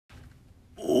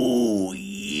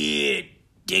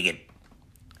Dig it.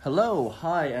 Hello,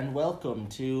 hi, and welcome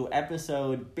to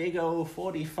episode Big O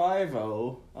 45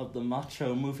 of the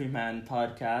Macho Movie Man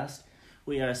podcast.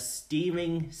 We are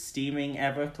steaming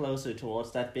ever closer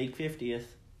towards that big 50th.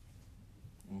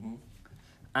 Mm-hmm.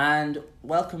 And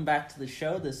welcome back to the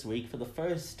show this week for the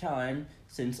first time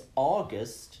since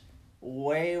August,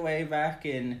 way back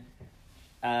in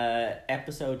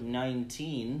episode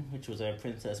 19, which was our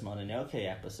Princess Mononoke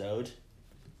episode.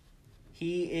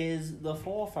 He is the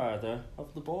forefather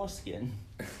of the boreskin.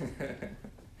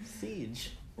 Ceej.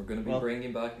 We're going to be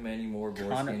bringing back many more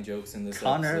boreskin jokes in this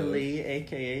Connor episode. Lee,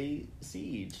 a.k.a.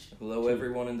 Ceej. Hello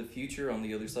everyone in the future on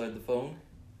the other side of the phone.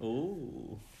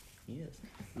 Oh, yes.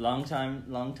 Long time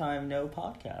no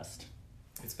podcast.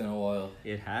 It's been a while.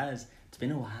 It has. It's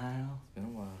been a while.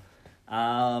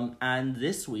 And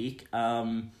this week,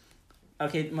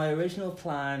 okay, my original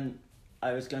plan,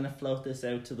 I was going to float this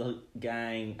out to the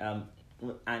gang.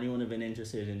 Anyone have been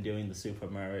interested in doing the Super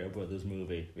Mario Brothers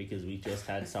movie, because we just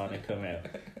had Sonic come out.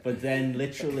 But then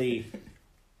literally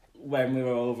when we were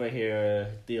over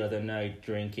here the other night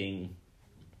drinking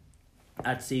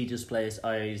at Ceej's place,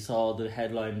 I saw the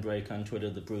headline break on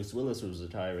Twitter that Bruce Willis was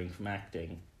retiring from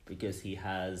acting because he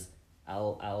has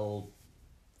aphasia.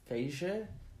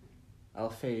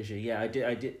 Yeah, I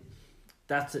did.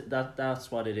 That's it.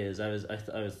 That's what it is. I was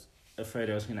afraid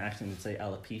I was going to accidentally say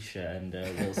alopecia, and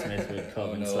Will Smith would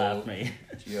come and slap me.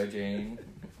 G.I. Jane.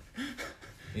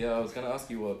 Yeah, I was going to ask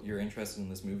you what your interest in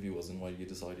this movie was and why you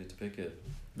decided to pick it.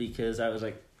 Because I was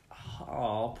like,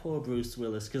 oh, poor Bruce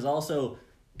Willis. Because also,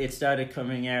 it started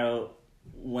coming out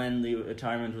when the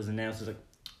retirement was announced. I was like,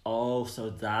 oh, so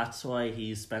that's why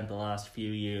he's spent the last few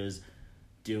years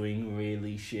doing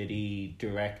really shitty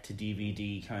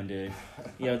direct-to-DVD kind of,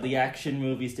 the action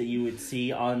movies that you would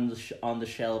see on the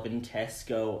shelf in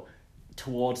Tesco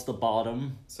towards the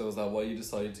bottom. So is that why you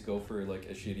decided to go for like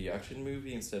a shitty action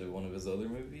movie instead of one of his other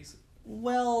movies?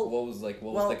 Well, what was the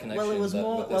connection? Well, it was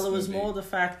movie? more the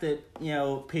fact that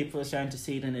people were starting to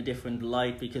see it in a different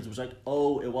light, because it was like,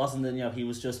 oh, it wasn't that he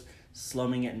was just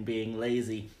slumming it and being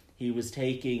lazy. He was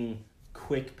taking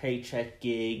quick paycheck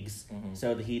gigs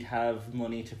so that he'd have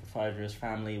money to provide for his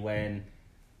family when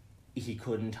he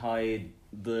couldn't hide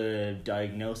the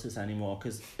diagnosis anymore,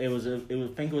 because I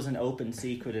think it was an open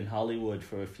secret in Hollywood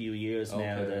for a few years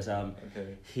now that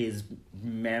his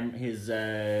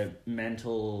mental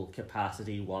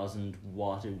capacity wasn't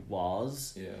what it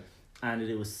was, and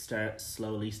it was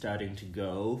slowly starting to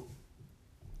go.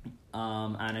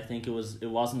 And I think it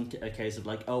wasn't a case of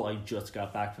like, oh, I just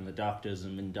got back from the doctors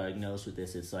and been diagnosed with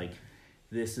this. It's like,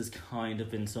 this has kind of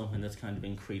been something that's kind of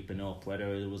been creeping up,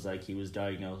 whether it was like he was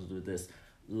diagnosed with this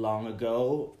long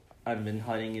ago and been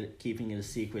hiding it, keeping it a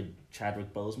secret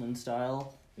Chadwick Boseman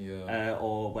style,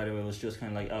 or whether it was just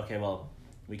kind of like, okay, well,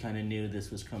 we kind of knew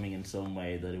this was coming in some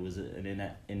way, that it was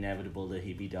inevitable that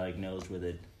he'd be diagnosed with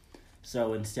it.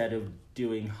 So instead of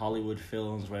doing Hollywood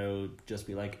films where it would just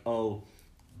be like, oh,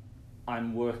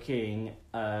 I'm working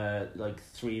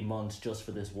 3 months just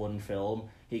for this one film,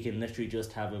 he can literally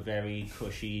just have a very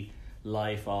cushy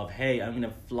life of, hey, I'm going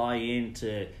to fly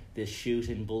into this shoot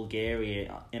in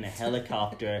Bulgaria in a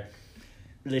helicopter,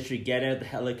 literally get out the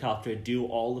helicopter, do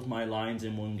all of my lines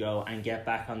in one go, and get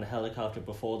back on the helicopter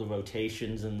before the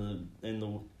rotations in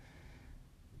the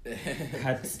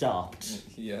had stopped.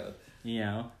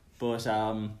 But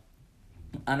and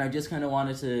I just kind of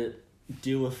wanted to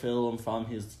do a film from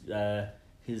his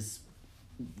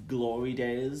glory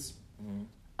days.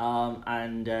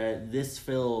 And this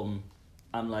film,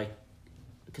 I'm like,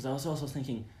 because I was also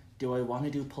thinking, do I want to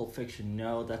do Pulp Fiction?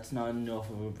 No, that's not enough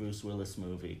of a Bruce Willis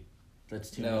movie. That's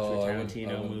too much of a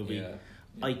Tarantino movie.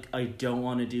 I don't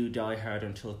want to do Die Hard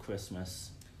until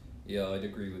Christmas. Yeah, I'd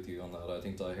agree with you on that. I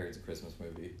think Die Hard's a Christmas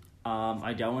movie.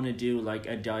 I don't want to do like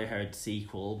a Die Hard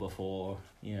sequel before,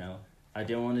 I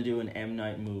don't want to do an M.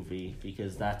 Night movie,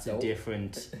 because that's a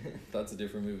different... That's a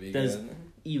different movie.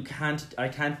 I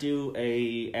can't do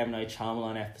a M. Night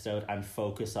Shyamalan episode and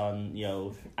focus on,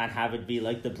 and have it be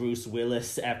like the Bruce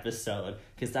Willis episode,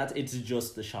 because it's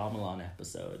just the Shyamalan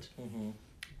episode.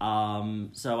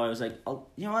 So I was like, oh,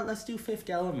 you know what, let's do Fifth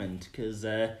Element, because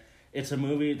it's a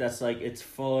movie that's like, it's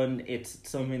fun, it's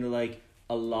something that like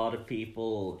a lot of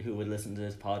people who would listen to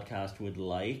this podcast would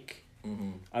like.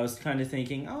 I was kind of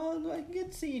thinking, oh, I can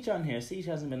get Ceej on here. Ceej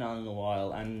hasn't been on in a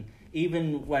while, and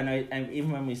even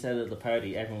when we said at the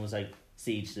party, everyone was like,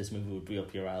 Ceej, this movie would be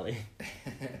up your alley.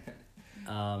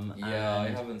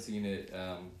 I haven't seen it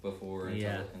before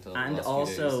until the last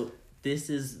also few days.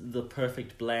 This is the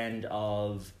perfect blend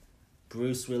of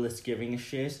Bruce Willis giving a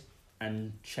shit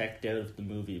and checked out of the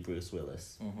movie Bruce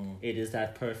Willis. Mm-hmm. It is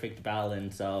that perfect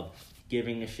balance of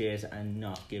giving a shit and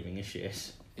not giving a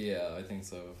shit. Yeah, I think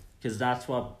so. Because that's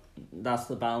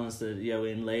the balance that, you know,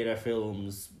 in later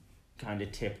films kind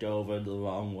of tipped over the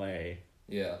wrong way.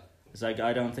 Yeah. It's like,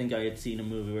 I don't think I had seen a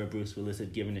movie where Bruce Willis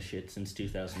had given a shit since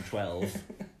 2012.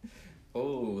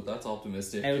 Oh, that's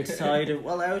optimistic. outside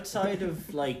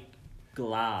of like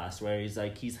Glass, where he's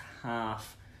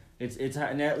half. It's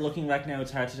now looking back now,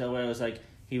 it's hard to tell where it was like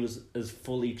he was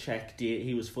fully checked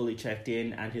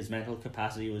in, and his mental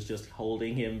capacity was just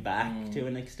holding him back to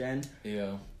an extent.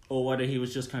 Yeah. Or whether he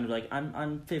was just kind of like,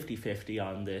 I'm 50-50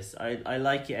 on this. I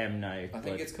like you, M. Night. I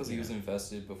think it's because he was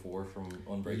invested before from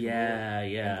Unbreakable.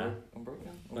 Yeah.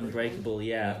 Unbreakable,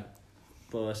 yeah.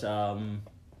 But and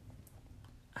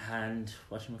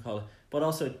whatchamacallit. But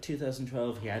also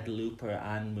 2012 he had Looper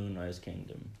and Moonrise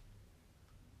Kingdom.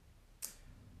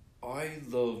 I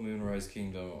love Moonrise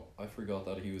Kingdom. I forgot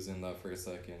that he was in that for a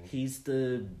second.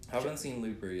 Haven't seen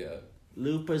Looper yet.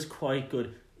 Looper's quite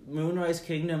good. Moonrise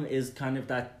Kingdom is kind of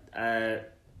that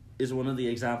is one of the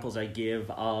examples I give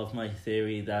of my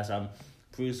theory that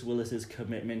Bruce Willis's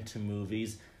commitment to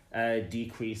movies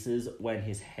decreases when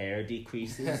his hair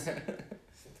decreases.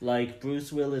 Like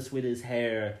Bruce Willis with his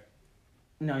hair,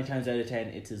 9 times out of 10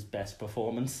 it's his best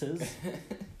performances.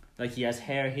 Like he has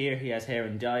hair here, he has hair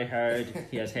in Die Hard,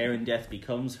 he has hair in Death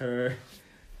Becomes Her.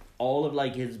 All of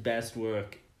like his best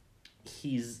work,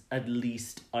 he's at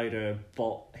least either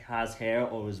has hair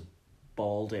or is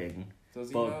balding.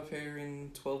 Does he have hair in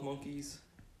 12 Monkeys?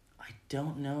 I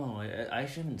don't know. I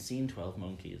haven't seen 12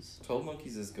 Monkeys. 12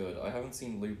 Monkeys is good. I haven't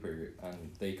seen Looper,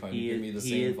 and they kind of give me the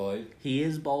same vibe. He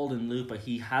is bald in Looper.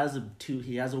 He has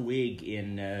a wig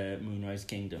in Moonrise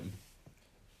Kingdom.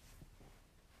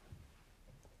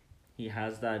 He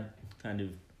has that kind of.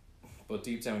 But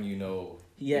deep down,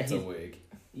 it's a wig.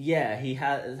 Yeah, he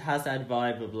has that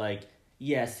vibe of like,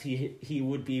 yes, he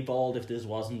would be bald if this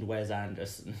wasn't Wes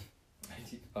Anderson.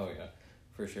 Oh yeah,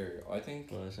 for sure. I think.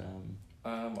 But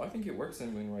I think it works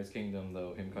in Moonrise Kingdom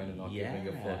though. Him kind of not giving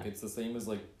a fuck. It's the same as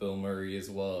like Bill Murray as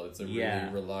well. It's a really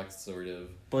relaxed sort of.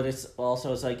 But it's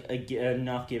like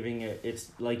not giving it.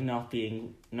 It's like not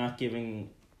giving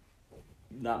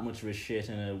that much of a shit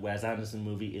in a Wes Anderson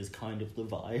movie is kind of the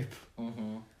vibe.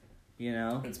 Mm-hmm. You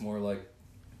know. It's more like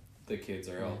the kids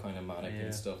are all kind of manic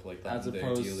and stuff like that. And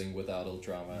they're dealing with adult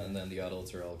drama, and then the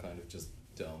adults are all kind of just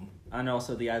dumb. And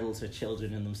also the adults are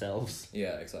children in themselves.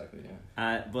 Yeah, exactly,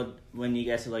 yeah. But when you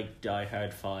get to like Die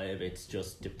Hard 5, it's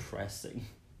just depressing.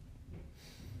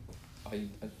 I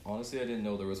honestly didn't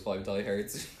know there was 5 Die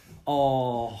Hards.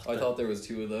 Oh. I thought there was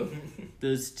 2 of them.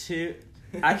 There's 2.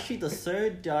 Actually, the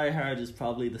third Die Hard is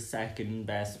probably the second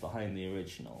best behind the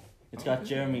original. It's got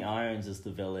Jeremy Irons as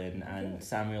the villain and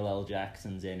Samuel L.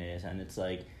 Jackson's in it, and it's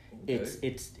like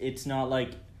it's not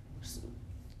like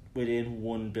within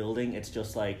one building. It's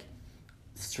just like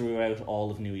throughout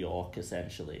all of New York,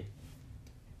 essentially.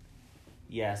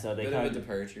 Yeah, so they a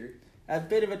departure. A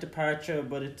bit of a departure,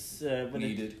 but it's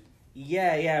needed.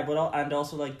 And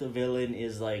also like the villain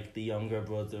is like the younger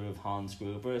brother of Hans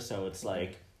Gruber, so it's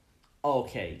like,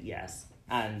 okay, yes,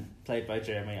 and played by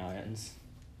Jeremy Irons.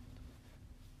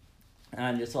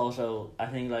 And it's also, I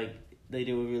think like they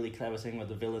do a really clever thing where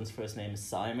the villain's first name is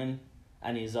Simon,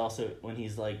 and he's also when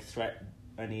he's like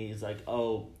and he's like,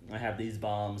 oh, I have these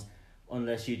bombs.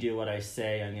 Unless you do what I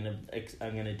say, I'm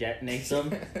gonna detonate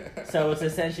them. So it's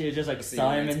essentially just like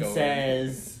Simon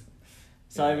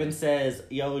says,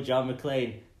 yo, John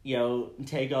McClane, yo,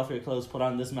 take off your clothes, put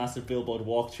on this massive billboard,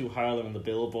 walk through Harlem, and the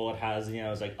billboard has,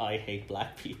 it's like, I hate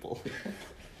black people.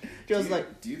 Do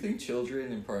you think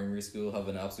children in primary school have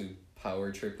an absolute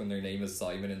power trip when their name is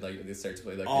Simon and like they start to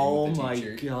play that game with the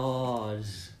teacher? Oh my god.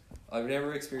 I've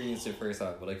never experienced it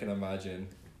firsthand, but I can imagine.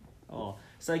 Oh,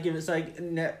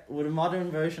 would a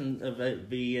modern version of it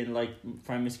be in like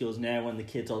primary schools now when the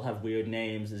kids all have weird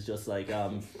names? It's just like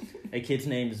a kid's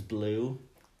name is Blue,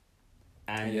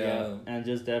 and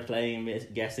just they're playing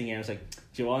guessing, and it's like,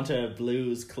 do you want a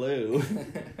Blue's Clue?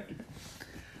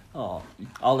 Oh,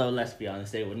 although let's be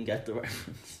honest, they wouldn't get the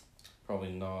reference.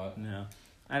 Probably not. No.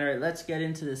 Anyway, let's get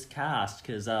into this cast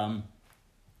because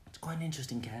it's quite an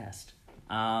interesting cast.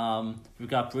 We've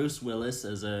got Bruce Willis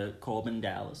as a Corbin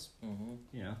Dallas.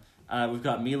 Mm-hmm. We've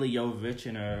got Mila Jovovich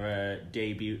in her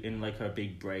debut, in like her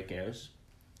big breakout,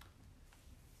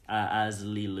 as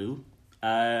Lilu.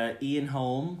 Ian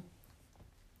Holm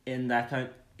in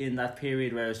that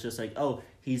period where it's just like, oh,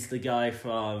 he's the guy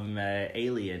from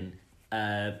Alien.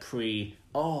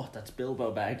 That's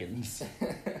Bilbo Baggins.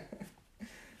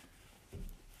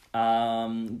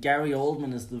 Gary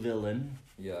Oldman is the villain.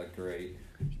 Yeah, great.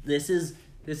 This is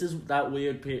This is that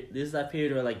weird this is that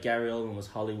period where like Gary Oldman was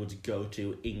Hollywood's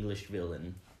go-to English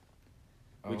villain,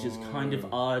 which is kind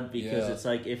of odd because it's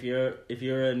like if you're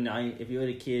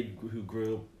a kid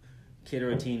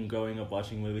or a teen growing up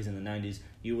watching movies in the 90s,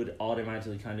 you would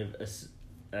automatically kind of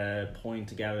point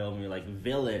to Gary Oldman, you're like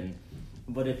villain.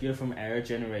 But if you're from our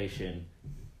generation,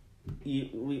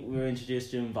 we were introduced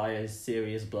to him via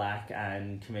Sirius Black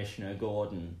and Commissioner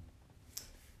Gordon.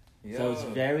 Yeah. So it's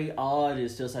very odd.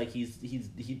 It's just like he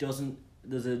doesn't.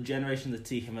 There's a generation that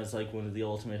see him as like one of the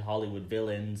ultimate Hollywood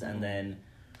villains, and then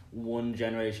one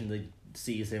generation that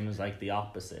sees him as like the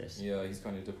opposite. Yeah, he's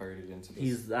kind of departed into this.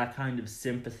 He's that kind of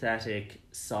sympathetic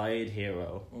side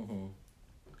hero. Mm-hmm.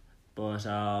 But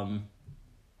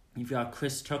you've got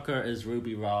Chris Tucker as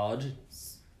Ruby Rod.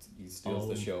 He steals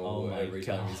the show every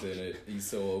time he's in it. He's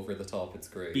so over the top, it's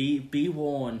great. Be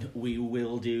warned, we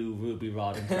will do Ruby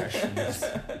Rod impressions.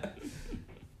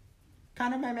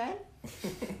 Kind of my man.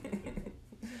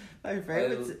 My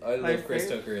favorite. I love Chris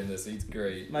Tucker in this. He's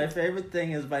great. My favorite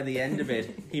thing is by the end of it,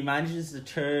 he manages to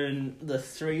turn the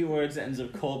 3 word sentence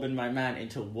of Korben my man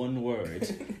into 1 word.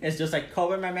 It's just like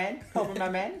Korben my man, Korben my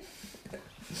man.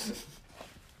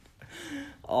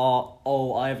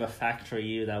 Oh! I have a fact for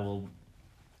you that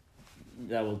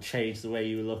will change the way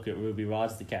you look at Ruby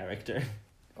Rod's the character.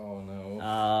 Oh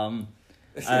no.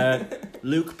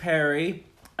 Luke Perry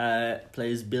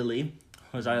plays Billy,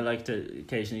 as I like to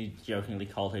occasionally jokingly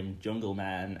call him Jungle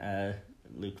Man,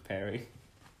 Luke Perry.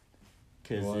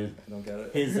 Cause I don't get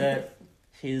it.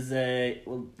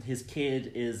 His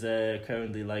kid is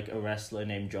currently like a wrestler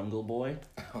named Jungle Boy.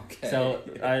 Okay. So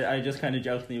I just kind of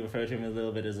jokingly refer to him a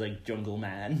little bit as like Jungle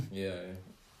Man. Yeah.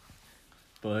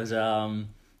 But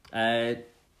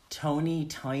Tony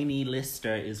Tiny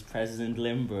Lister is President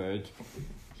Lindbergh.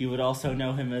 You would also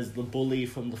know him as the bully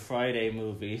from the Friday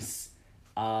movies.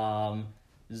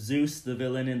 Zeus, the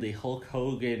villain in the Hulk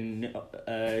Hogan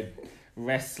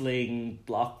wrestling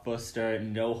blockbuster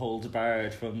No Holds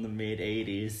Barred from the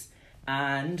mid-80s.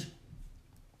 And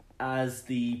as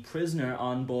the prisoner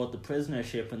on board the prisoner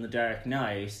ship in The Dark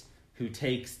Knight, who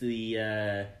takes the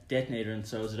detonator and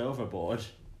throws it overboard.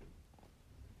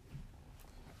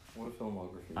 What a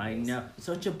filmography. I know.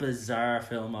 Such a bizarre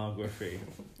filmography.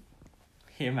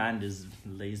 Him and his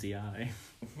lazy eye.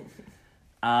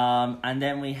 And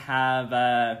then we have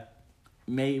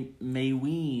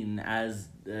Mayween as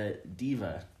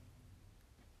Diva.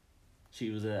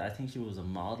 I think she was a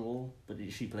model, but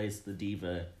she plays the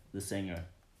diva, the singer.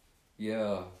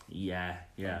 Yeah.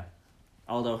 Yeah.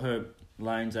 Although her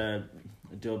lines are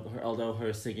although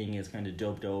her singing is kind of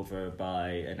dubbed over by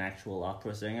an actual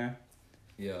opera singer.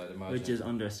 Yeah, I'd imagine. Which is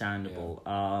understandable.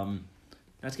 Yeah.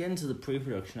 Let's get into the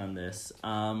pre-production on this.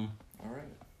 All right.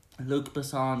 Luc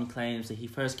Besson claims that he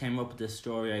first came up with this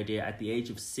story idea at the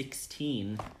age of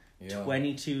 16,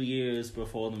 22 years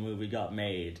before the movie got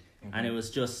made. Mm-hmm. And it was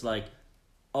just like,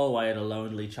 I had a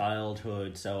lonely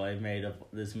childhood, so I made up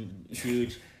this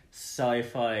huge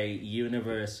sci-fi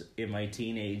universe in my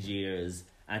teenage years.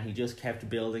 And he just kept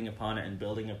building upon it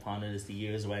as the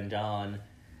years went on.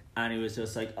 And he was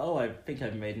just like, I think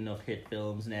I've made enough hit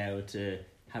films now to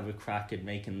have a crack at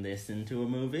making this into a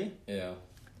movie. Yeah,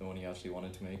 the one he actually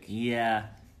wanted to make. Yeah.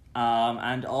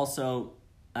 And also,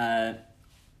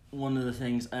 one of the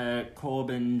things,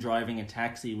 Korben driving a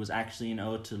taxi was actually an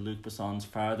ode to Luc Besson's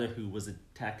father, who was a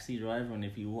taxi driver. And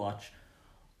if you watch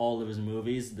all of his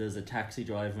movies, there's a taxi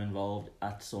driver involved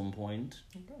at some point.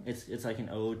 Okay. It's like an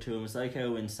ode to him. It's like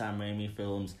how in Sam Raimi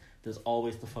films, there's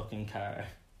always the fucking car.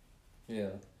 Yeah.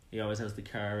 He always has the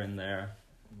car in there,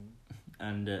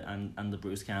 and the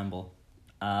Bruce Campbell.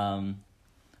 By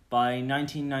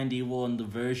 1991, the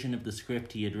version of the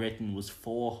script he had written was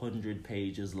 400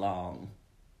 pages long.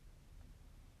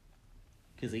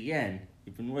 Because again,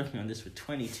 you've been working on this for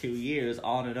 22 years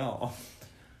on and off.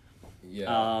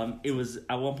 Yeah. It was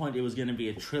at one point it was going to be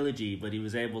a trilogy, but he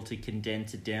was able to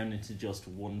condense it down into just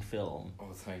one film.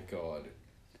 Oh, thank God.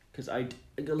 Because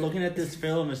looking at this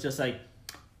film, it's just like,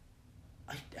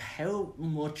 how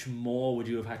much more would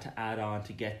you have had to add on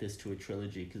to get this to a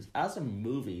trilogy? Because as a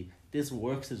movie, this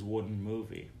works as one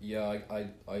movie. Yeah,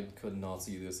 I could not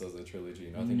see this as a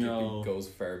trilogy. I think it goes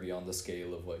far beyond the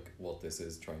scale of like what this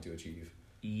is trying to achieve.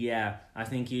 Yeah, I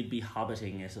think you'd be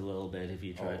hobbiting it a little bit if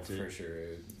you tried to. For sure.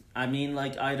 I mean,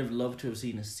 like, I'd have loved to have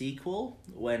seen a sequel,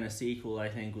 when a sequel, I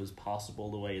think, was possible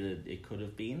the way that it could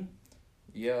have been.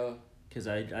 Yeah. Because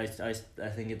I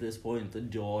think at this point, the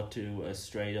door to a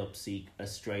straight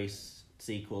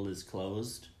sequel is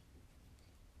closed.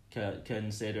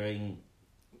 Considering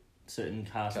certain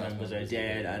cast members are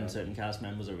dead and certain cast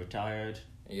members are retired.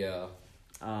 Yeah.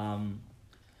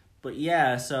 But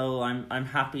yeah, so I'm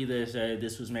happy that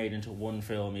this was made into one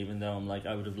film, even though I'm like,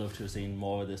 I would have loved to have seen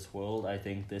more of this world. I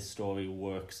think this story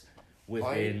works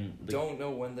within... don't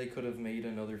know when they could have made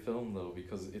another film, though,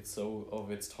 because it's so of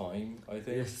its time, I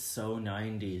think. It's so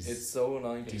 90s. It's so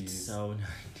 90s. It's so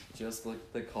 90s. Just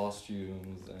like the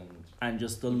costumes and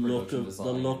just the look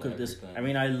of this. I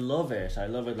mean, I love it.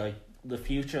 Like, the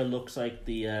future looks like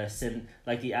the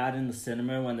like the ad in the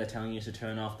cinema when they're telling you to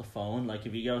turn off the phone. Like,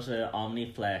 if you go to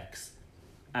Omniplex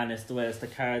and it's the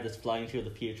car that's flying through the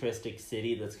futuristic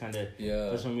city that's kind of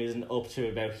for some reason up to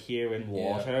about here in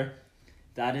water.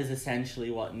 That is essentially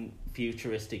what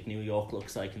futuristic New York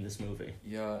looks like in this movie.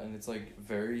 Yeah, and it's like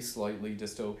very slightly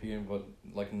dystopian, but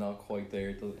like not quite there.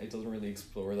 It doesn't really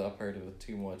explore that part of it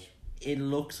too much. It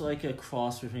looks like a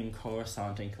cross between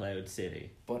Coruscant and Cloud City.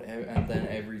 And then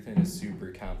everything is super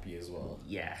campy as well.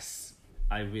 Yes,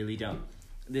 I really don't.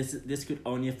 This could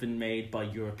only have been made by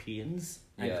Europeans.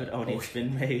 And could only have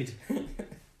been made.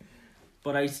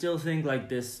 But I still think like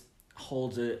this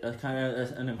holds a kind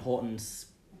of an important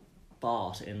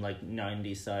spot in like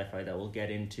 90s sci-fi that we'll get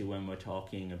into when we're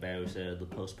talking about the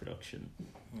post-production.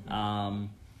 Mm-hmm.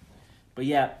 But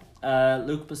yeah,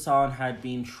 Luc Besson had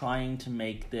been trying to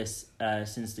make this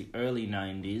since the early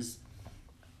 90s.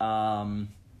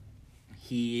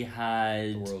 He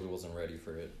had... The world wasn't ready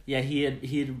for it. Yeah,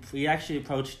 he actually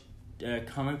approached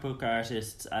comic book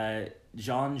artist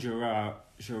Jean Girard,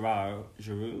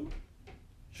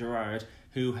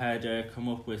 who had come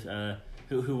up with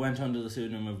who went under the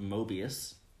pseudonym of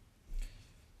Mobius.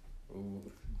 Ooh,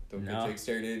 don't get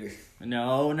kickstarted.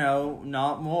 No,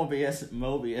 not Morbius.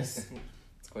 Mobius.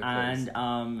 It's quite and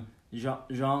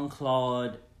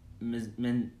Jean-Claude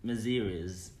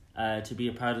Mézières to be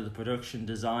a part of the production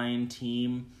design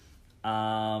team.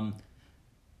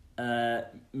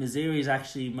 Mézières'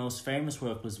 actually most famous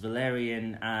work was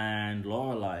Valerian and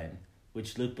Laureline,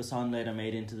 which Luc Besson later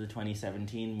made into the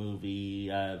 2017 movie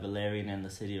Valerian and the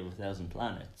City of a Thousand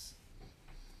Planets,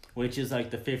 which is like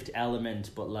the Fifth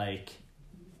Element, but like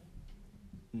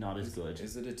not as good.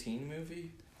 Is it a teen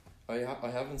movie? I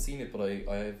haven't seen it, but I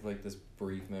have like this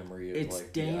brief memory of it's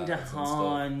like Dane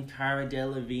DeHaan, Cara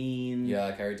Delevingne.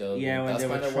 Yeah, Cara Delevingne. Yeah, when that's they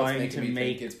were trying to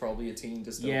make it's probably a teen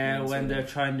dystopian. Yeah, when they're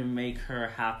trying to make her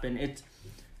happen, it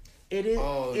is.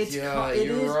 Oh, it's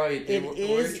you're right. They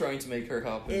were trying to make her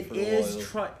happen for a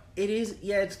while. It is.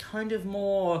 Yeah, it's kind of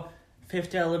more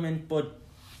Fifth Element, but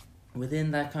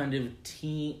within that kind of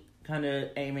teen, kind of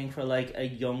aiming for like a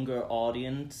younger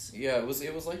audience. Yeah, it was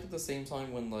like at the same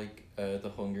time when like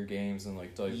the Hunger Games and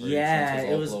like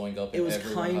Divergent was all blowing up. It was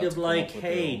kind of like,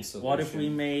 hey, what if we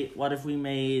made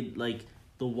like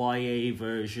the YA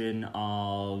version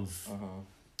of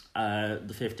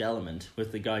the Fifth Element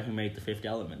with the guy who made the Fifth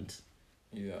Element.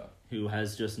 Yeah. Who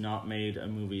has just not made a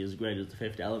movie as great as the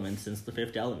Fifth Element since the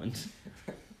Fifth Element.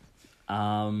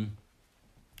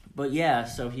 But yeah,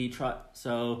 so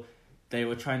they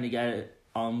were trying to get it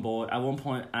on board at one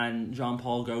point, and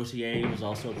Jean-Paul Gaultier was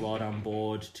also brought on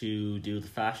board to do the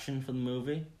fashion for the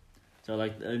movie. So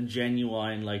like a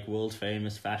genuine like world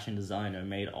famous fashion designer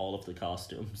made all of the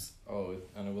costumes. Oh,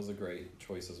 and it was a great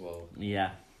choice as well.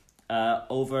 Yeah.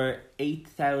 Over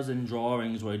 8,000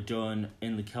 drawings were done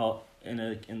in the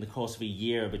course of a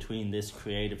year between this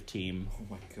creative team. Oh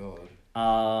my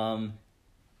god.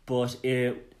 But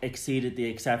it exceeded the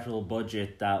acceptable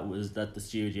budget that the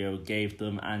studio gave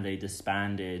them, and they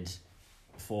disbanded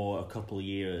for a couple of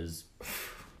years.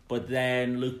 But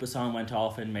then Luc Besson went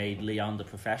off and made Leon the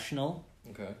Professional.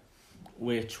 Okay.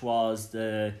 Which was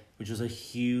a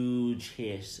huge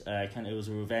hit. It was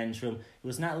a revenge film. It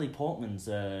was Natalie Portman's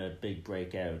big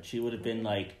breakout. She would have been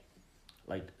like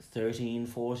 13,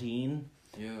 14.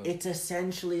 Yeah. It's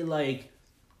essentially like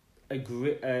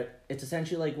it's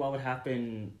essentially like what would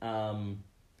happen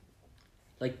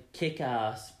like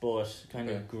Kick-Ass, but kind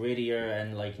of grittier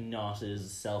and like not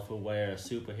as self-aware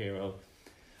superhero.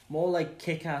 More like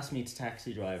Kick-Ass meets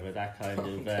Taxi Driver, that kind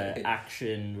of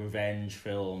action revenge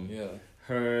film. Yeah.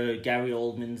 Gary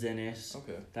Oldman's in it.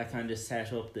 Okay. That kind of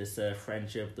set up this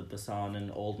friendship that Besson and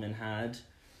Oldman had.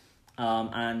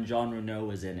 And Jean Reno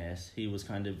was in it. He was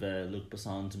kind of Luc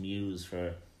Besson's muse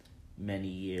for many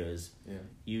years. Yeah.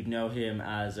 You'd know him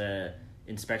as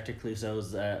Inspector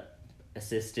Clouseau's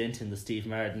assistant in the Steve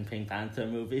Martin Pink Panther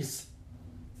movies.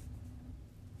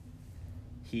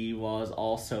 He was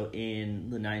also in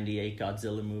the 98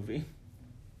 Godzilla movie.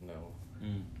 No.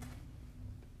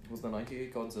 Was the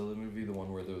 98 Godzilla movie the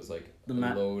one where there was like a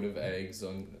load of eggs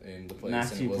in the place?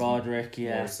 Matthew Broderick,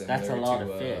 yeah. That's a lot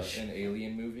of fish. An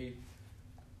alien movie?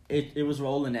 It was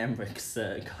Roland Emmerich's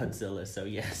Godzilla, so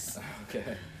yes.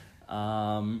 Okay.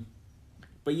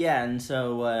 But yeah, and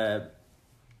so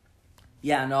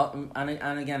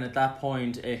and again at that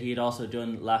point he had also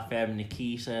done La Femme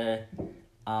Nikita,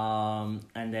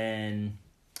 and then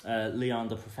Leon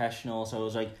the Professional. So it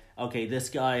was like, okay, this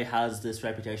guy has this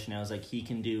reputation now. I was like, he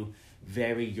can do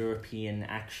very European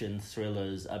action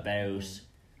thrillers about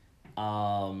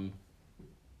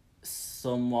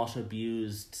somewhat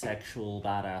abused sexual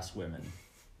badass women.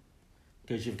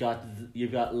 Because you've got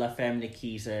La Femme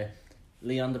Nikita.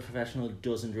 Leon the Professional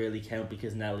doesn't really count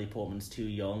because Natalie Portman's too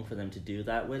young for them to do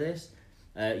that with it.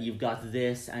 You've got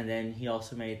this, and then he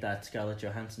also made that Scarlett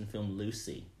Johansson film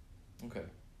Lucy. Okay.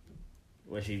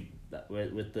 Where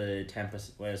with the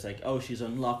 10%, where it's like, oh, she's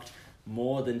unlocked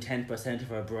more than 10% of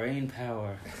her brain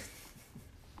power.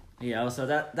 So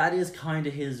that is kind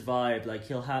of his vibe. Like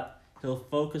he'll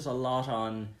focus a lot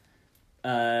on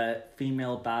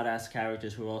female badass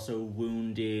characters who are also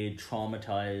wounded,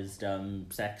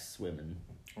 traumatized sex women.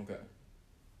 Okay.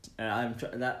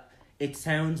 It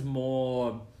sounds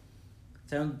more.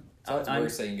 Sounds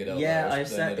worse saying it out loud. Yeah,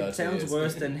 it sounds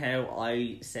worse than how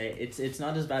I say it. It's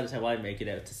not as bad as how I make it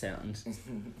out to sound.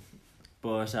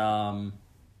 But and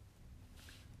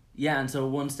so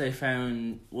once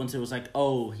it was like,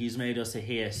 oh, he's made us a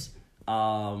hit,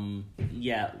 we'll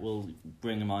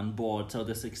bring him on board. So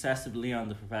the success of Leon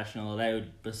the Professional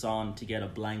allowed Besson to get a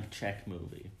blank check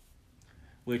movie.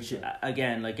 Which,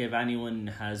 again, like if anyone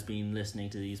has been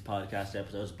listening to these podcast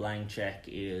episodes, blank check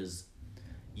is,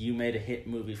 you made a hit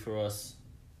movie for us,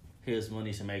 here's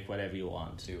money to make whatever you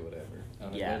want. Do whatever.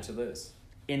 And it led to this.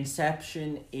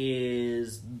 Inception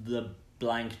is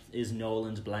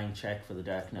Nolan's blank check for The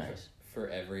Dark Knight. For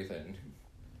everything.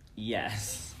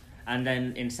 Yes. And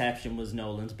then Inception was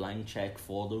Nolan's blank check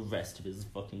for the rest of his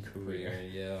fucking career.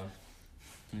 Yeah.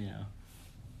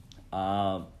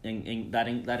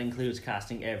 That includes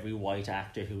casting every white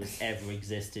actor who has ever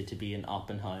existed to be in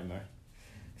Oppenheimer.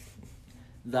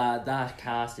 That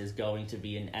cast is going to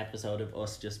be an episode of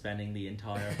us just spending the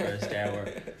entire first hour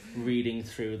reading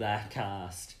through that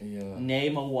cast. Yeah.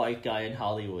 Name a white guy in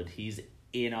Hollywood. He's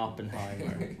in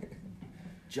Oppenheimer.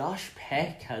 Josh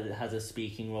Peck has a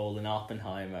speaking role in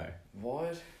Oppenheimer.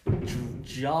 What?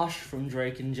 Josh from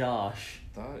Drake and Josh.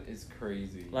 That is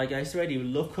crazy. Like, I swear to you,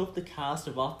 look up the cast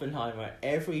of Oppenheimer.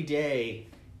 Every day,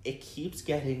 it keeps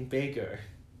getting bigger.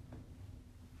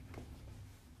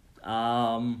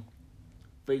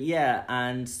 But yeah,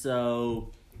 and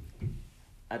so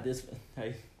at this,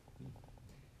 I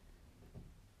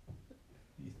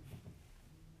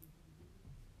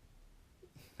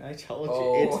told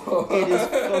you, it is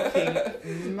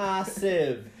fucking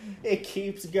massive. It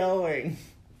keeps going.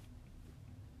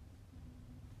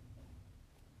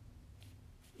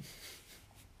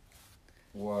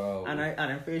 Wow. And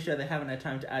I'm pretty sure they haven't had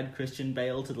time to add Christian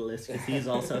Bale to the list because he's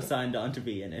also signed on to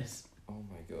be in it. Oh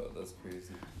my god, that's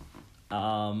crazy.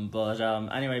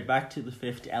 Anyway, back to The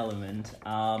Fifth Element.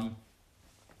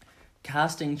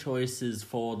 Casting choices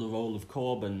for the role of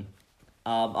Korben.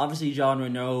 Obviously Jean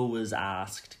Reno was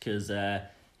asked because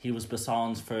he was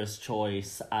Besson's first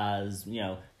choice as,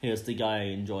 here's the guy I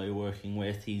enjoy working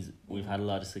with. We've had a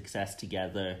lot of success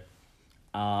together.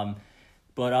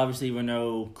 But obviously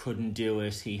Reno couldn't do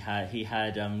it. He had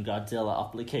Godzilla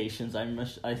applications,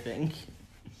 I think.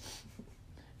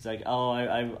 It's like, oh,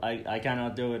 I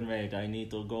cannot do it, mate. I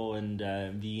need to go and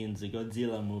be in the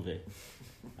Godzilla movie.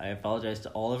 I apologize to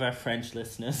all of our French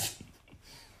listeners.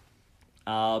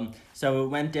 So it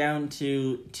went down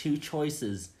to two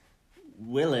choices,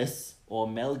 Willis or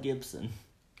Mel Gibson.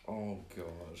 Oh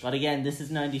gosh. But again, this is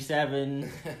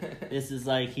 97. This is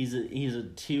like he's a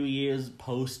 2 years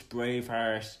post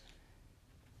Braveheart.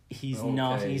 He's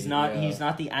not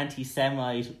the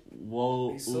anti-Semite.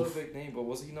 Whoa. He's still a big name, but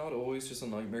was he not always just a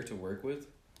nightmare to work with?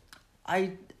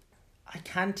 I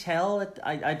can't tell.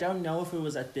 I don't know if it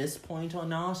was at this point or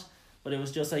not, but it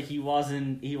was just like he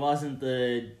wasn't the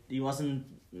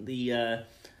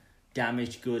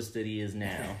damaged goods that he is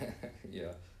now.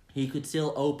 Yeah. He could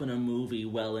still open a movie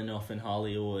well enough in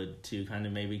Hollywood to kind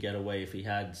of maybe get away if he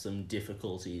had some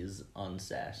difficulties on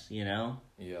set, Yeah,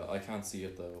 I can't see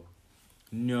it though.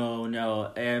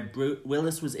 No.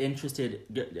 Willis was interested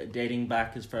dating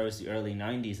back as far as the early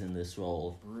 90s in this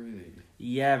role. Really?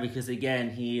 Yeah, because again,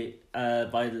 he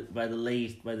by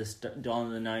the dawn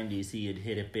of the 90s, he had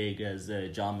hit it big as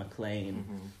John McClane,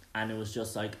 mm-hmm. and it was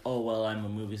just like, oh well, I'm a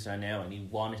movie star now, and he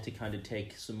wanted to kind of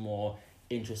take some more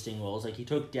interesting roles. Like he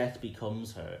took Death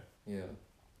Becomes Her. Yeah.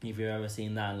 If you've ever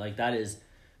seen that, like that is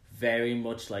very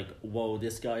much like, whoa,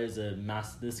 this guy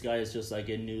is just like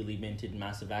a newly minted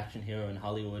massive action hero in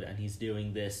Hollywood, and he's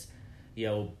doing this,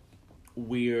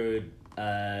 weird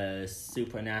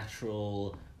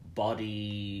supernatural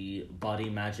body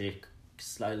magic,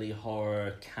 slightly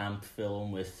horror camp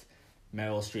film with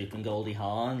Meryl Streep and Goldie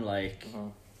Hawn, like.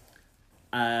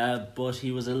 But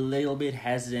he was a little bit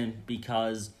hesitant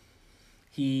because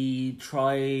he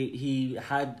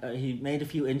made a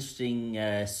few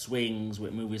interesting swings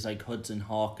with movies like Hudson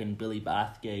Hawk and Billy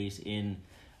Bathgate in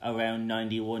around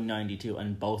 91, 92,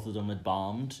 and both of them had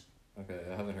bombed. Okay,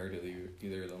 I haven't heard of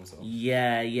either of them. So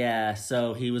yeah.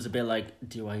 So he was a bit like,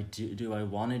 do I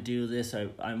want to do this?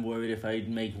 I'm worried if I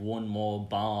make one more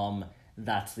bomb,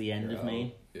 that's the end of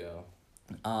me. Yeah.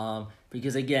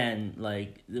 Because again,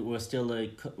 like we're still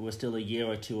a year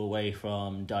or two away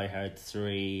from Die Hard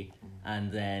 3,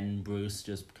 and then Bruce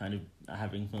just kind of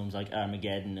having films like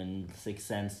Armageddon and Sixth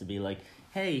Sense to be like,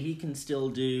 hey, he can still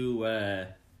do.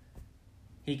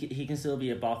 He can still be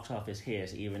a box office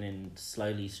hit even in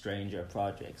slightly stranger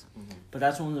projects. But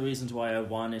that's one of the reasons why I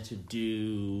wanted to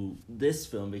do this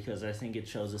film, because I think it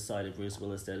shows a side of Bruce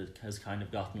Willis that it has kind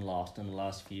of gotten lost in the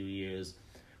last few years,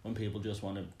 when people just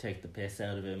want to take the piss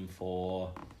out of him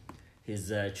for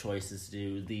his choices to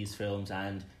do these films.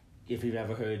 And if you've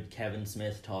ever heard Kevin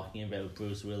Smith talking about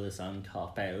Bruce Willis on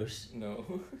Cop Out... No.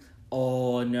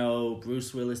 Oh, no.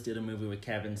 Bruce Willis did a movie with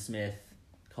Kevin Smith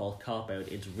called Cop Out.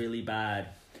 It's really bad.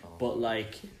 But,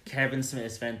 like, Kevin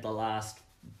Smith spent the last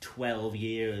 12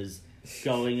 years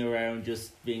going around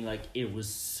just being like, it was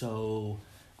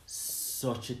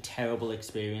such a terrible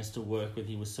experience to work with.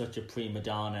 He was such a prima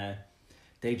donna.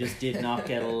 They just did not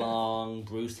get along.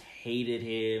 Bruce hated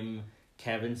him.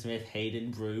 Kevin Smith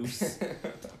hated Bruce.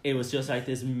 It was just like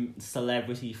this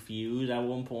celebrity feud at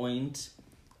one point.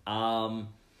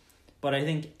 But I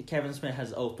think Kevin Smith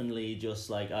has openly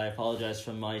just like, I apologize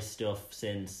for my stuff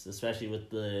since, especially with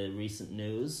the recent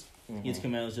news. He's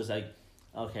come out and was just like,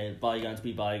 okay, bygones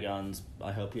be bygones.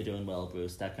 I hope you're doing well,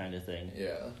 Bruce. That kind of thing.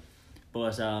 Yeah.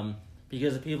 But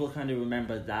because people kind of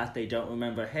remember that, they don't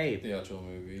remember, hey... the actual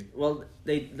movie. Well,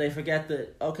 they forget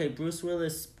that, okay, Bruce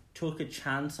Willis took a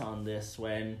chance on this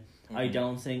when I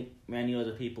don't think many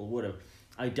other people would have.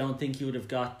 I don't think he would have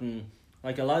gotten...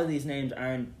 Like, a lot of these names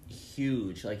aren't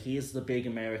huge. Like, he is the big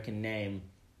American name.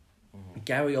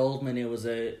 Gary Oldman, it was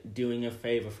doing a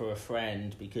favour for a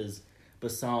friend because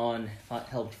Besson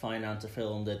helped finance a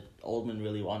film that Oldman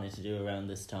really wanted to do around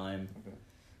this time.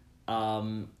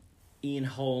 Ian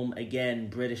Holm, again,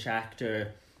 British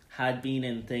actor, had been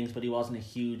in things, but he wasn't a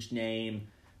huge name.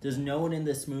 There's no one in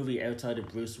this movie outside of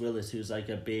Bruce Willis who's like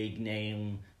a big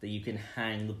name that you can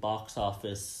hang the box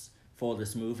office for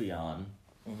this movie on.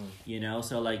 You know,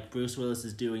 so like Bruce Willis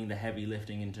is doing the heavy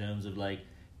lifting in terms of like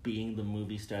being the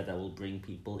movie star that will bring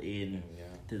people in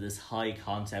to this high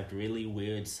concept, really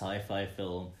weird sci-fi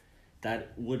film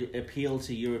that would appeal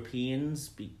to Europeans,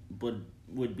 but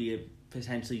would be a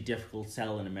potentially difficult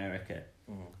sell in America.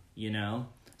 You know,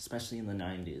 especially in the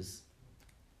 90s.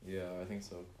 Yeah, I think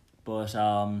so. But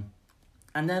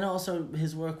and then also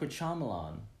his work with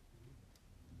Shyamalan.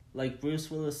 Like Bruce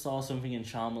Willis saw something in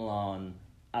Shyamalan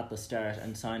at the start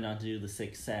and signed on to do The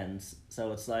Sixth Sense.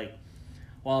 So it's like,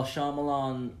 while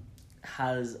Shyamalan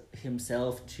has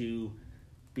himself to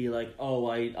be like, oh,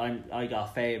 I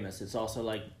got famous, it's also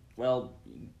like, well,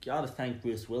 you gotta thank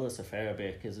Bruce Willis a fair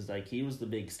bit, because it's like he was the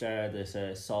big star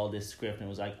that saw this script and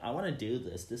was like, I want to do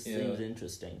this. This seems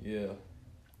interesting. Yeah.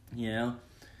 You know?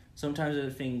 Sometimes I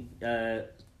think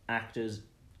actors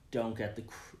don't get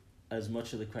as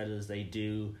much of the credit as they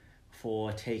do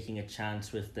for taking a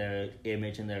chance with their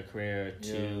image and their career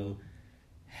to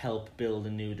help build a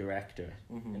new director,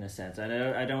 in a sense. And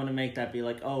I don't want to make that be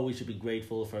like, oh, we should be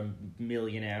grateful for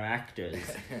millionaire actors.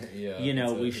 You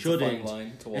know, we shouldn't.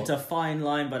 It's a fine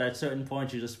line, but at a certain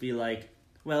point you just be like,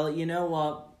 well, you know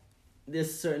what?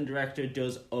 This certain director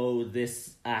does owe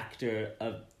this actor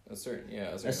a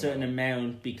certain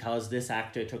amount because this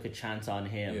actor took a chance on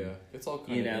him. Yeah, it's all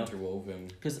kind of interwoven.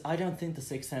 Because I don't think The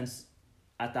Sixth Sense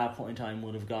at that point in time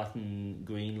would have gotten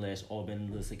greenlit or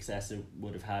been the success it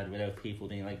would have had without people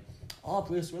being like, oh,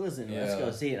 Bruce Willis in it, let's go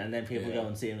see it. And then people go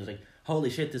and see it and it's like, holy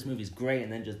shit, this movie's great.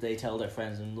 And then just they tell their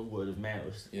friends in the word of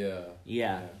mouth. Yeah,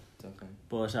 definitely.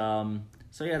 But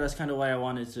so yeah, that's kind of why I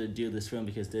wanted to do this film,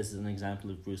 because this is an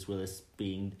example of Bruce Willis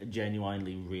being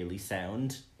genuinely really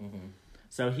sound.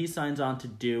 So he signs on to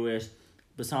do it.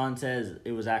 Besson says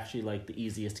it was actually like the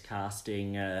easiest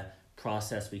casting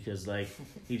process, because like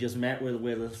he just met with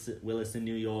Willis in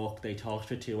New York. They talked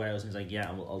for 2 hours and he's like, yeah,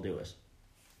 I'll do it.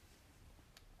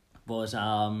 But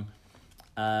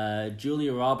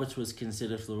Julia Roberts was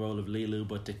considered for the role of Lilu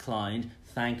but declined.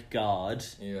 Thank God.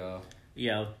 Yeah. You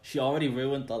know, she already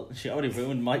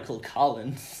ruined Michael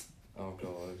Collins. Oh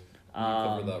God. You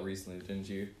covered that recently, didn't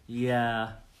you?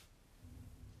 Yeah.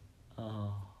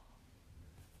 Oh.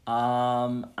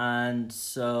 And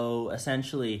so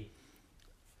essentially,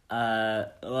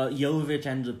 Jovovich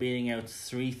ended up beating out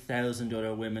 3,000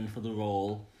 other women for the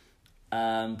role.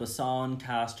 Besson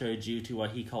cast her due to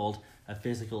what he called a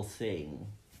physical thing.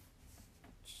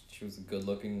 She was a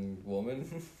good-looking woman.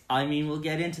 I mean, we'll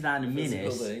get into that in a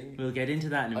minute. We'll get into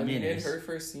that in a minute. I mean, in her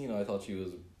first scene, I thought she was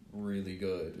really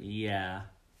good. Yeah.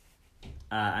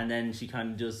 And then she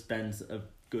kind of just spends a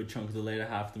good chunk of the later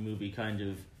half of the movie kind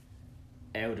of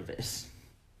out of it.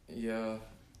 Yeah.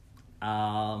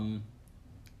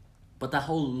 But the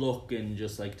whole look and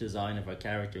just like design of her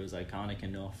character was iconic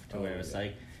enough to where it's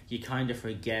like you kind of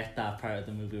forget that part of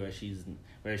the movie where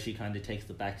she kind of takes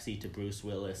the backseat to Bruce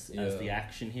Willis as the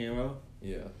action hero.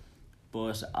 Yeah.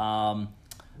 But the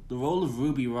role of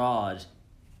Ruby Rhod,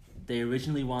 they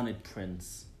originally wanted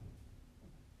Prince.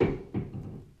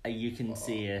 You can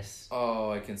see it. Oh,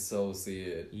 I can so see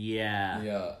it. Yeah.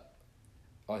 Yeah.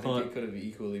 I think it could have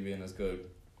equally been as good.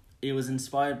 It was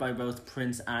inspired by both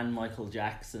Prince and Michael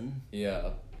Jackson.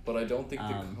 Yeah, but I don't think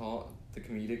the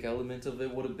comedic element of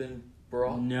it would have been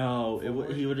brought. No,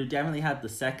 he would have definitely had the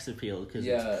sex appeal because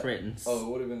it's Prince. Oh, it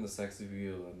would have been the sex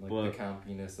appeal and the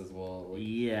campiness as well.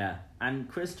 Yeah, and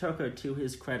Chris Tucker, to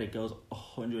his credit, goes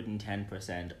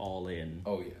 110% all in.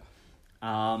 Oh yeah.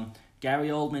 Gary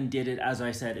Oldman did it, as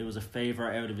I said, it was a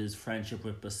favour out of his friendship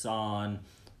with Besson.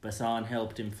 Besson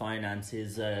helped him finance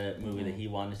his movie that he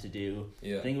wanted to do.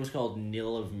 Yeah. I think it was called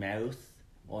Nil of Mouth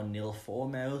or Nil for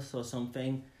Mouth or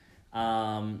something.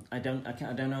 I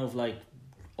don't know if like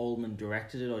Oldman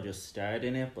directed it or just starred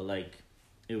in it, but like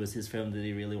it was his film that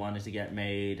he really wanted to get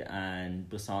made, and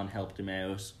Besson helped him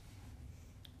out.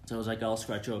 So I was like, I'll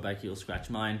scratch your back, you'll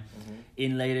scratch mine. Mm-hmm.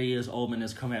 In later years, Oldman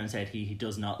has come out and said he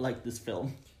does not like this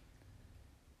film.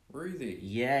 Really?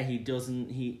 Yeah, he doesn't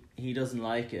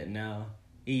like it. No.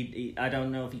 He I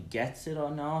don't know if he gets it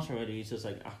or not, or whether he's just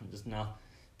like, I'm just not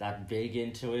that big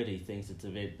into it. He thinks it's a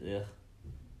bit ugh.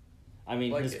 I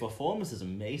mean, like his performance is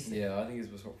amazing. Yeah, I think his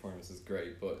performance is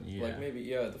great, but like maybe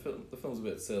the film's a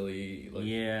bit silly. Like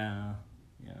yeah.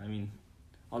 I mean,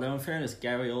 although in fairness,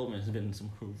 Gary Oldman has been in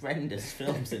some horrendous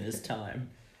films in his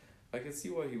time. I can see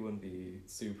why he wouldn't be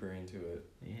super into it.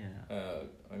 Yeah.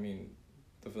 I mean,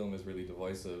 the film is really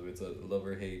divisive. It's a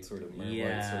love-or-hate sort of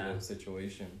mermaid sort of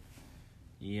situation.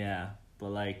 Yeah, but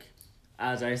like,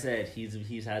 as I said,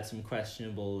 he's had some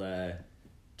questionable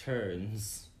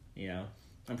turns. You know,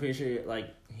 I'm pretty sure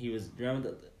like he was. Remember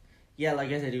that? Yeah,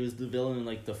 like I said, he was the villain in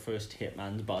like the first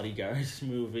Hitman's Bodyguard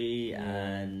movie,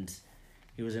 and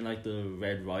he was in like the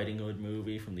Red Riding Hood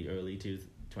movie from the early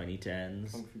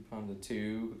 2010s. Kung Fu Panda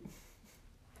 2.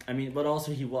 I mean, but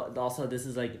also this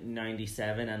is like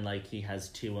 97, and like he has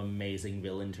two amazing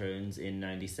villain turns in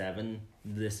 97.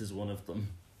 This is one of them.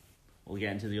 We'll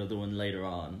get into the other one later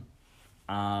on.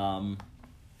 And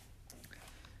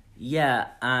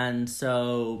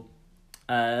so,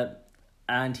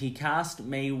 and he cast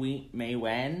May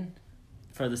Wen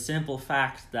for the simple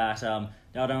fact that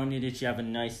not only did she have a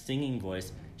nice singing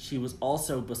voice, she was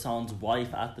also Besson's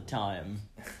wife at the time.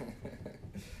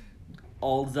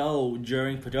 Although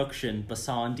during production,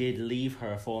 Besson did leave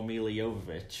her for Milla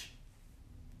Jovovich.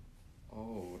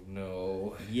 Oh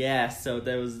no. Yeah, so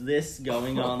there was this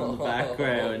going on in the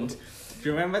background. Do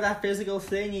you remember that physical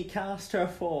thing he cast her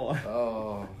for?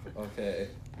 Oh, okay.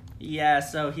 Yeah,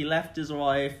 so he left his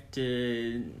wife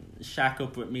to shack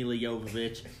up with Milla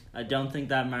Jovovich. I don't think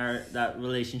that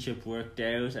relationship worked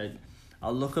out.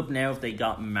 I'll look up now if they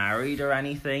got married or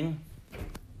anything.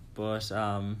 But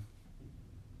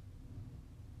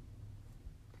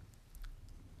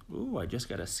ooh, I just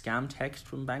got a scam text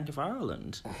from Bank of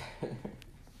Ireland.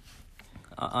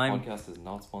 Podcast is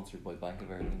not sponsored by Bank of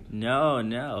Ireland.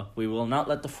 No. We will not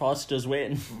let the fraudsters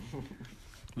win.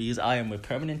 Because I am with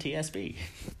permanent TSB.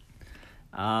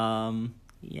 I'm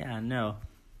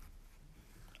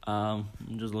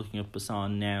just looking up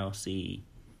Besson now, see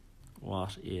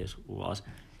what it was.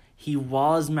 He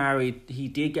was married, he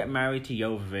did get married to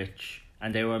Jovovich,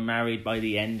 and they were married by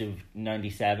the end of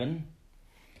 97.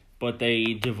 But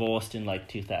they divorced in like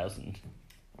 2000.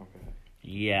 Okay.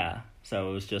 Yeah, so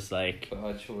it was just like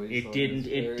bad choice. It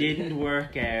didn't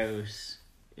work out.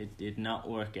 It did not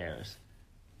work out.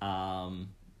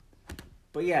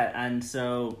 But yeah, and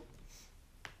so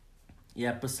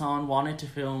Besson wanted to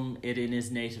film it in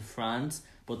his native France,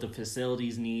 but the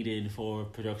facilities needed for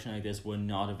production like this were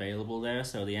not available there,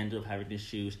 so they ended up having to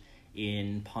shoot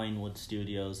in Pinewood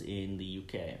Studios in the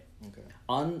UK. Okay.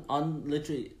 On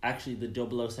literally actually the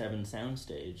 007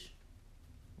 soundstage.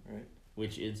 Right.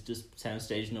 Which is just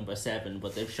soundstage number 7,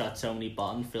 but they've shot so many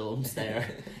Bond films there.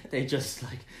 They just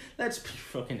like, let's be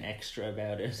fucking extra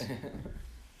about it.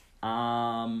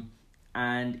 But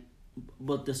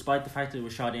despite the fact that it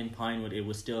was shot in Pinewood, it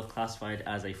was still classified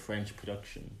as a French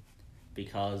production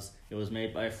because it was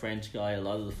made by a French guy. A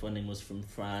lot of the funding was from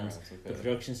France. Okay. The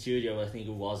production studio, I think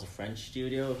it was a French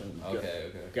studio.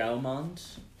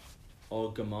 Gaumont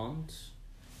or Gaumont.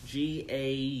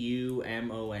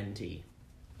 Gaumont.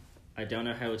 I don't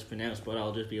know how it's pronounced, but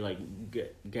I'll just be like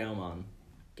Gaumont.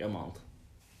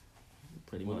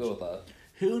 Pretty much. We'll go with that.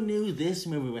 Who knew this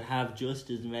movie would have just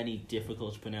as many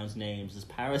difficult to pronounce names as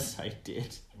Parasite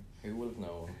did? Who would have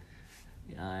known?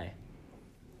 Yeah.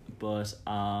 But,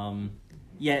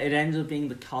 it ended up being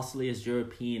the costliest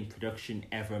European production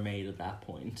ever made at that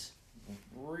point.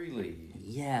 Really?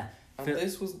 Yeah. And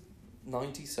this was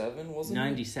 97, wasn't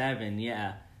 97,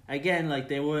 yeah. Again, like,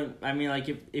 they weren't... I mean, like,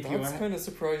 if you were... That's kind of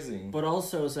surprising. But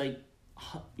also, it's like...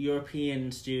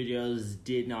 European studios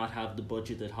did not have the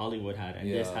budget that Hollywood had,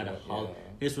 and this had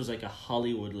this was like a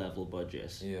Hollywood level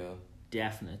budget. Yeah,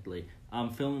 definitely.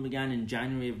 Filming began in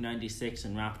January of 96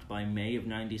 and wrapped by May of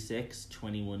 96,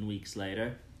 21 weeks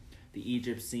later. The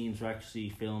Egypt scenes were actually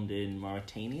filmed in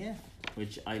Mauritania,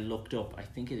 which I looked up. I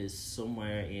think it is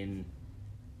somewhere in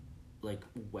like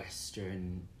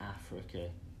Western Africa.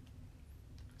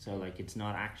 So like it's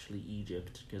not actually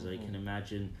Egypt, because I can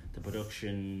imagine the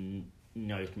production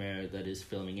nightmare that is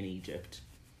filming in Egypt.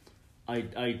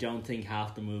 I don't think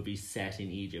half the movies set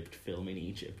in Egypt film in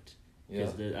Egypt,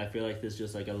 because I feel like there's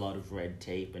just like a lot of red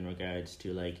tape in regards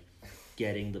to like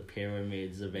getting the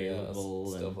pyramids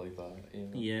available and stuff like that.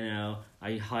 You know,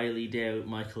 I highly doubt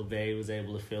Michael Bay was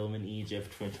able to film in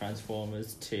Egypt for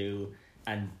Transformers 2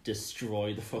 and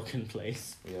destroy the fucking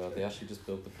place. Yeah, they actually just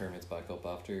built the pyramids back up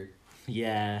after.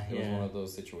 Yeah, it was one of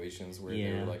those situations where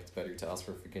they were like, it's better to ask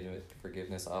for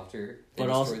forgiveness after they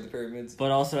destroyed the pyramids.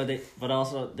 But also they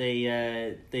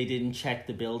didn't check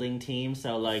the building team,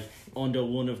 so like under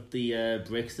one of the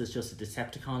bricks is just a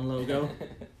Decepticon logo.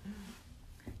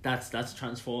 That's the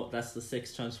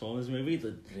 6th Transformers movie.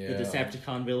 The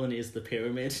Decepticon villain is the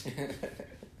pyramid.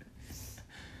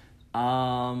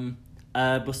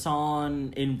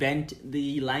 Bassan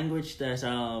the language that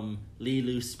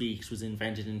Lilu speaks was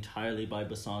invented entirely by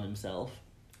Bassan himself.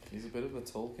 He's a bit of a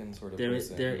Tolkien sort of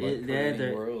person. There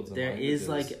is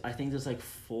like, I think there's like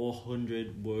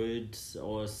 400 words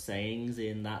or sayings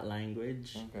in that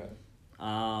language. Okay.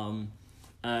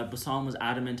 Bassan was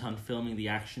adamant on filming the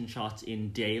action shots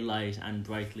in daylight and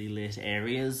brightly lit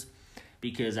areas,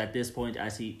 because at this point,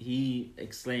 as he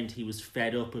exclaimed, he was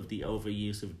fed up of the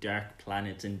overuse of dark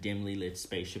planets and dimly lit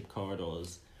spaceship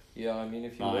corridors. Yeah, I mean,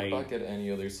 if you look back at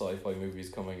any other sci-fi movies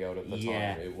coming out at the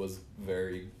time, it was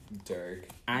very dark.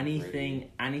 Anything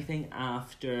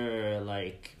after,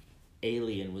 like,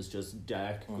 Alien was just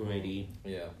dark, gritty.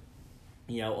 Yeah.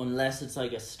 You know, unless it's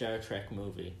like a Star Trek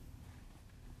movie,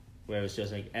 where it's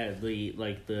just like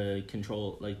the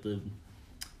control, like the...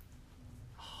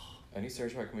 Any Star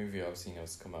Trek movie I've seen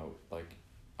has come out like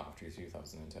after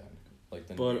 2010, like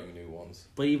the new ones.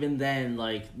 But even then,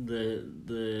 like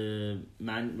the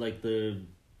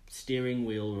steering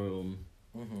wheel room.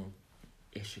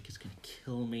 Ishik is gonna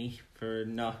kill me for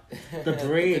not the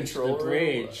bridge. The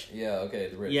bridge. Yeah. Okay.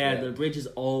 The bridge. Yeah, the bridge is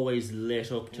always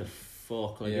lit up to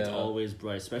fuck. Like it's always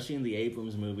bright, especially in the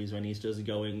Abrams movies when he's just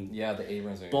going. Yeah, the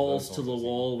Abrams movies, balls to the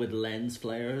wall with lens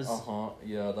flares.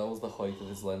 Yeah, that was the height of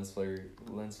his lens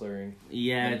flaring.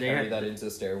 Yeah, they carried that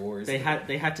into Star Wars. They had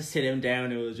to sit him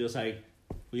down. It was just like,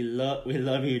 we love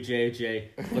you,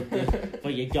 JJ,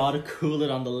 but you gotta cool it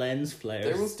on the lens flares.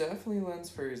 There was definitely lens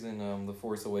flares in The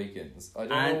Force Awakens. I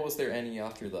don't know, was there any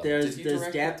after that? Did you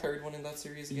direct the third one in that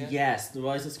series again? Yes, The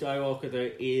Rise of Skywalker,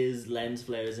 there is lens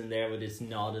flares in there, but it's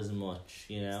not as much,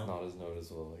 you know? It's not as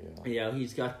noticeable, yeah.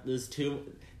 Yeah, there's too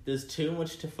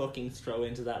much to fucking throw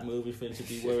into that movie for him to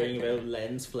be worrying about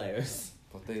lens flares.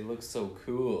 But they look so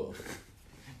cool.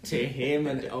 To him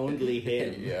and only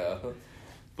him. Yeah.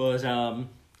 But,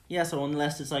 yeah, so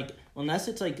unless it's like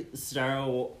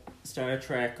Star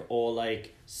Trek or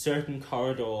like certain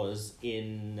corridors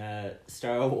in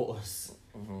Star Wars,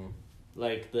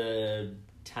 like the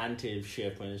Tantive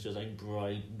ship when it's just like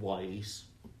bright white,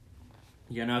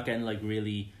 you're not getting like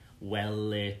really well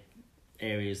lit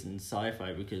areas in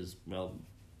sci-fi because, well,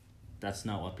 that's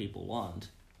not what people want.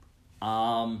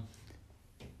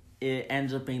 It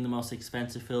ends up being the most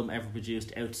expensive film ever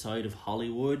produced outside of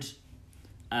Hollywood.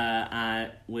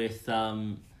 And it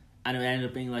ended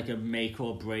up being like a make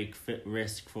or break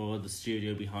risk for the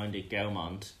studio behind it,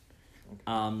 Gaumont.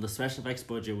 Okay. The special effects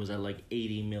budget was at like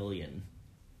 80 million,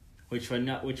 which for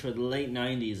the late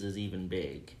 90s is even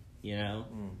big, you know?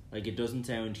 Like it doesn't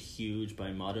sound huge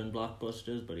by modern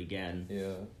blockbusters, but again,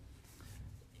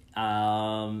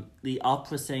 The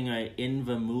opera singer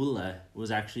Inva Mula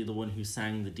was actually the one who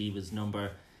sang the Divas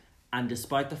number, and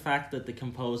despite the fact that the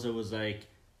composer was like,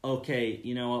 okay,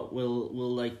 you know what,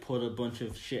 we'll like put a bunch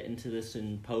of shit into this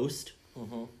in post,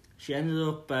 she ended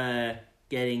up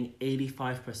getting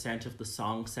 85% of the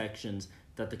song sections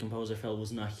that the composer felt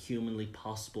was not humanly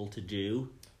possible to do.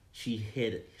 She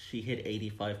hit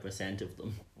 85% of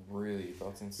them. Really?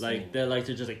 That's insane. They're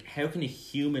just like, how can a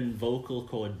human vocal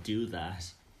cord do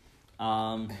that?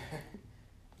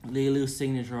 Lilu's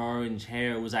signature orange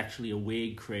hair was actually a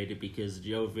wig created because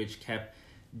Jovovich kept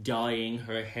dyeing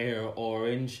her hair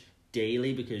orange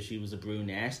daily because she was a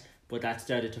brunette, but that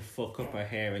started to fuck up her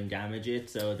hair and damage it,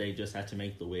 so they just had to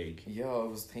make the wig. Yeah, I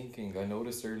was thinking, I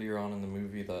noticed earlier on in the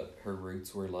movie that her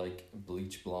roots were like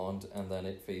bleach blonde and then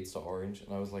it fades to orange,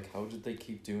 and I was like, how did they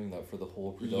keep doing that for the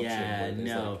whole production? Yeah,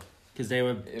 no, because they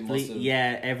were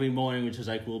every morning, which was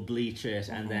like, we'll bleach it,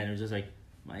 and then it was just like,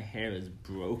 my hair is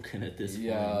broken at this point.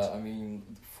 Yeah, I mean,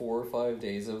 4 or 5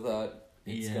 days of that,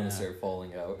 it's gonna start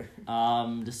falling out.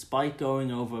 Despite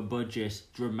going over budget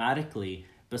dramatically,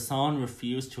 Besson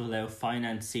refused to allow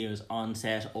financiers on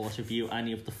set or to view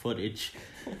any of the footage,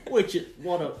 which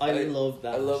I love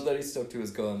that. I love that he stuck to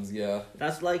his guns. Yeah,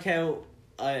 that's like how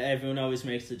everyone always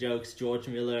makes the jokes. George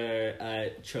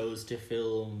Miller chose to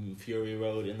film Fury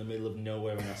Road in the middle of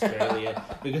nowhere in Australia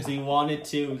because he wanted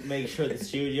to make sure the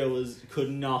studio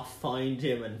could not find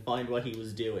him and find what he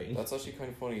was doing. That's actually kind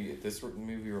of funny. This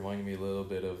movie reminded me a little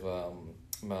bit of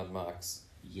Mad Max.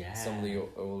 Yeah. Some of the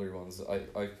older ones. I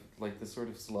like the sort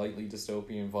of slightly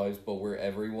dystopian vibes, but where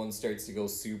everyone starts to go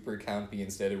super campy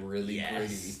instead of really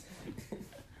gritty.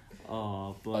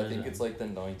 Oh, but I think it's like the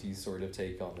 90s sort of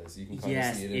take on this. You can kind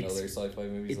of see it in other sci-fi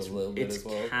movies a little bit as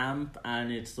well. It's camp,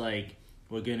 and it's like,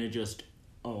 we're gonna just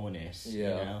own it.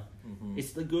 Yeah. You know?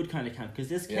 It's the good kind of camp, because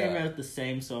this came out the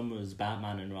same summer as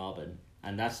Batman and Robin,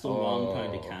 and that's the wrong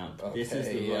kind of camp. Okay, this is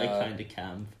the right kind of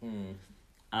camp.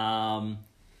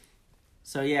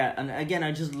 So yeah, and again,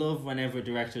 I just love whenever a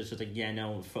director's just like, yeah,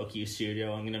 no, fuck you,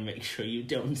 studio, I'm gonna make sure you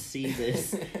don't see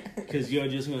this, because you're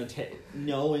just gonna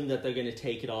knowing that they're gonna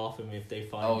take it off him if they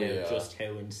find out just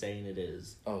how insane it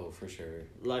is. Oh, for sure.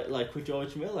 Like with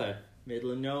George Miller,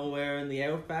 middle of nowhere in the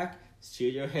outback,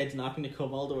 studio head's not gonna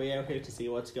come all the way out here to see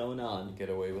what's going on. You get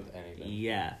away with anything.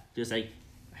 Yeah, just like,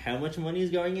 how much money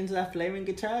is going into that flaming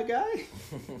guitar guy?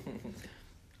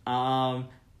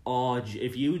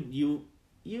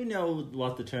 If you know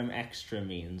what the term extra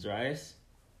means, right?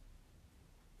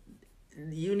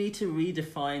 You need to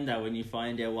redefine that when you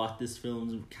find out what this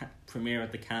film's premiere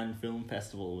at the Cannes Film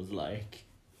Festival was like.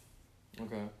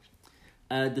 Okay.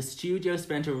 The studio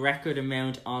spent a record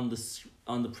amount on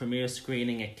the premiere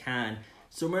screening at Cannes,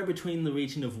 somewhere between the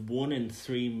region of 1 and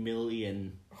 3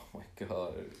 million. Oh my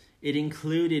god. It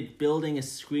included building a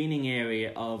screening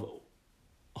area of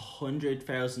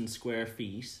 100,000 square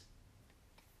feet.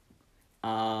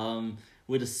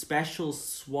 With a special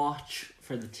swatch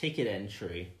for the ticket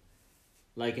entry,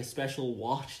 like a special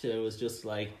watch that was just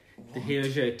like,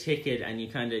 here's your ticket, and you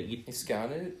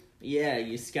scan it. Yeah,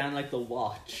 you scan like the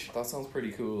watch. That sounds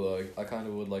pretty cool. I kind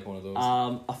of would like one of those.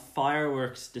 A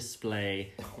fireworks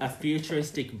display, a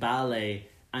futuristic ballet,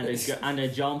 and a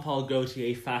Jean Paul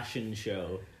Gaultier fashion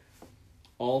show,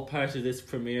 all part of this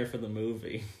premiere for the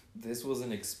movie. This was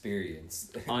an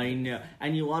experience. I know.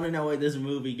 And you want to know why this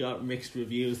movie got mixed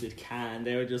reviews at Cannes?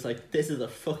 They were just like, this is a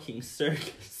fucking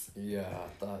circus. Yeah,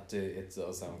 it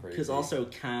does sound crazy. Because also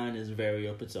Cannes is very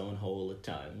up its own hole at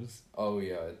times. Oh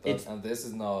yeah, and this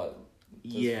is not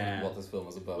what this film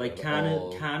is about. Like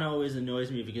Cannes always annoys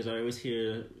me because I always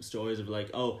hear stories of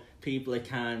like, oh, people at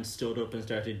Cannes stood up and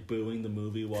started booing the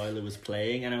movie while it was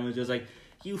playing, and I was just like,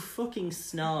 you fucking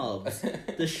snobs.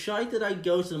 The shite that I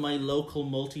go to my local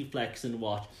multiplex and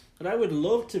watch, and I would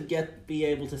love to be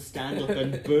able to stand up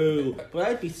and boo, but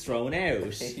I'd be thrown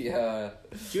out. Yeah.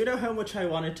 Do you know how much I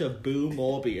wanted to boo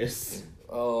Morbius?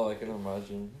 Oh, I can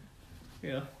imagine.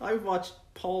 Yeah, I watched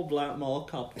Paul Blart Mall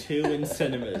Cop 2 in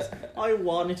cinemas. I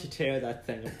wanted to tear that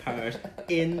thing apart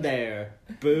in there,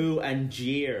 boo and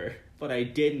jeer, but I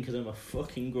didn't because I'm a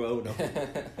fucking grown-up.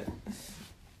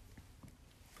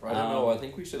 I don't know. I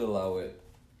think we should allow it.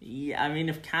 Yeah, I mean,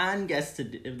 if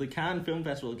the Cannes Film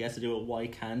Festival gets to do it, why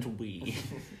can't we?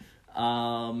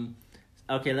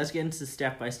 Okay, let's get into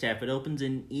step by step. It opens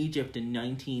in Egypt in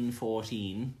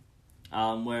 1914,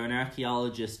 where an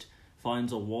archaeologist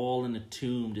finds a wall and a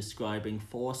tomb describing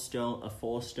a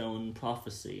four-stone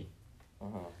prophecy.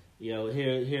 You know,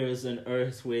 here is an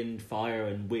earth, wind, fire,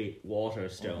 and water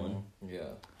stone.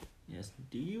 Yeah. Yes.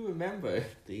 Do you remember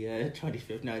the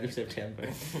 25th night of September?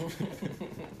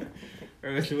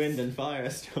 Earth, wind, and fire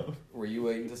stuff. Were you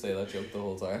waiting to say that joke the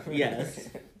whole time? Yes.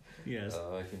 Yes.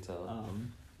 I can tell.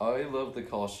 I love the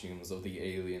costumes of the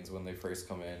aliens when they first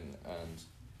come in, and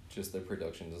just the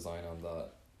production design on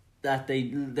that. That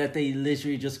they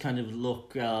literally just kind of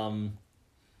look.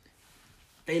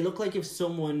 They look like if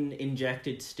someone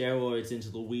injected steroids into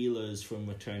the Wheelers from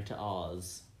Return to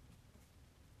Oz.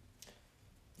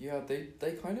 Yeah,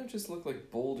 they kind of just look like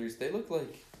boulders. They look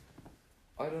like,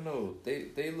 I don't know.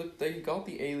 They got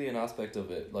the alien aspect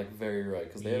of it like very right,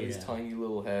 because they have these tiny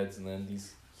little heads and then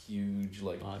these huge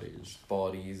like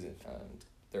bodies and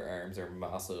their arms are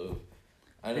massive.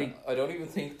 And I don't even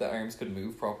think the arms could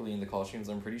move properly in the costumes.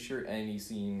 I'm pretty sure any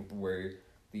scene where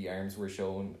the arms were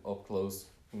shown up close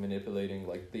manipulating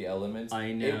like the elements,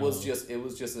 I know. it was just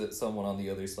someone on the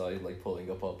other side like pulling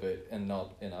a puppet and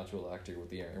not an actual actor with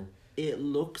the arm. It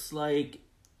looks like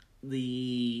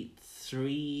the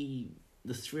throwaway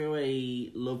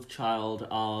love child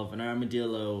of an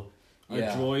armadillo, a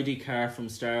droidy car from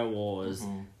Star Wars,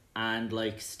 and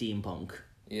like steampunk.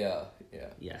 Yeah.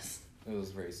 Yes. It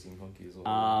was very steampunky as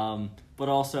well. But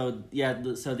also,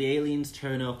 so the aliens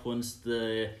turn up once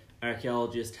the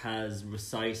archaeologist has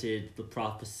recited the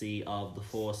prophecy of the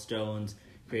Four Stones,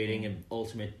 creating an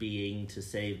ultimate being to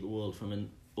save the world from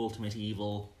an ultimate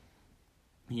evil.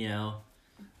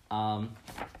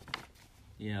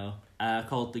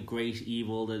 Called the Great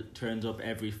Evil that turns up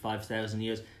every 5,000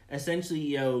 years.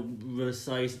 Essentially,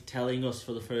 telling us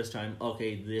for the first time,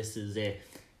 okay, this is it.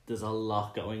 There's a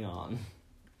lot going on.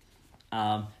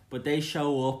 But they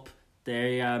show up.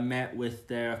 They are met with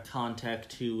their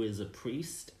contact, who is a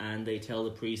priest, and they tell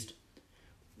the priest,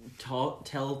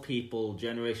 tell people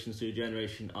generations through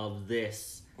generation of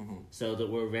this, so that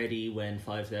we're ready when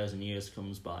 5,000 years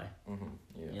comes by.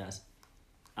 Yes.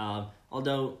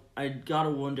 Although I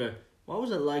gotta wonder, what was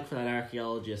it like for that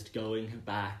archaeologist going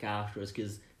back after us?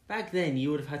 Because back then you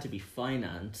would have had to be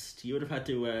financed. You would have had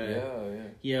to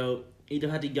you'd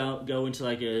have had to go into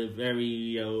like a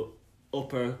very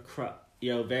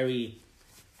very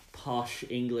posh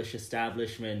English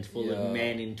establishment full of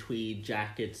men in tweed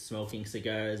jackets smoking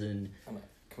cigars and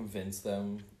convince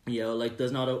them.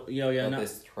 There's not a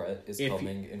this threat is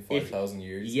coming in 5,000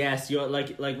 years. Yes, you're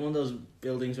like one of those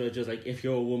buildings where it's just like, if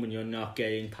you're a woman, you're not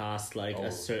getting past like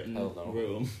a certain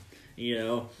room.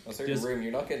 A certain room,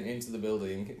 you're not getting into the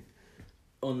building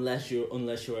unless you're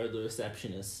the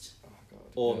receptionist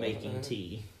or making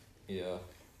tea. Yeah.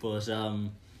 But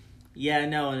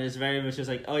and it's very much just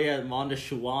like, Monda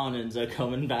Shawanans are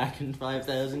coming back in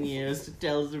 5,000 years to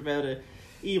tell us about a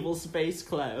evil space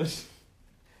cloud.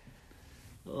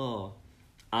 But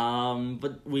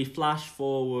we flash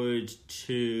forward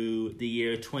to the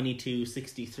year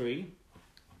 2263,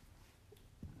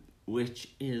 which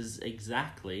is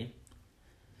exactly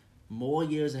more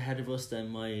years ahead of us than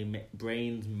my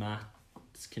brain's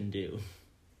maths can do.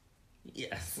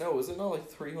 Yes. No, is it not like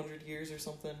 300 years or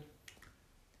something?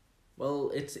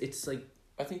 Well, it's like,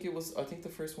 I think the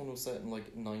first one was set in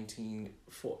like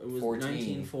 1914. It was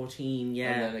 1914,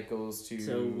 yeah. And then it goes to...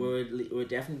 So we're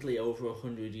definitely over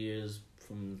 100 years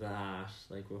from that.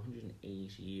 Like, we're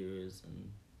 108 years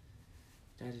and...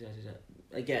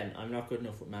 Again, I'm not good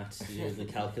enough with maths to do the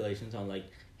calculations on like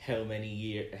how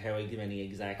many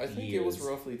exact years. I think it was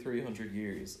roughly 300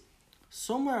 years.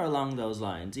 Somewhere along those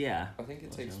lines, yeah. I think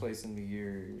it takes place in the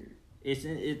year... It's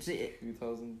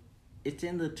 2000... It's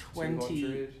in the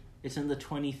 200? It's in the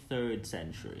 23rd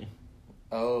century.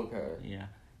 Oh, okay. Yeah.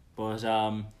 But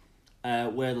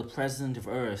where the president of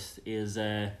Earth is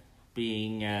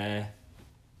being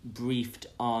briefed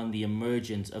on the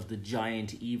emergence of the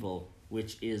giant evil,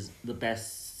 which is the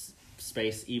best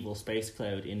space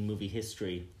cloud in movie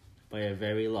history by a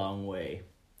very long way.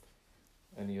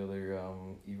 Any other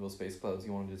evil space clouds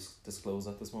you want to disclose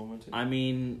at this moment? I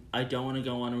mean, I don't want to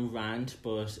go on a rant,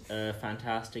 but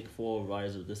Fantastic Four: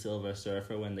 Rise of the Silver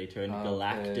Surfer, when they turned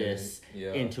Galactus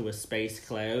into a space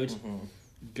cloud.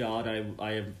 God,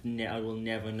 I will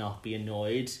never not be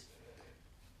annoyed.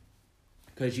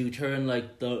 Because you turn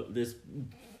like this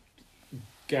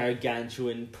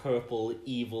gargantuan purple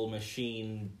evil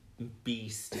machine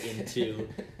beast into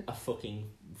a fucking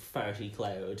farty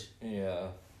cloud. Yeah.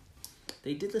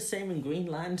 They did the same in Green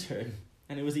Lantern,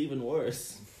 and it was even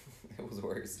worse. It was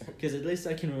worse. Because at least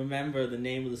I can remember the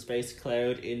name of the space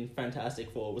cloud in Fantastic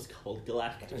Four was called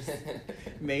Galactus.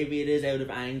 Maybe it is out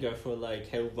of anger for like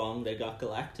how wrong they got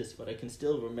Galactus, but I can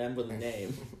still remember the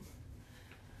name.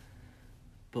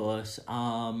 But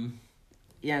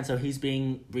and so he's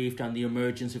being briefed on the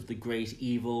emergence of the great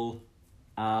evil,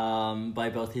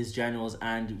 by both his generals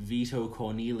and Vito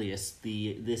Cornelius,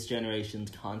 this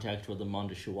generation's contact with the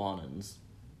Mondoshawanans.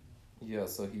 Yeah,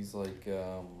 so he's like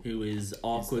who is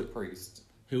awkward he's the priest.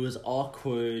 Who is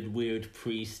awkward, weird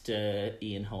priest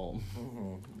Ian Holm.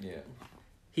 Mm-hmm. Yeah.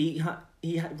 He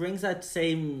brings that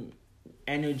same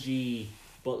energy,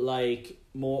 but like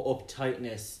more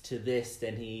uptightness to this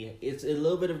than it's a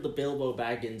little bit of the Bilbo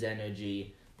Baggins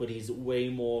energy, but he's way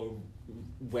more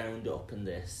wound up in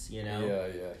this, you know?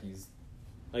 Yeah, he's...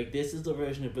 Like, this is the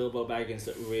version of Bilbo Baggins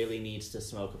that really needs to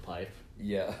smoke a pipe.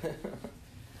 Yeah.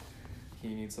 He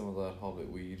needs some of that Hobbit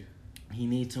weed. He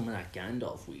needs some of that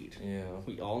Gandalf weed. Yeah.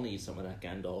 We all need some of that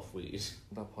Gandalf weed.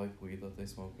 That pipe weed that they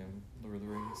smoke in Lord of the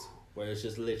Rings. Where it's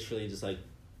just literally just like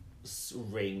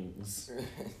rings.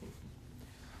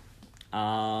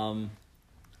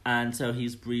 And so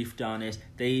he's briefed on it.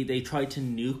 They try to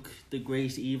nuke the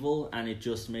Great Evil, and it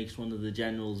just makes one of the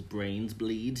general's brains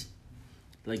bleed.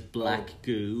 Like black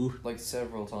goo. Like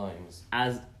several times.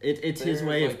 As it's his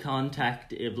way of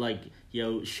contact if like,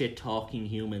 shit talking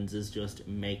humans is just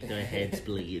make their heads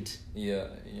bleed. Yeah.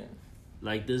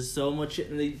 Like there's so much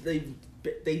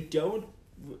they don't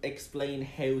explain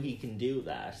how he can do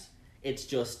that. It's the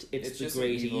just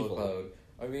Great Evil. About,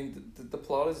 I mean, the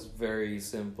plot is very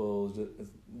simple.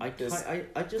 I just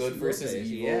good versus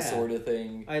evil sort of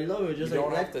thing. I love it. Just you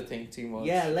don't have to think too much.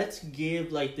 Yeah, let's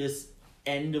give like this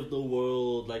end of the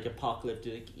world, like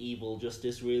apocalyptic evil, just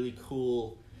this really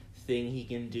cool thing he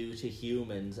can do to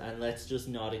humans, and let's just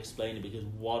not explain it, because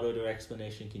what other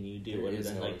explanation can you do other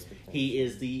than like he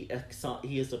is the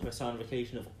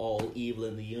personification of all evil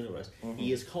in the universe. Mm-hmm.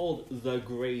 He is called the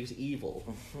Great Evil.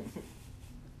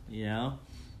 Yeah.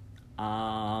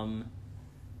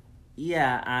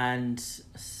 Yeah, and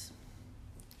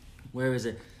where is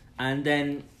it? And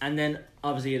then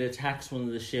obviously it attacks one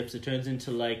of the ships. It turns into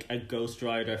like a Ghost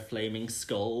Rider flaming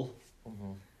skull.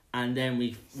 Mm-hmm. And then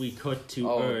we cut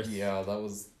to Earth. Yeah, that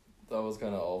was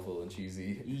kind of awful and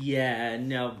cheesy. Yeah,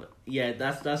 no, yeah,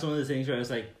 that's one of the things where I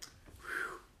was like,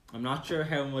 I'm not sure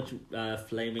how much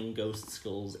flaming ghost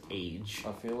skulls age.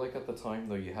 I feel like at the time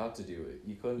though you had to do it.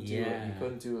 You couldn't do it. You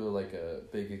couldn't do a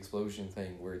big explosion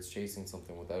thing where it's chasing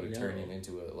something without it turning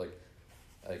into a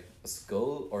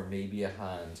skull or maybe a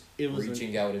hand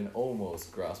reaching out and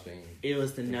almost grasping. It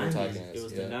was the 90s. It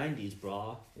was the 90s,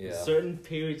 brah. Yeah. Certain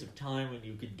periods of time when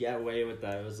you could get away with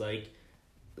that. It was like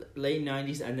late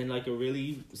 90s, and then like a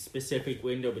really specific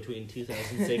window between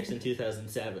 2006 and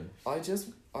 2007. I just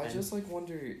like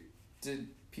wonder, did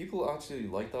people actually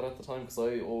like that at the time? Because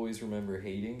I always remember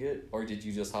hating it, or did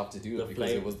you just have to do it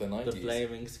because it was the 90s? The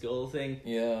flaming skull thing.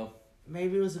 Yeah.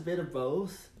 Maybe it was a bit of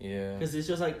both. Yeah. Because it's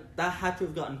just like, that had to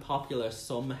have gotten popular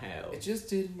somehow. It just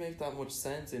didn't make that much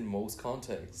sense in most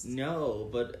contexts. No,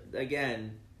 but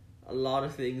again, a lot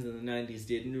of things in the 90s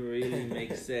didn't really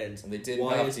make sense. And they didn't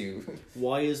have to.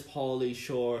 Why is Pauly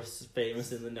Shore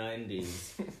famous in the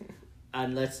 90s?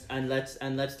 And let's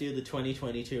do the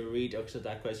 2022 redux of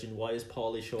that question. Why is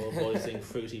Pauly Shore voicing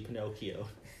Fruity Pinocchio?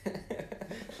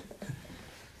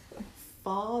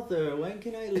 Father, when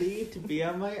can I leave to be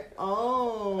on my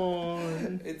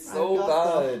own? It's so I've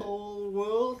got bad. The whole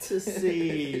world to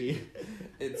see.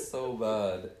 It's so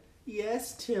bad.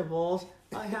 Yes, Tybalt,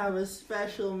 I have a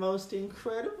special, most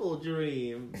incredible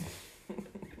dream.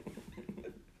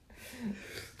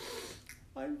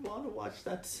 I want to watch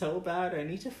that so bad. I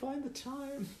need to find the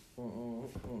time.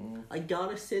 I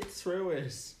gotta sit through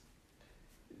it.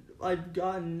 I've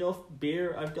got enough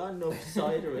beer. I've got enough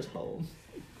cider at home.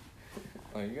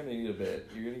 Oh, you're gonna need a bit.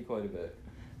 You're gonna need quite a bit.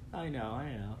 I know.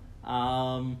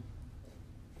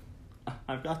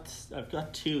 I've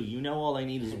got two. You know, all I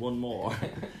need is one more.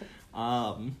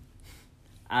 And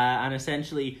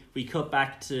essentially we cut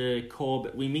back to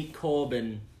Korben. We meet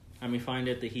Korben, and we find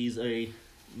out that he's a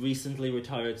recently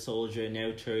retired soldier,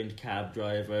 now turned cab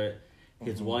driver.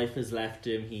 His wife has left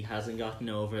him. He hasn't gotten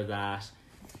over that.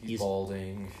 He's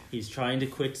balding. He's trying to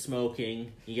quit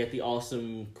smoking. You get the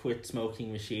awesome quit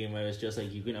smoking machine where it's just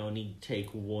like you can only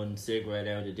take one cigarette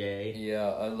out a day. Yeah,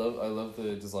 I love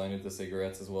the design of the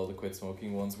cigarettes as well, the quit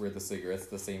smoking ones where the cigarette's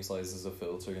the same size as a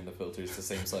filter and the filter's the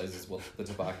same size as what the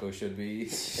tobacco should be.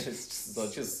 It's just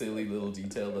such a silly little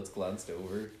detail that's glanced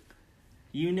over.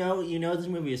 You know this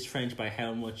movie is French by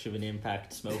how much of an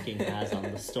impact smoking has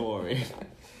on the story.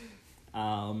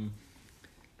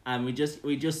 And we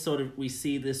just sort of, we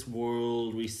see this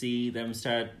world, we see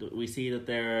that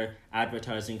they're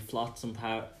advertising Flotsam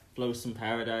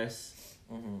Paradise.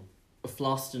 Mm-hmm.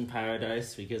 Flossed in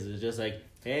Paradise, because it's just like,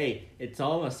 hey, it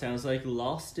almost sounds like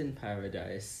Lost in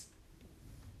Paradise.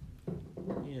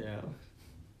 You know.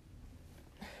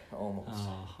 Almost.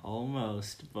 Oh,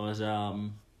 almost. But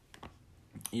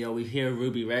we hear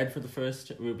Ruby Rod for the first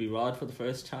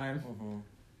time.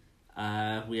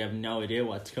 We have no idea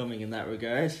what's coming in that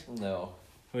regard. No.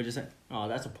 We're just like, oh,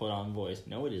 that's a put-on voice.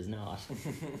 No, it is not.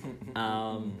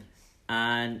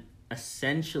 And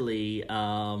essentially,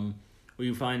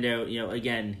 we find out,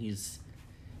 again, he's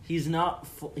not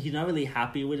really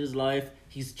happy with his life.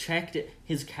 His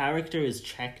character is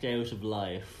checked out of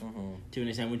life to an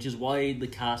extent, which is why the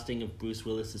casting of Bruce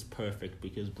Willis is perfect,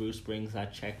 because Bruce brings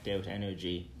that checked out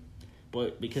energy.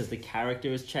 But because the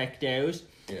character is checked out,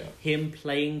 him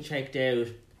playing checked out,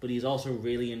 but he's also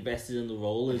really invested in the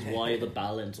role, is why the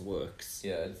balance works.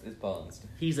 Yeah, it's balanced.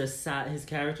 His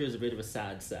character is a bit of a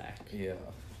sad sack. Yeah.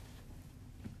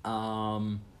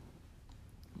 But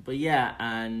yeah,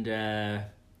 and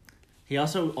he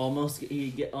also almost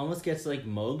gets like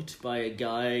mugged by a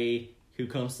guy who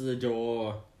comes to the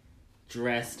door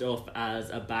dressed up as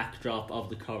a backdrop of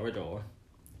the corridor.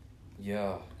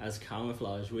 Yeah. As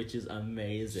camouflage, which is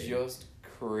amazing. Just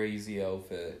crazy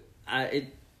outfit.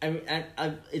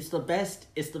 It's the best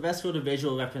sort of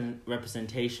visual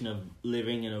representation of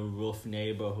living in a rough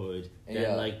neighborhood.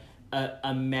 Yeah. Like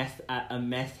a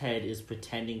meth head is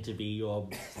pretending to be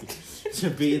to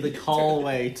be the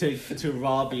callway to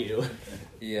rob you.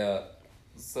 Yeah.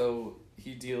 So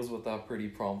he deals with that pretty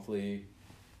promptly.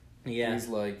 Yeah. He's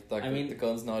like, the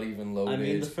gun's not even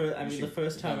loaded. The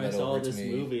first time I saw this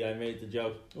movie, I made the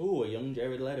joke, "Ooh, a young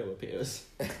Jared Leto appears."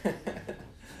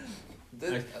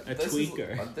 a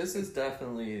tweaker. This is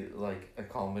definitely like a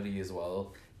comedy as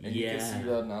well. And you can see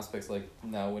that in aspects like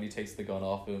now when he takes the gun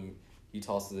off him, he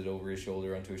tosses it over his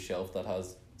shoulder onto a shelf that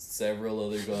has several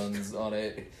other guns on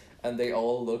it. And they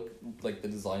all look like the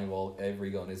design of every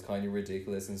gun is kind of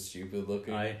ridiculous and stupid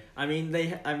looking. I mean,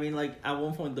 like at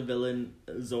one point the villain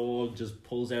Zorg just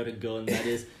pulls out a gun that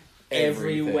is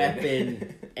every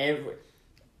weapon.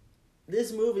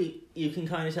 This movie, you can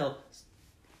kind of tell.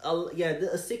 A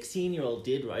 16-year-old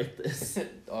did write this.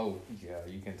 Oh yeah,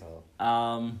 you can tell.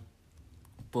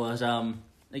 But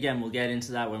again, we'll get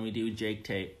into that when we do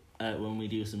when we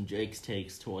do some Jake's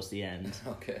takes towards the end.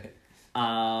 Okay.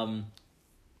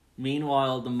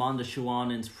 Meanwhile, the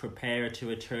Mondoshawanans prepare to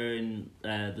return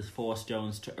the Force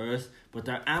Stones to Earth, but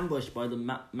they're ambushed by the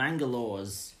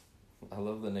Mangalores. I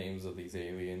love the names of these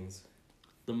aliens.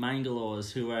 The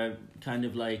Mangalores, who are kind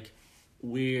of like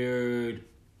weird,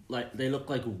 like they look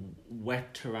like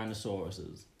wet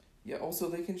Tyrannosauruses. Yeah, also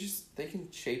they can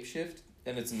shapeshift,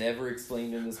 and it's never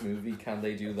explained in this movie. Can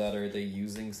they do that, or are they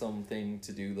using something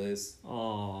to do this?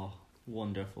 Oh,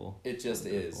 wonderful. It just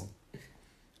is.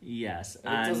 Yes,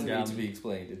 and it doesn't need to be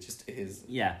explained. It just is.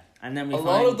 Yeah, and then a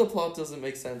lot of the plot doesn't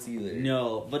make sense either.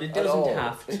 No, but it doesn't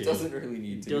have to. It doesn't really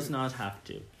need to. It does not have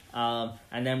to.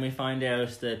 And then we find out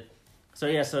that,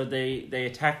 so they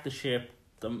attack the ship.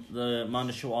 The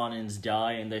Mondoshawanans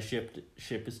die, and their ship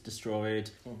is destroyed.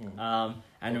 And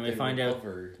then we find out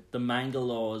the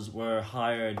Mangalores were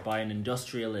hired by an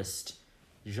industrialist,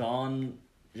 Jean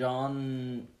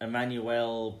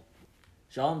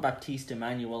Baptiste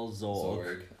Emmanuel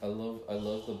Zorg. I love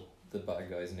the bad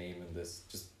guy's name in this,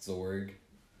 just Zorg.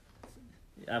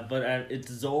 But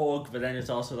it's Zorg, but then it's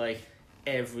also like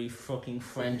every fucking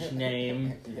French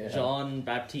name. Yeah. Jean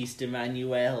Baptiste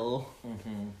Emmanuel.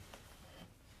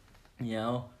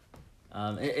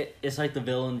 It's like the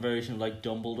villain version of like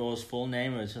Dumbledore's full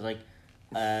name. It's just like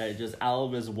just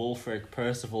Albus Wulfric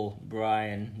Percival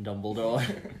Brian Dumbledore.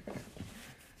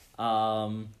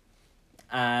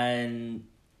 And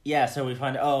yeah, so we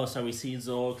find so we see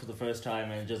Zorg for the first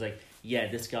time, and just like, yeah,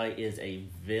 this guy is a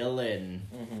villain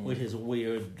with his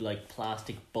weird like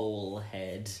plastic bowl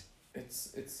head.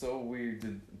 It's so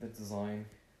weird, the design.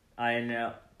 I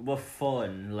know, but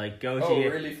fun. Like Gautier.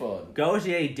 Oh, really fun.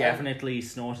 Gautier definitely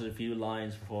snorted a few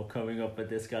lines before coming up with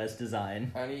this guy's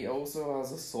design. And he also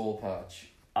has a soul patch.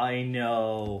 I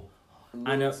know.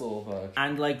 Soul patch.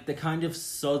 And like the kind of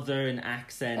southern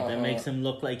accent that makes him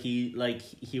look like he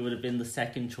would have been the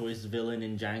second choice villain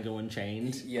in Django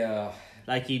Unchained. Yeah.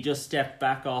 Like he just stepped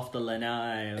back off the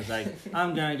lanai and was like,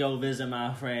 I'm gonna go visit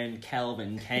my friend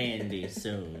Kelvin Candy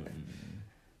soon.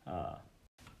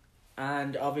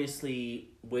 And obviously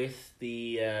with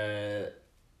the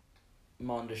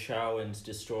Mondoshawanans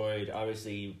destroyed,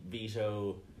 obviously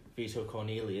Vito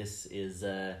Cornelius is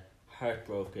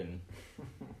heartbroken.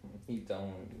 He's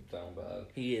down bad.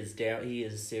 He is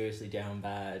seriously down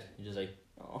bad. He's just like,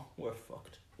 oh, we're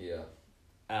fucked. Yeah.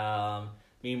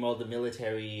 Meanwhile, the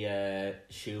military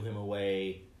shoo him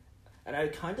away, and I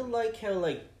kind of like how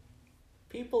like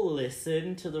people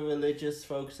listen to the religious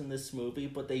folks in this movie,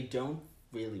 but they don't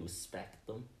really respect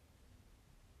them.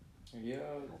 Yeah.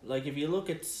 Like, if you look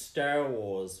at Star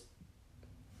Wars,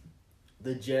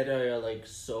 the Jedi are, like,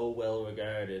 so well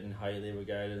regarded and highly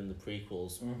regarded in the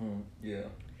prequels. Yeah.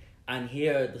 And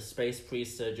here, the space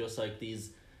priests are just, like,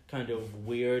 these kind of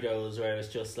weirdos where it's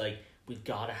just, like, we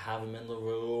gotta have them in the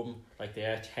room. Like, they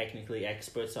are technically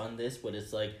experts on this, but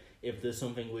it's, like, if there's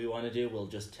something we want to do, we'll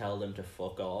just tell them to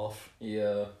fuck off.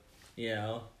 Yeah. You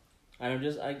know? And I'm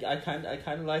just, I kind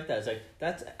of like that. It's like,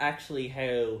 that's actually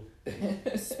how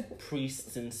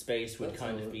priests in space would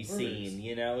kind of be seen,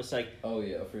 you know? It's like... Oh,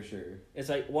 yeah, for sure. It's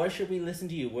like, why should we listen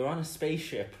to you? We're on a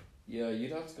spaceship. Yeah,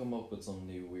 you'd have to come up with some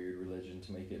new weird religion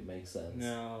to make it make sense.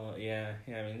 No, yeah,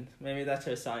 I mean, maybe that's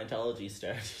how Scientology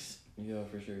started. Yeah,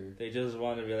 for sure. They just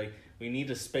want to be like, we need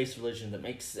a space religion that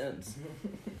makes sense.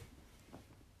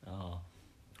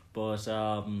 But,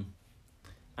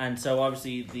 and so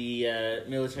obviously the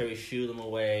military shoo them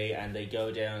away and they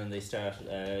go down and they start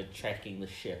checking the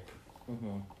ship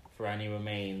for any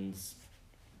remains.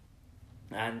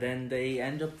 And then they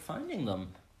end up finding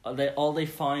them. All they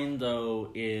find,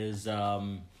 though, is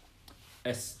a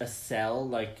cell,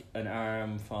 like an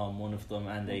arm from one of them,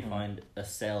 and they find a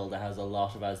cell that has a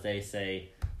lot of, as they say,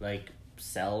 like,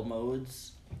 cell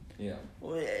modes. Yeah.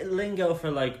 Lingo for,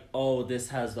 like, oh, this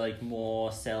has, like,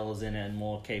 more cells in it and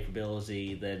more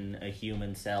capability than a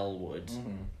human cell would.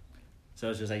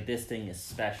 So it's just like, this thing is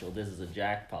special, this is a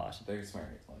jackpot. They're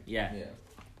smart. Like, yeah.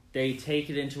 They take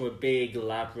it into a big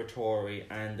laboratory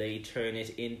and they turn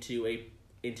it into a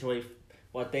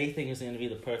what they think is going to be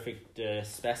the perfect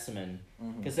specimen.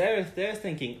 Because they're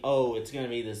thinking, oh, it's going to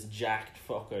be this jacked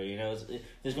fucker, you know,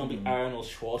 there's going to be Arnold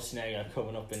Schwarzenegger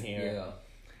coming up in here. Yeah.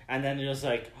 And then they're just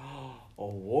like, oh, a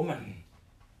woman.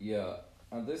 Yeah,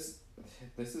 and this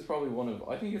is probably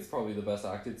I think it's probably the best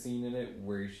acted scene in it,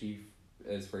 where she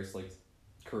is first, like,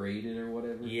 created or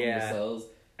whatever from the cells.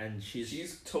 And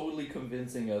she's totally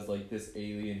convincing as, like, this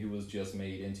alien who was just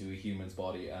made into a human's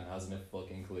body and hasn't a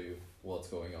fucking clue what's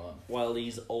going on. While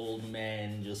these old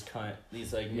men just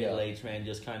these, like, middle-aged men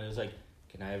just kind of like,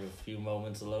 can I have a few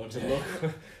moments alone to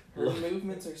look? Her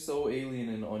movements are so alien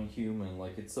and unhuman.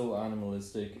 Like, it's so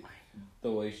animalistic.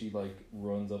 The way she, like,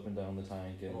 runs up and down the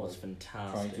tank and it's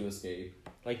fantastic. Trying to escape.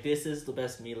 Like, this is the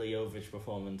best Mila Jovovich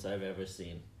performance I've ever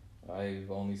seen.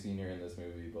 I've only seen her in this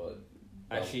movie, but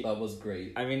that was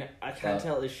great. I mean, I can't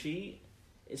tell.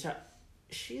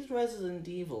 She's Resident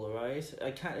Evil, right?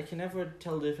 I can never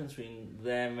tell the difference between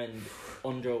them and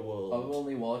Underworld. I've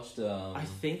only watched I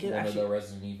think one of the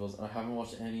Resident Evils, and I haven't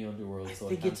watched any Underworld. I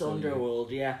think it's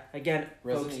Underworld. Yeah. Again,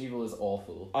 Resident Evil is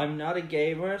awful. I'm not a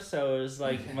gamer, so it's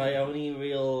like my only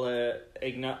real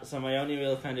my only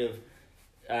real kind of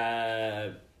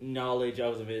knowledge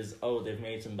of them is, oh, they've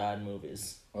made some bad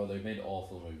movies. Oh, they've made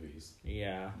awful movies.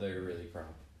 Yeah. They're really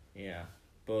crap. Yeah.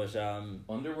 But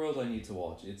Underworld I need to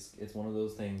watch. It's one of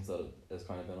those things that has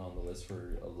kind of been on the list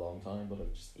for a long time, but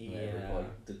I've just never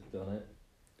quite done it.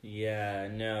 Yeah,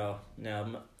 no.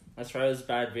 As far as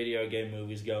bad video game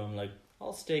movies go, I'm like,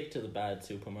 I'll stick to the bad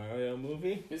Super Mario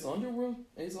movie. Is Underworld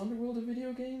a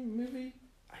video game movie?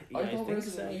 I thought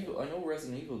Resident Evil. I know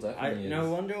Resident Evil definitely is.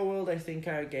 No, Underworld I think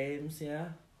are games. Yeah.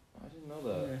 I didn't know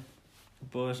that. Yeah.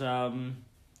 But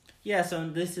yeah, so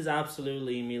this is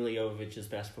absolutely Mila Jovovich's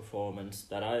best performance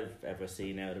that I've ever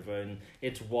seen out of her, and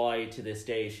it's why to this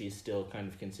day she's still kind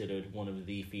of considered one of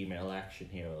the female action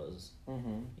heroes.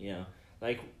 You know,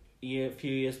 like a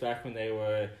few years back when they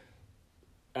were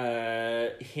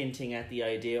hinting at the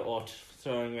idea or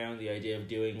throwing around the idea of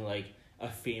doing like a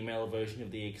female version of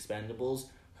the Expendables,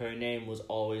 her name was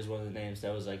always one of the names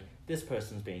that was like, this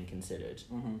person's being considered.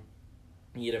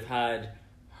 You'd have had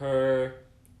her,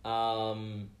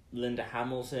 Linda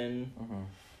Hamilton.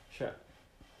 Sure.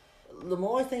 The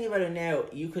more I think about it now,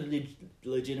 you could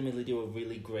legitimately do a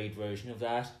really great version of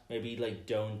that. Maybe, like,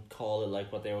 don't call it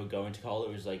like what they were going to call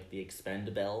it, was like the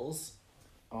Expendables.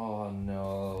 Oh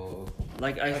no!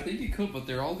 Like I think you could, but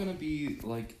they're all gonna be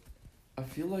like, I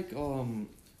feel like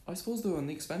I suppose though in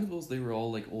the Expendables they were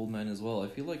all like old men as well. I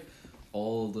feel like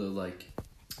all the like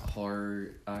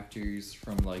horror actors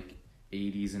from like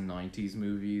 80s and 90s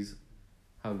movies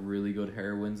have really good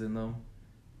heroines in them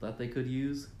that they could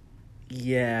use.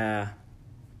 Yeah.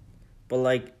 But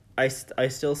like I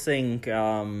still think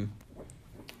I'll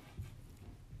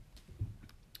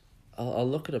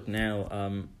look it up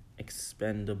now.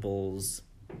 Expendables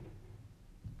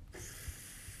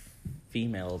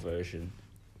female version.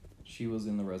 She was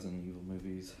in the Resident Evil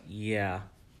movies. Yeah.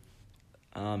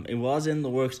 It was in the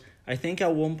works. I think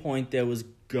at one point there was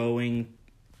going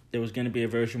to be a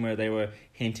version where they were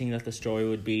hinting that the story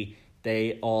would be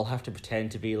they all have to pretend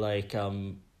to be like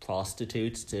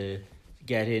prostitutes to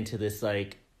get into this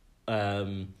like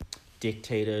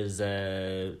dictator's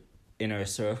inner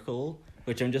circle,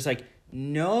 which I'm just like,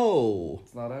 no.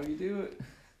 It's not how you do it.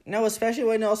 No, especially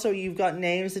when also you've got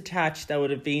names attached that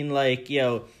would have been like,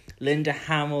 Linda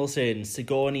Hamilton,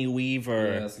 Sigourney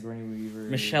Weaver. Yeah, Sigourney Weaver.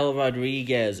 Michelle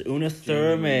Rodriguez, Una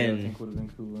Thurman. I think would have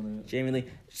been cool in it. Jamie Lee.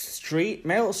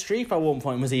 Meryl Streep at one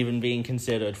point was even being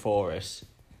considered for it.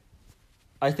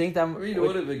 I think that... it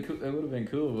would have been cool. It would have been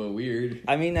cool, but weird.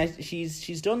 I mean,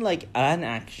 she's done like an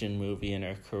action movie in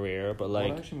her career, but like...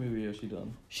 What action movie has she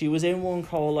done? She was in one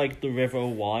called like The River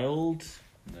Wild.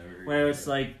 Never. Where it's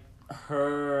like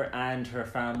her and her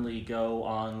family go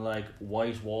on like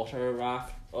whitewater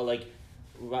raft or like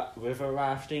river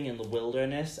rafting in the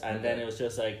wilderness, and then it was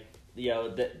just like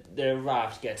their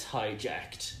raft gets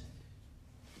hijacked.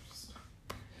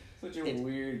 Such a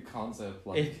weird concept.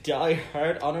 Like it Die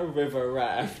Hard on a river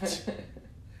raft.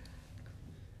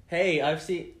 Hey,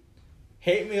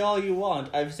 hate me all you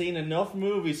want. I've seen enough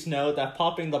movies to know that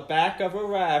popping the back of a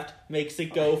raft makes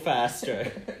it go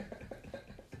faster.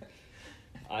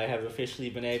 I have officially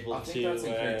been able to. I think that's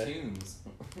in cartoons.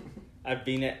 I've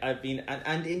been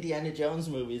and Indiana Jones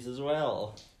movies as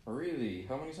well. Really?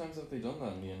 How many times have they done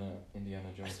that in Indiana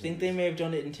Jones? I think they may have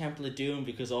done it in Temple of Doom,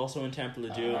 because also in Temple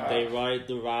of Doom they ride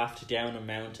the raft down a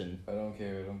mountain. I don't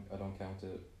care. I don't count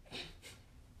it.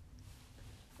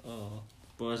 Oh,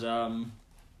 but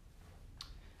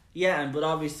but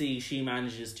obviously she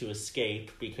manages to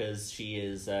escape because she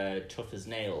is tough as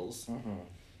nails.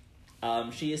 Mm-hmm.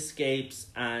 She escapes,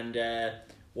 and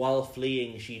while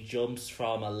fleeing, she jumps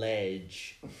from a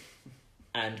ledge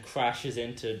and crashes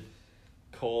into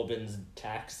Korben's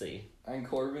taxi. And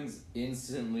Korben's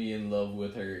instantly in love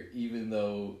with her, even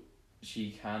though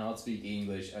she cannot speak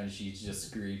English and she's just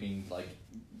screaming like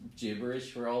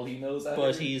gibberish for all he knows.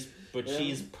 She's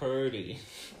pretty.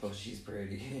 Oh, she's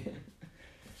pretty.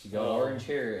 She got orange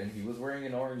hair, and he was wearing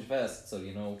an orange vest, so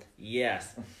you know.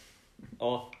 Yes.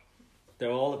 They're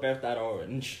all about that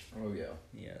orange. Oh yeah.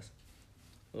 Yes.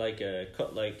 Like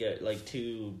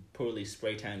two poorly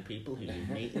spray tanned people who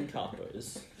meet in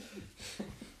coppers.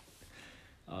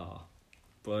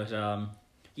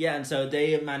 And so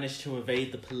they managed to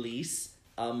evade the police.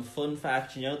 Fun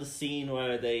fact, the scene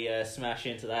where they smash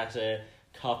into that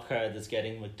cop car that's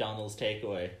getting McDonald's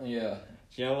takeaway? Yeah.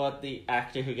 Do you know what the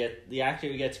actor who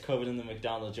gets covered in the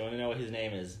McDonald's? Do you want to know what his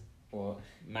name is? What?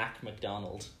 Mac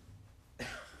McDonald.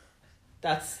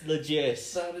 That's legit.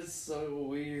 That is so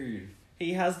weird.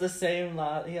 He has the same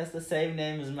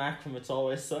name as Mac from It's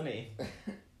Always Sunny.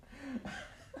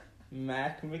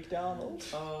 Mac McDonald.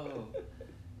 Oh,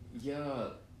 yeah.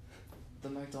 The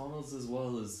McDonald's as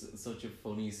well is such a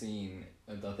funny scene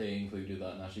that they included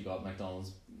that and actually got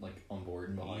McDonald's like on board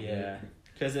and behind it. Yeah,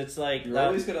 because it's like you're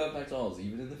always gonna have McDonald's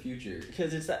even in the future.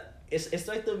 Because it's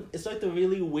like the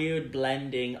really weird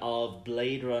blending of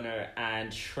Blade Runner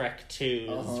and Shrek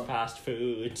 2's fast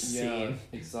food scene. Yeah,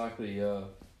 exactly. Yeah.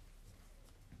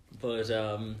 But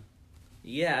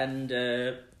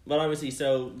but obviously,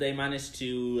 so they managed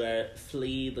to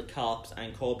flee the cops,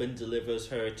 and Korben delivers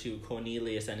her to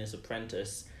Cornelius and his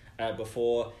apprentice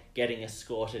before getting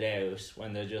escorted out,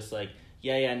 when they're just like,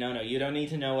 no, you don't need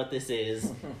to know what this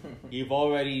is. You've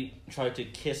already tried to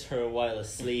kiss her while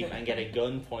asleep and get a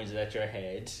gun pointed at your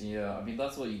head. Yeah, I mean,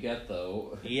 that's what you get,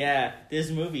 though. Yeah,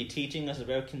 this movie teaching us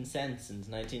about consent since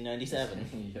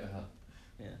 1997.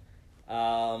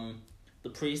 Yeah. The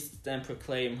priests then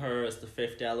proclaim her as the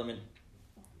fifth element.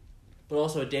 But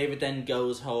also, David then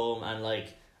goes home and,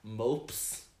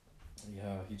 mopes.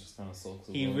 Yeah, he just kind of sulks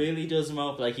away. He really does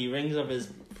mope. He rings up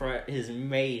his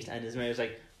mate, and his mate's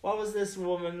like, what was this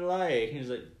woman like? He's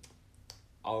like,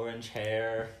 orange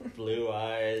hair, blue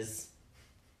eyes,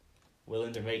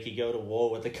 willing to make you go to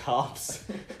war with the cops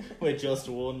with just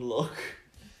one look.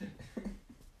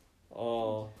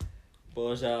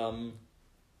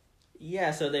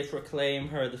 So they proclaim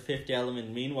her the fifth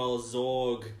element. Meanwhile,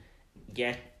 Zorg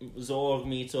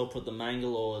meets up with the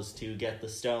Mangalores to get the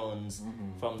stones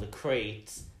from the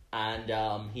crates,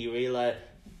 and he realized.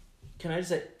 Can I just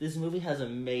say, this movie has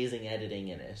amazing editing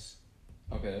in it.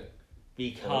 Okay.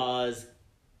 Because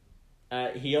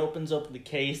he opens up the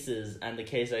cases, and the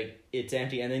case, it's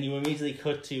empty, and then you immediately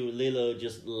cut to Lilo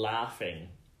just laughing.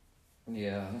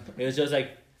 Yeah. It was just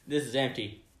like, this is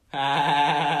empty.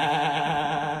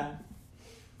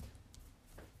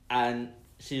 And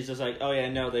she's just like, oh yeah,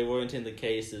 no, they weren't in the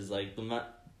cases.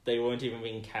 They weren't even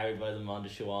being carried by the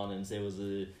Mondoshawanans. It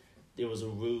was a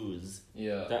ruse.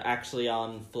 Yeah. They're actually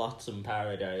on Flotsam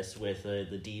Paradise with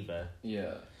the diva.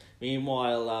 Yeah.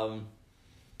 Meanwhile,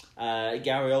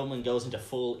 Gary Oldman goes into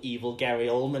full evil Gary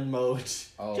Oldman mode.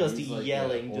 Oh, just he's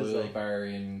yelling. Oil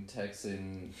baron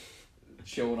Texan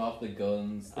showing off the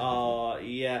guns. Oh,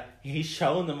 yeah. He's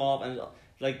showing them off, and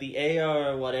like the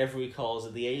AR or whatever he calls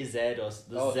it, the AZ or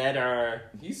the ZR.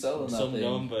 He's selling some that thing.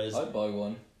 numbers. I'd buy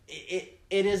one. It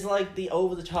is like the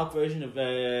over-the-top version of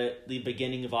the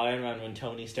beginning of Iron Man when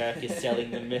Tony Stark is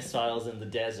selling the missiles in the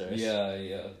desert.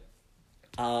 Yeah.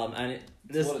 And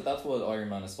that's what Iron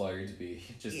Man aspired to be.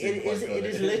 It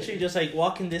is literally just like,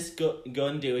 what can this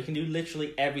gun do? It can do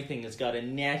literally everything. It's got a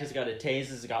net, it's got a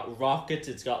taser, it's got rockets,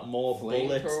 it's got more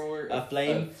bullets, a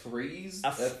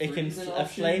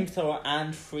flamethrower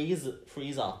and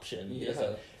freeze option.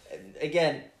 Yeah.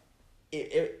 Again,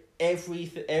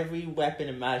 every weapon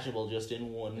imaginable just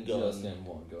in one gun. Just in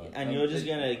one gun. And you're just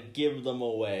gonna give them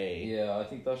away. Yeah, I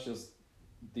think that's just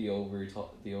the over the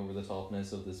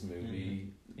topness of this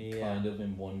movie, kind of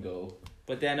in one go.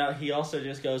 But then he also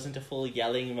just goes into full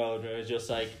yelling mode, where it's just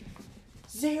like,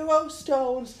 0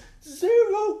 stones,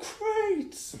 0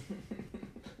 crates.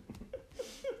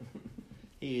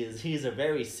 He's a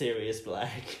very serious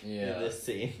black in this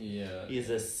scene. Yeah, he's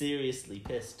seriously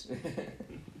pissed.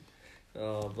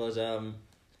 And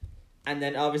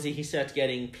then obviously he starts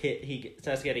getting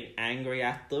angry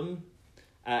at them.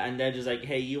 And they're just like,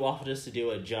 hey, you offered us to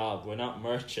do a job. We're not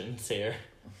merchants here.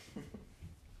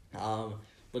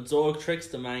 But Zorg tricks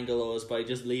the Mangalos by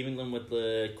just leaving them with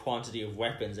the quantity of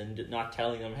weapons and not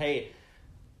telling them, hey,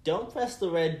 don't press the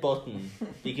red button.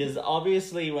 Because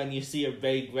obviously when you see a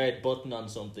big red button on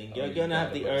something, you're going to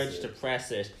have the urge to press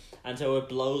it. And so it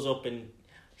blows up and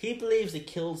he believes it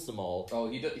kills them all. Oh,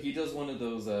 he does one of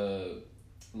those,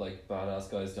 like,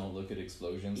 badass guys don't look at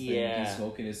explosions thing. Yeah. He's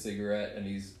smoking his cigarette and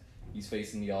he's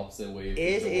facing the opposite way of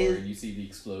the door, and you see the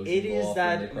explosion. It is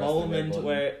that moment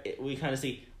where we kind of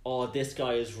see, oh, this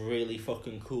guy is really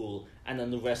fucking cool, and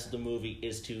then the rest of the movie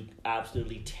is to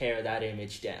absolutely tear that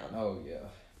image down. Oh yeah.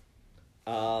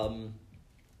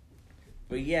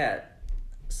 But yeah,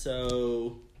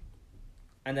 so,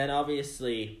 and then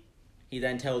obviously he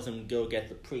then tells him go get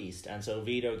the priest, and so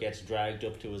Vito gets dragged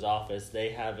up to his office. They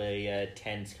have a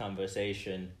tense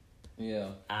conversation.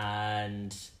 Yeah.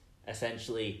 And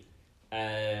essentially,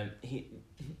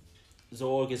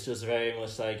 Zorg is just very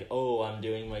much like, oh, I'm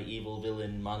doing my evil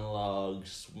villain monologue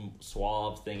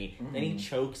suave thingy. Mm-hmm. Then he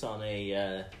chokes on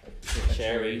a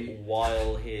cherry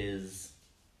while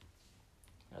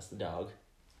that's the dog.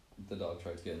 The dog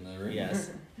tried to get in there, right?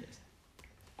 Yes.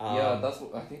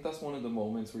 I think that's one of the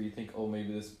moments where you think, oh,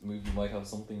 maybe this movie might have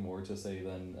something more to say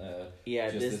than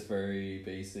this very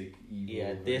basic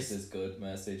evil versus good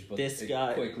message, but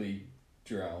it quickly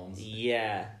drowns.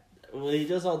 Yeah. Well, he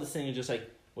does all this thing just like,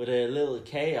 with a little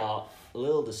chaos, a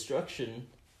little destruction,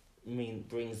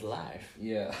 brings life.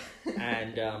 Yeah.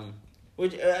 And,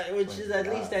 which is at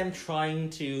least them trying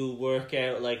to work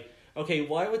out, like, okay,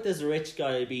 why would this rich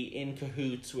guy be in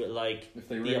cahoots with, like,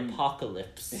 the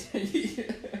apocalypse?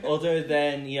 Other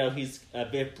than, he's a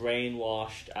bit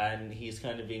brainwashed and he's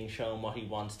kind of being shown what he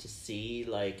wants to see,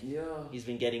 like, he's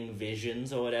been getting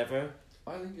visions or whatever.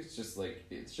 I think it's just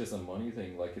a money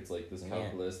thing, like it's like this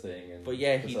capitalist thing. And but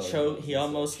yeah, he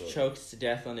almost chokes to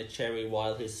death on a cherry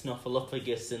while his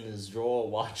snuffleupagus in his drawer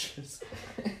watches.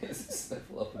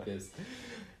 Snuffleupagus.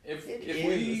 If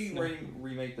we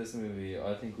remake this movie,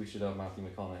 I think we should have Matthew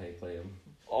McConaughey play him.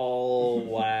 Oh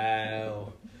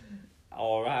wow.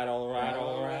 Alright.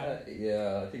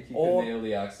 Yeah, I think he can nail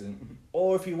the accent.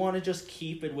 Or if you want to just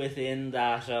keep it within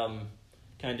that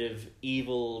kind of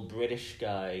evil British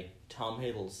guy, Tom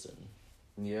Hiddleston.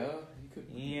 Yeah, he could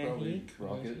probably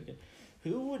rock it.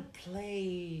 Who would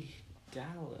play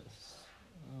Dallas?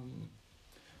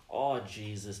 Oh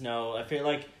Jesus, no! I feel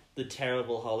like the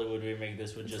terrible Hollywood remake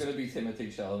this would just. It's gonna be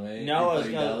Timothée Chalamet. No, I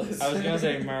was gonna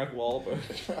say Mark Wahlberg.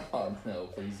 Oh no!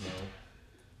 Please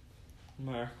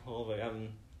no. Mark Wahlberg.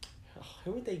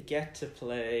 Who would they get to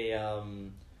play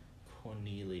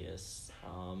Cornelius?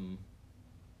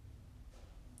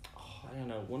 I don't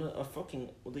know,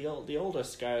 the older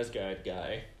Skarsgård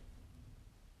guy.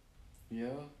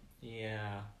 Yeah.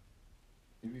 Yeah.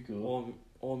 He'd be cool.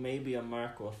 Or maybe a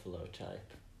Mark Ruffalo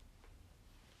type.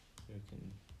 Who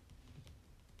can?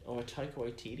 Or Taika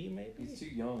Waititi maybe. He's too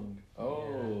young.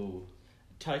 Oh.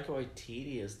 Yeah. Taika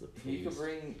Waititi is the priest. He could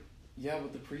bring. Yeah,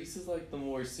 but the priest is like the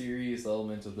more serious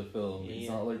element of the film. Yeah. He's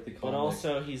not like the comic. But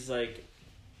also he's like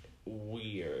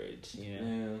weird,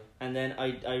 Yeah. And then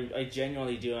I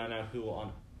genuinely do not know who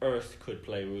on earth could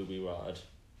play Ruby Rod.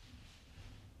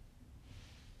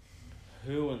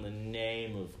 Who in the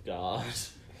name of God?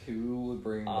 Who would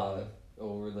bring that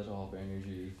over the top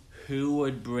energy? Who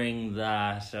would bring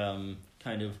that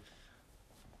kind of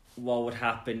what would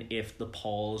happen if the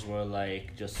Pauls were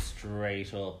like just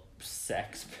straight up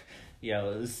sex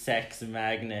sex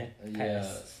magnet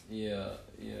pest. Yeah.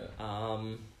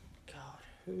 God,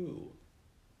 who?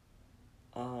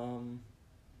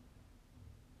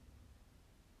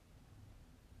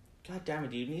 God damn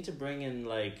it! You need to bring in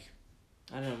like,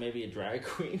 I don't know, maybe a drag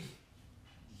queen.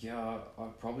 Yeah,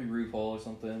 probably RuPaul or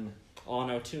something. Oh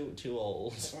no, too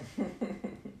old.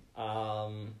 Oh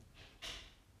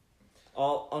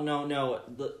no!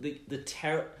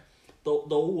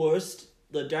 The worst,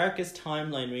 the darkest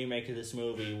timeline remake of this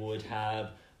movie would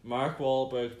have Mark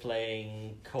Wahlberg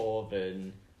playing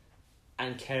Corbin,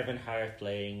 and Kevin Hart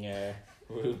playing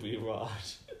Ruby Rod.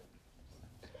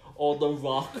 Or The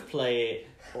Rock play.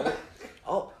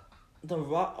 The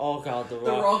Rock. Oh god, The Rock.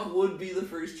 The Rock would be the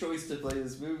first choice to play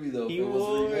this movie though. He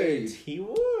would. He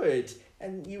would.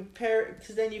 And you pair,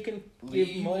 because then you can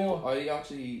give more. I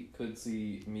actually could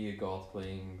see Mia Goth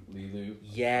playing Lilu.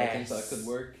 Yes. I think that could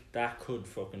work. That could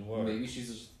fucking work. Maybe she's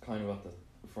just kind of at the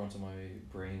front of my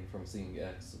brain from seeing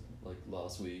X like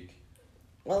last week.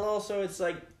 Well, also it's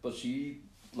like. But she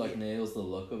nails the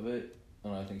look of it,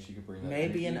 and I think she could bring that.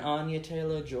 Maybe an Anya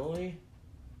Taylor-Joy.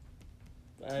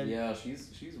 Yeah, she's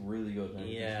really good.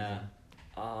 Yeah.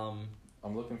 I'm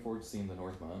looking forward to seeing The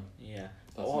Northman. Yeah.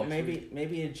 Or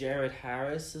maybe a Jared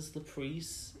Harris as the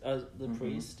priest.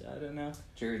 Priest. I don't know.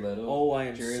 Jared Leto.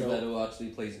 Oh, Jared Leto actually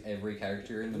plays every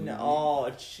character in the movie. Oh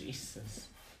Jesus.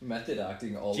 Method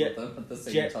acting all of them at the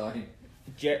same time.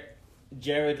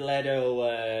 Jared Leto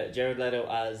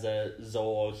as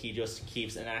Zorg. He just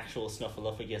keeps an actual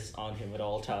Snuffleupagus on him at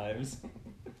all times.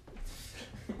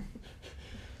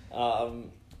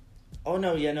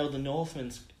 The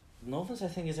Northman's I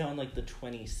think is on like the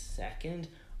 22nd.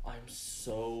 I'm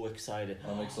so excited.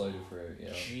 I'm excited for it,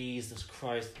 yeah. Jesus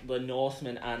Christ. The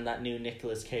Northman and that new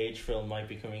Nicolas Cage film might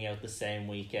be coming out the same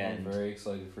weekend. I'm very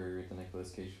excited for the Nicolas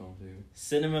Cage film too.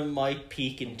 Cinema might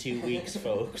peak in 2 weeks,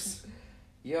 folks.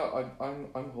 Yeah,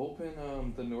 I'm hoping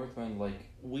the Northman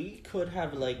we could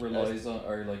have relies on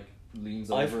or leans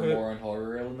over more on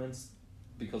horror elements,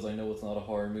 because I know it's not a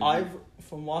horror movie.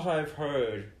 From what I've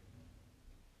heard,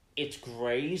 it's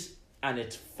great and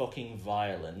it's fucking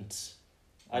violent.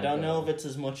 I don't know if it's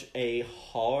as much a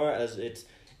horror as it's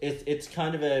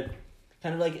kind of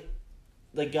like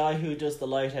the guy who does The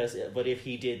Lighthouse, but if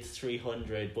he did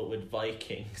 300 but with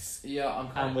Vikings. Yeah,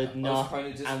 I was kind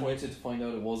of disappointed to find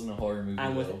out it wasn't a horror movie.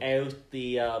 And without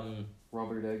the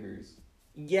Robert Eggers.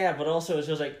 Yeah, but also it's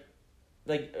just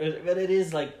but it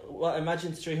is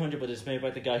imagine 300, but it's made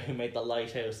by the guy who made The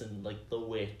Lighthouse and The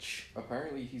Witch.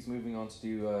 Apparently he's moving on to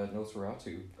do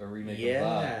Nosferatu, a remake of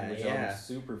that, which I'm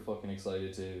super fucking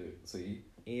excited to see.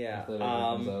 Yeah. If that ever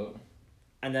comes out.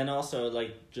 And then also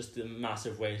just the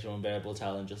massive weight of unbearable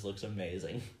talent just looks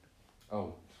amazing.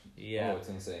 Oh. Yeah. Oh, it's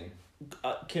insane.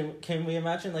 Can we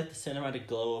imagine the cinematic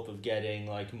glow up of getting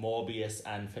Morbius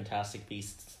and Fantastic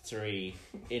Beasts 3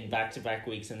 in back-to-back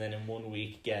weeks, and then in 1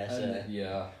 week get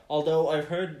yeah. Although I've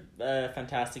heard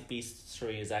Fantastic Beasts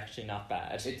 3 is actually not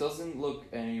bad. It doesn't look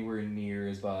anywhere near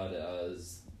as bad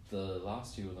as the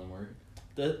last two of them were.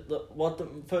 What the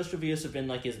first reviews have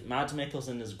been is Mads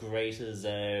Mikkelsen as great as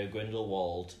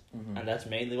Grindelwald, and that's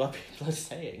mainly what people are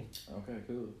saying. Okay,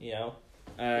 cool. You know.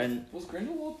 And was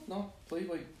Grindelwald not played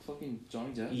by fucking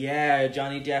Johnny Depp? Yeah,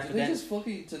 Johnny Depp.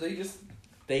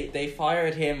 Did they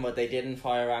fired him, but they didn't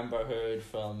fire Amber Heard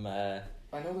from. I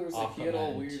know there was he had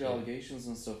all weird allegations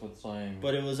and stuff at the time.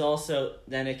 But it was also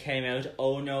then it came out.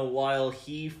 Oh no! While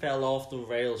he fell off the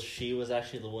rails, she was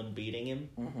actually the one beating him.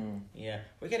 Mm-hmm. Yeah,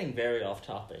 we're getting very off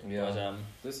topic. Yeah. But,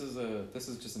 this is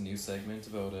just a new segment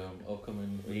about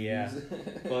upcoming movies. Yeah.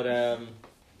 But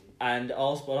and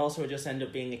also it just ended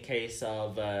up being a case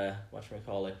of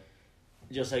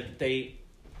just they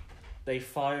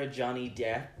fired Johnny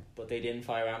Depp, but they didn't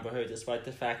fire Amber Heard, despite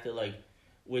the fact that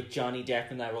with Johnny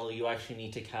Depp in that role, you actually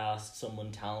need to cast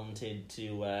someone talented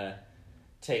to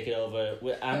take it over.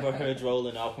 With Amber Heard's role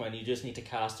in Aquaman, you just need to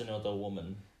cast another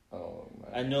woman. Oh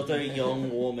man. Another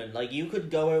young woman. You could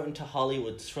go out into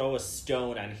Hollywood, throw a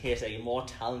stone, and hit a more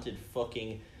talented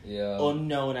fucking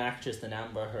unknown actress than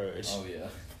Amber Heard. Oh yeah.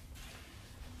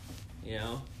 You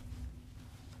know?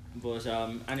 But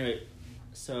anyway,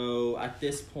 so at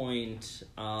this point,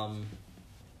 and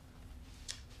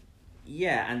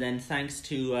then thanks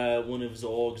to one of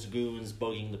Zorg's goons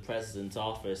bugging the president's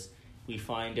office, we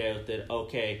find out that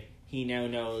he now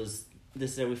knows.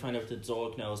 This is how we find out that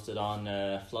Zorg knows that on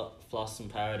Flotsam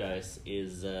Paradise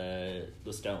is the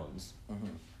stones. Mm-hmm.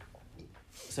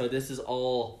 So this is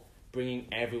all bringing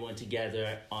everyone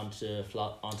together onto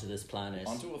this planet.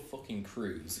 Onto a fucking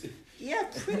cruise. Yeah,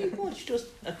 pretty much just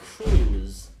a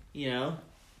cruise. You know,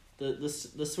 the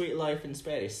sweet life in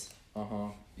space.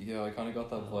 Yeah, I kind of got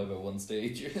that vibe at one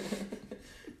stage.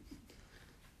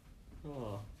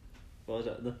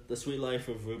 But the sweet life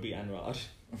of Ruby and Rod.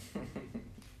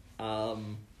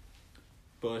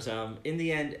 But in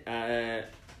the end,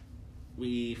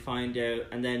 we find out,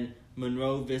 and then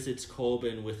Monroe visits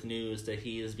Korben with news that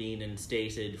he has been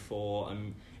instated for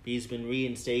he's been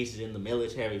reinstated in the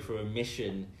military for a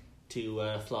mission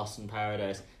to Floss in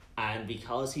Paradise, and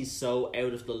because he's so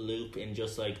out of the loop in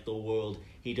just like the world,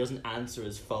 he doesn't answer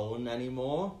his phone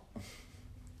anymore.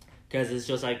 Because it's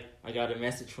just like, I got a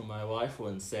message from my wife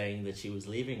once saying that she was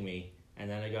leaving me, and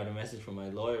then I got a message from my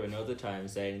lawyer another time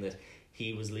saying that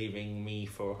he was leaving me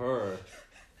for her.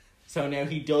 So now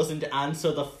he doesn't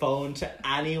answer the phone to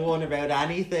anyone about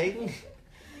anything.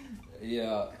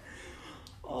 Yeah.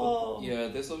 Oh. But, yeah,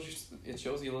 it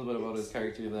shows you a little bit about his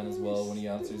character then as well, when he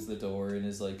answers the door and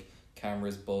his like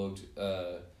camera's bugged,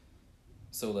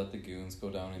 so that the goons go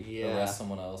down and arrest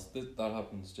someone else. That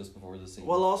happens just before the scene.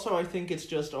 Well, also, I think it's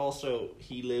just also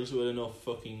he lives with enough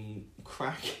fucking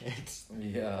crackheads.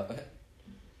 Yeah.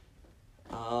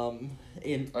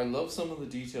 I love some of the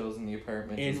details in the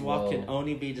apartment in as what well. can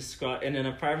only be described in an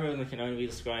apartment that can only be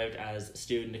described as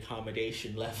student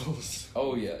accommodation levels.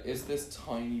 Oh yeah, it's this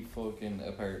tiny fucking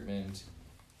apartment.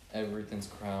 Everything's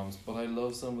crammed, but I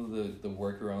love some of the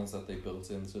workarounds that they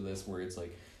built into this, where it's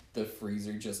like the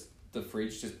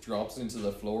fridge just drops into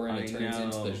the floor and it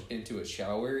turns into a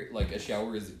shower. Like a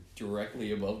shower is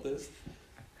directly above this.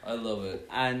 I love it.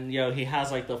 And he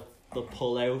has like the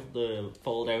fold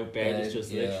out bed is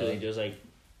just literally just like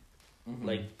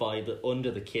like by the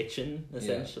under the kitchen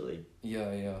essentially.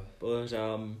 Yeah. But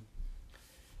a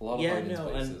lot of hiding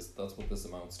spaces. That's what this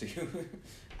amounts to.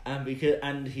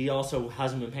 And he also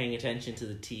hasn't been paying attention to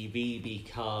the TV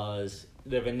because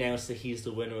they've announced that he's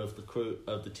the winner of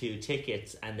the 2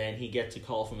 tickets, and then he gets a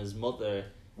call from his mother.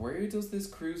 Where does this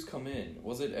cruise come in?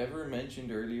 Was it ever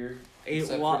mentioned earlier?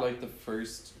 Except for like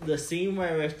the scene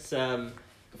where it's the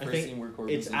first scene where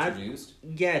Korben's introduced.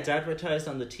 It's advertised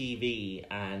on the TV,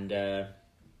 and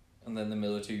then the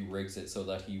military rigs it so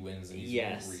that he wins and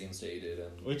he's reinstated,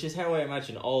 which is how I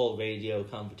imagine all radio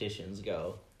competitions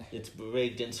go. It's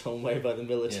rigged in some way by the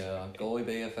military. Yeah, Galway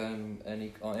Bay FM,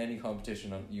 any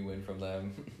competition you win from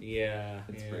them. Yeah,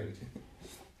 it's rigged.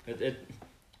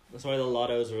 That's why the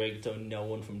lotto's rigged, so no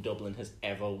one from Dublin has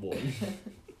ever won.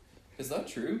 Is that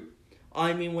true?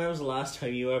 I mean, when was the last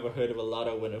time you ever heard of a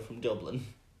lotto winner from Dublin?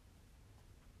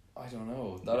 I don't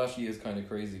know. That actually is kind of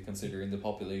crazy considering the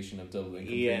population of Dublin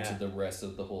compared to the rest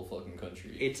of the whole fucking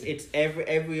country. It's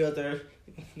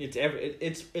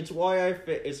why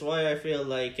I feel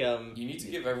like you need to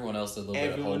give everyone else a little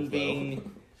bit of hope, though.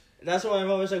 That's why I'm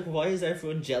always like, why is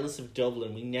everyone jealous of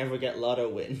Dublin? We never get lotto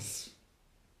wins.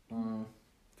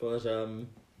 But and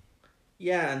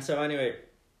so anyway,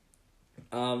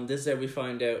 this is how we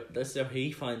find out. This is how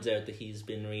he finds out that he's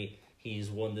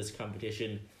won this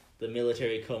competition. The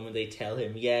military come and they tell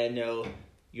him,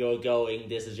 you're going,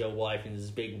 this is your wife, and this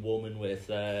big woman with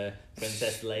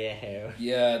Princess Leia hair.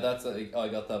 Yeah, I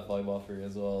got that vibe off her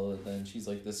as well. And then she's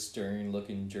like this stern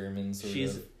looking German sort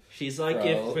of. She's like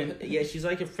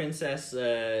if Princess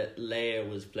Leia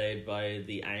was played by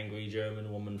the angry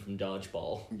German woman from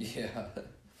Dodgeball. Yeah.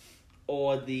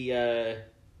 Or the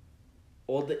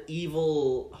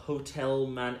evil hotel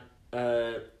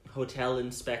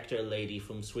inspector lady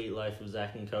from Sweet Life of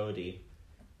Zack and Cody,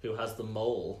 who has the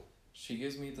mole. She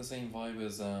gives me the same vibe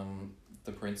as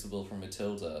the principal from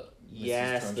Matilda.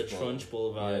 Yes, the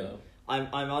Trunchbull vibe. Yeah.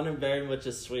 I'm on him very much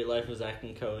a Sweet Life of Zack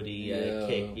and Cody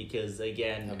kick, because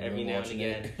again, every now and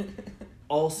again.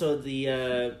 Also,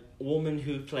 the woman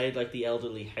who played like the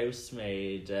elderly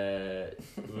housemaid,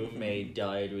 roommate,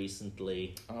 died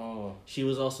recently. Oh. She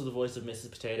was also the voice of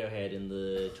Mrs. Potato Head in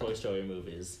the Toy Story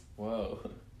movies.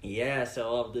 Whoa. Yeah,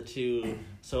 so of the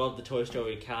Toy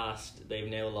Story cast, they've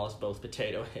now lost both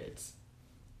Potato Heads.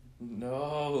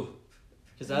 No.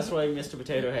 Because that's why Mr.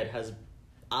 Potato Head has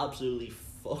absolutely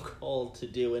fuck all to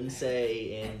do and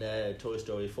say in Toy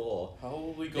Story 4. How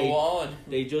will we go on?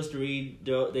 They just find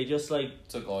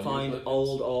clips.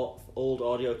 old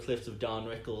audio clips of Don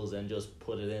Rickles and just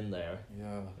put it in there.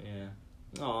 Yeah.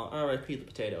 Oh, R.I.P. the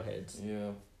Potato Heads.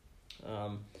 Yeah.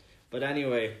 But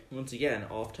anyway, once again,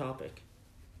 off topic.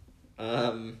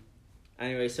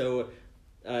 Anyway, so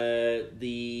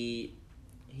he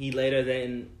later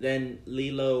then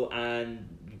Lilo and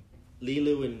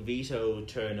Vito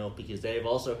turn up because they've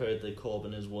also heard that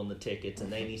Korben has won the tickets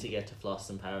and they need to get to Floss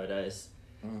in Paradise.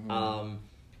 Mm-hmm.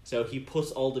 So he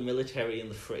puts all the military in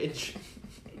the fridge.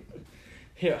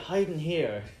 Here, hide in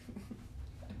here.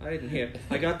 I didn't hear.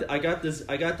 I got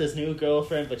this new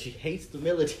girlfriend, but she hates the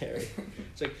military.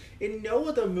 It's like in no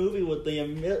other movie would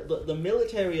the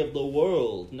military of the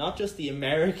world, not just the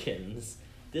Americans.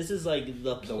 This is like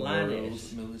the planet.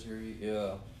 World's military,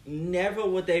 yeah. Never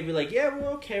would they be like, yeah, we're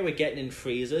okay with getting in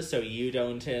freezers, so you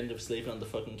don't end up sleeping on the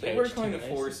fucking couch. They were kind of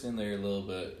forced in there a little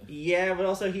bit. Yeah, but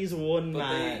also he's one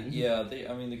man.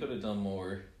 They could have done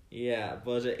more. Yeah,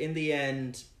 but in the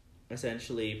end,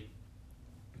 essentially,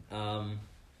 and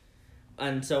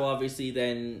so obviously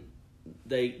then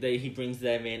he brings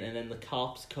them in, and then the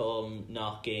cops come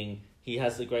knocking. He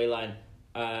has the grey line,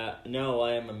 no,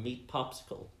 I am a meat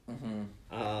popsicle.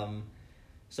 Mm-hmm.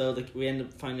 So we end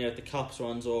up finding out the cops are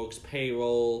on Zorg's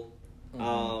payroll.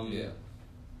 Mm-hmm.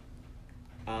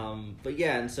 But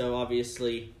yeah, and so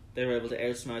obviously they were able to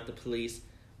outsmart the police,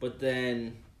 but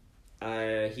then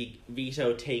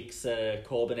Vito takes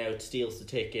Korben out, steals the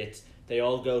tickets. They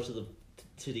all go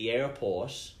to the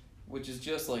airport, which is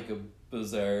just like a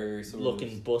bizarre sort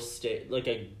looking bus like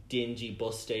a dingy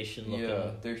bus station looking.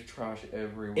 Yeah, there's trash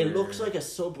everywhere. It looks like a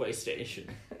subway station,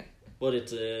 but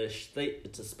it's a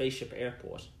spaceship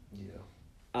airport. Yeah.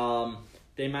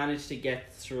 They managed to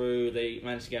get through. They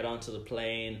managed to get onto the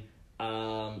plane.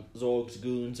 Zorg's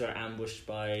goons are ambushed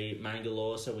by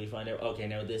Mangalore, so we find out, okay,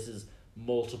 now this is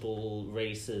multiple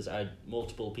races,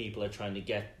 multiple people are trying to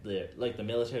get the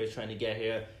military is trying to get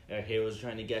here, our heroes are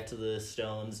trying to get to the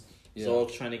stones,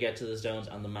 Zorg's trying to get to the stones,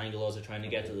 and the Mangalores are trying to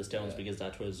get to the stones because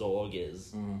that's where Zorg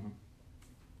is.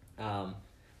 Mm-hmm.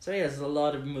 So yeah, there's a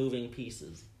lot of moving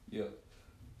pieces. Yeah.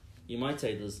 You might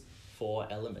say there's 4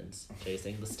 elements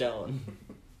chasing the stone.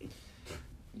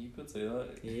 You could say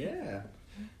that. Yeah.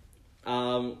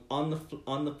 On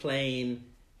the plane,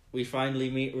 we finally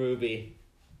meet Ruby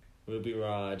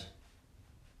Rod.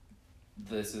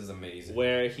 This is amazing.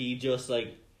 Where he just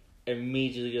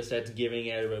immediately just starts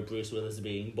giving out about Bruce Willis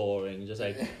being boring, just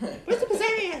like, where's the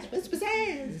pizzazz? Where's the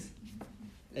pizzazz?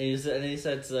 And he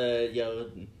says,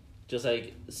 just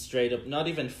straight up, not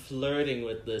even flirting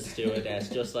with the stewardess,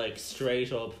 just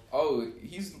straight up. Oh,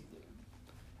 he's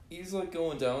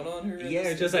going down on her.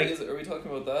 Yeah, just are we talking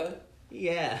about that?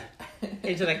 Yeah.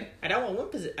 He's just I don't want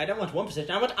one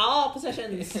position. I want all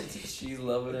positions. She's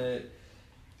loving it.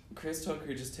 Chris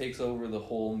Tucker just takes over the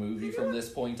whole movie from this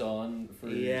point on for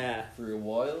a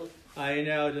while. I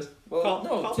know, just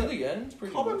to the end.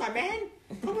 My man.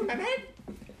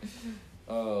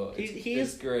 Oh,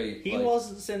 it's great. He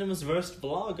was cinema's worst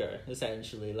vlogger,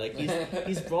 essentially.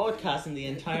 He's broadcasting the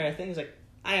entire thing. He's like,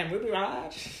 I am Ruby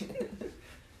Rod.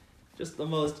 Just the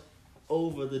most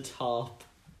over the top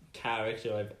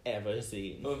character I've ever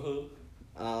seen.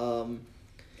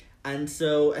 And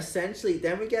so essentially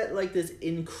then we get this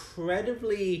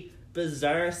incredibly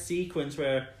bizarre sequence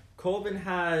where Korben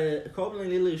and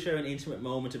Lulu share an intimate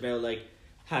moment about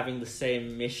having the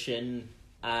same mission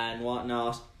and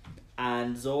whatnot,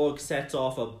 and Zorg sets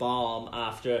off a bomb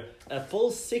after a full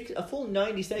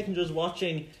 90 seconds just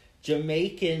watching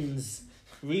Jamaicans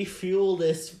refuel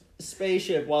this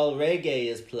spaceship while reggae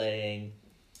is playing.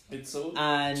 It's so...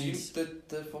 And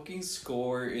the fucking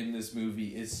score in this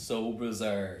movie is so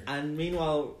bizarre. And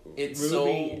meanwhile, it's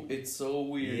so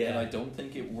weird, and I don't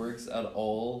think it works at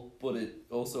all, but it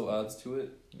also adds to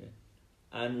it. Yeah.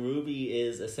 And Ruby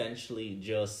is essentially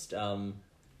just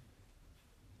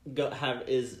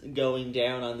is going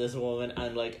down on this woman,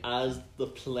 and as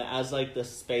the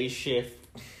spaceship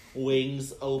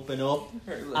wings open up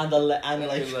and her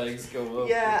legs go up.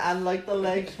 Yeah, and the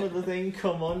legs for the thing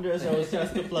come under, so it's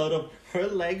just to float up. Her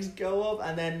legs go up,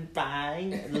 and then bang,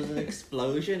 there's an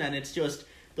explosion, and it's just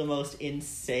the most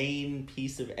insane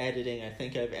piece of editing I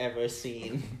think I've ever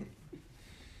seen.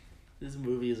 This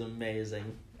movie is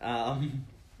amazing.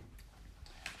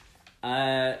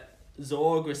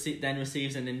 Zorg then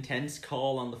receives an intense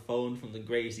call on the phone from the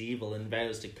Great Evil and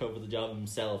vows to cover the job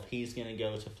himself. He's gonna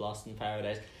go to Floston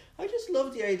Paradise. I just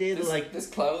love the idea that this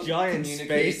cloud giant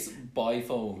communicates space by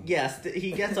phone. Yes,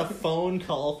 he gets a phone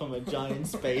call from a giant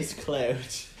space cloud.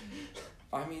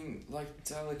 I mean,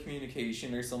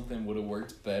 telecommunication or something would have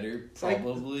worked better,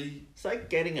 probably. It's like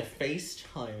getting a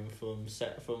FaceTime from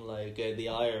the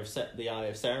Eye of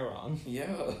Sauron.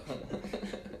 Yeah.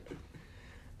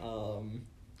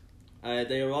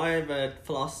 They arrive at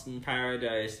Floston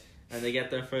Paradise and they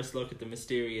get their first look at the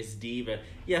mysterious diva.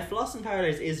 Yeah, Floston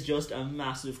Paradise is just a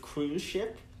massive cruise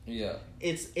ship. Yeah.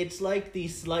 It's like the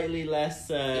slightly less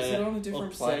is it on a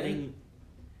different upsetting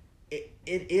planet?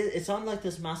 It's on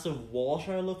this massive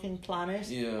water looking planet.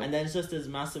 Yeah. And then it's just this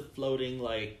massive floating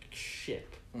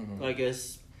ship. Mm-hmm.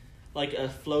 Like a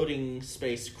floating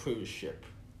space cruise ship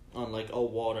on a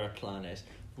water planet.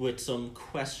 with some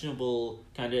questionable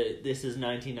kind of, this is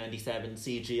 1997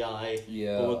 CGI,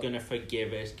 Yeah. but we're going to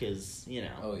forgive it because, you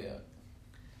know. Oh, yeah.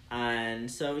 And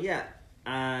so, yeah.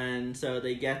 And so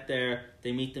they get there,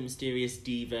 they meet the mysterious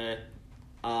diva.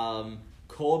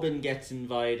 Korben gets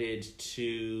invited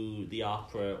to the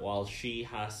opera while she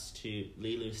has to,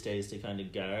 Lilu stays to kind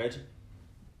of guard.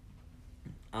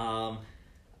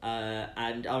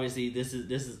 And obviously this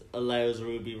allows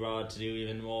Ruby Rod to do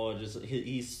even more. Just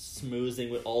he's smoozing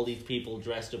with all these people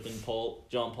dressed up in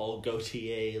Jean Paul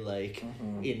Gaultier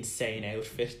insane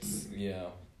outfits. Yeah.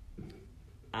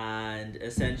 And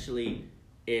essentially,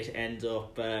 it ends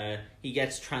up he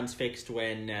gets transfixed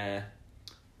when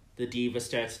the diva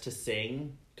starts to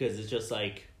sing, because it's just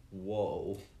like,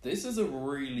 whoa. This is a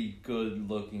really good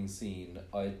looking scene.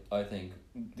 I think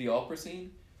the opera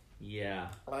scene. Yeah.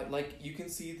 You can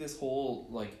see this whole,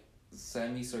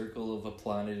 semicircle of a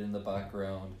planet in the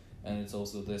background, and it's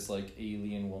also this,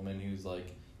 alien woman who's,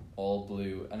 all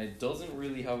blue, and it doesn't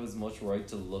really have as much right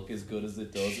to look as good as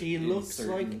it does. She looks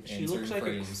like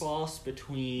a cross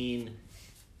between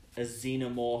a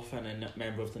xenomorph and a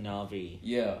member of the Na'vi.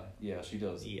 Yeah, she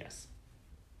does. Yes.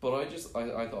 But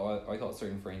I thought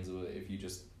certain frames of it, if you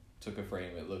just took a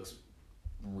frame, it looks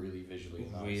really visually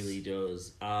nice. Really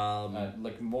does.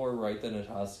 More right than it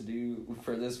has to do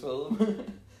for this film.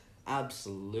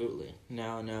 Absolutely.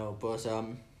 No, but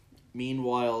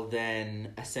meanwhile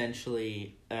then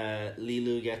essentially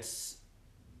Lilu gets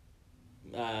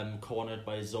cornered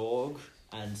by Zorg,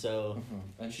 and so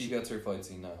and she gets her fight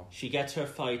scene now. She gets her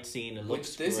fight scene. It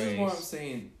looks this great. Is what I'm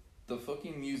saying. The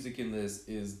fucking music in this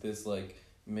is this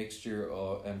mixture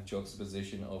and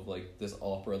juxtaposition of this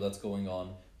opera that's going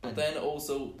on. But then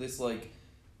also this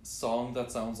song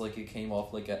that sounds like it came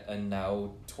off a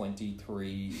now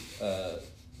 23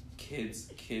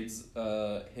 kids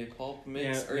hip hop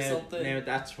mix or something. Now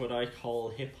that's what I call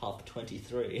hip hop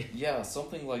 23. Yeah,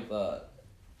 something like that.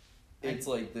 It's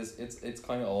it's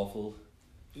kind of awful.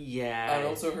 Yeah. And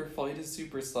also her fight is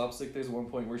super slapstick. There's one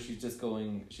point where she's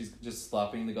just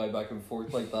slapping the guy back and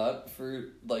forth like that for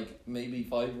maybe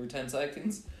 5 or 10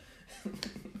 seconds.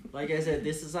 Like I said,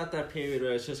 this is at that period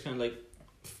where it's just kind of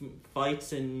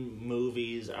fights in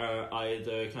movies are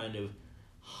either kind of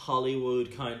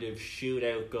Hollywood kind of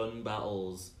shootout gun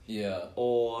battles, yeah,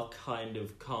 or kind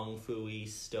of kung fu-y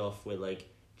stuff with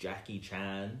Jackie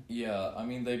Chan. Yeah, I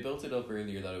mean they built it up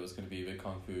earlier that it was going to be a bit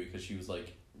kung fu-y because she was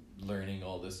learning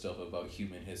all this stuff about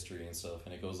human history and stuff,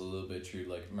 and it goes a little bit through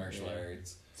martial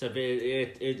arts. So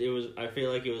it was. I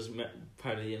feel like it was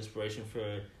part of the inspiration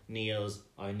for Neo's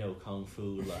 "I know kung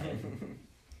fu" line.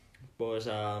 But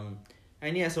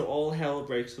and yeah, so all hell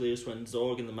breaks loose when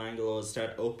Zorg and the Mangalores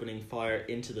start opening fire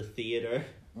into the theater.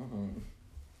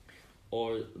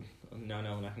 Or no,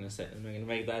 I'm not gonna say. I'm not gonna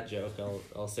make that joke.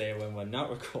 I'll say it when we're not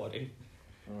recording.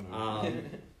 I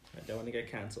don't want to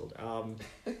get cancelled.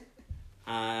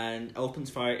 And opens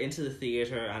fire into the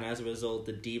theater, and as a result,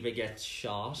 the diva gets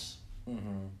shot.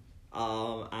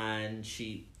 And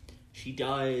she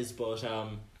dies, but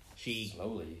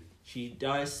she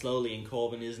dies slowly, and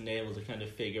Korben isn't able to kind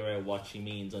of figure out what she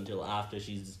means until after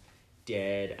she's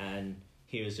dead, and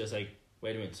he was just like,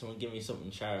 wait a minute, someone give me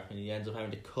something sharp, and he ends up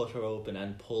having to cut her open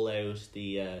and pull out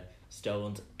the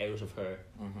stones out of her.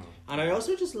 And I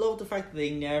also just love the fact that they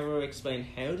never explain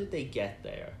how did they get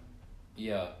there.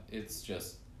 Yeah, it's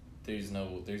just there's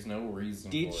no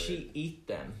reason. Did she eat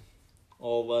them,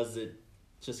 or was it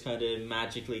just kind of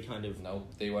magically kind of? No,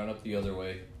 they went up the other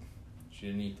way. She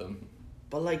didn't eat them.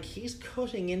 But he's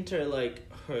cutting into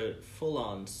her full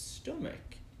on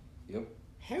stomach. Yep.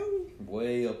 How?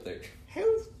 Way up there. How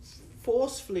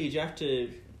forcefully do you have to?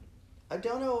 I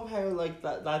don't know how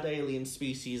that alien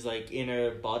species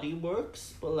inner body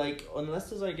works, but unless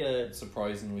there's a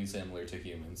surprisingly similar to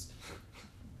humans.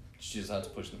 She just had to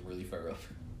push them really far up.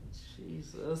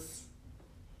 Jesus.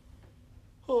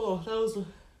 Oh, that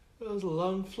was a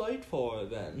long flight for her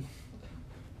then.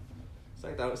 It's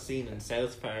like that was seen in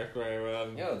South Park where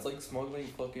yeah, it's like smuggling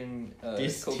fucking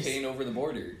cocaine over the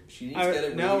border. She needs to get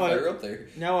it really far up there.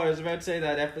 No, I was about to say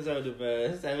that episode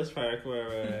of South Park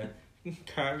where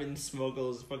Carmen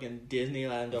smuggles fucking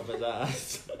Disneyland up his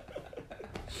ass.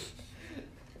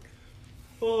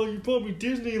 Oh, you bought me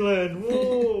Disneyland,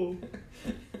 whoa!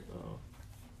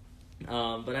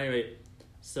 But anyway,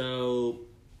 so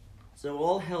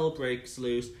all hell breaks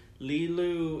loose.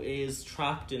 Lilu is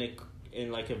trapped in a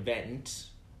vent,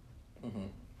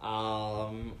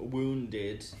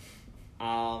 wounded.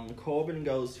 Korben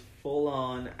goes full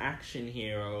on action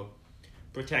hero,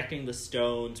 protecting the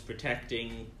stones,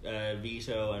 protecting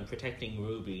Vito, and protecting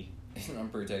Ruby. I'm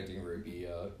protecting Ruby.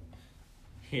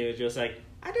 he was just like,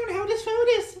 I don't know how this food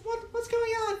is. What's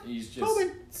going on? He's just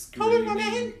Korben,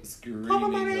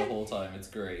 screaming the whole time. It's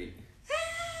great.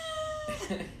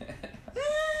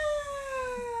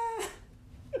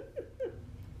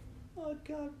 Oh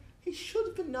God, he should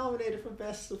have been nominated for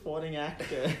Best Supporting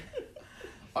Actor.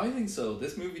 I think so.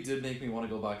 This movie did make me want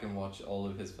to go back and watch all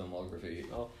of his filmography.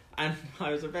 Oh, and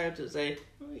I was about to say,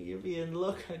 you'll be in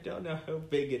luck. I don't know how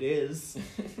big it is.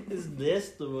 Is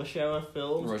this the Rush Hour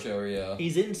film? Rush Hour, yeah.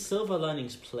 He's in Silver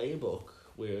Linings Playbook,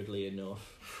 weirdly enough,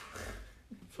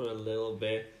 for a little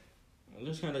bit. I'm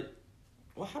just kind of,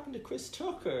 what happened to Chris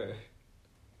Tucker?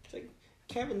 It's like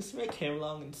Kevin Smith came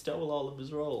along and stole all of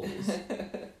his roles.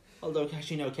 Although,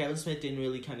 actually, no, Kevin Smith didn't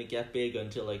really kind of get big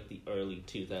until, like, the early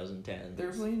 2010s.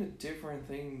 They're playing a different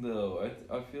thing, though.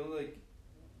 I feel like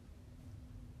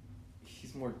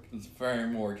he's far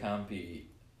more campy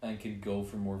and can go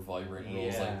for more vibrant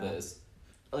roles like this.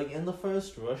 Like, in the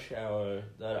first Rush Hour,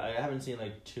 that I haven't seen,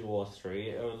 like, 2 or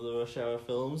 3 of the Rush Hour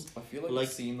films. I feel like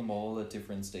I've seen them all at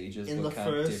different stages, in but the can't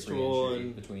first differentiate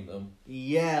one, between them.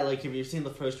 Yeah, like, if you've seen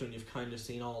the first one, you've kind of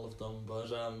seen all of them,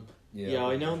 but, yeah,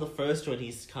 I know in the first one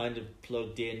he's kind of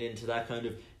plugged into that kind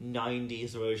of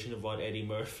 90s version of what Eddie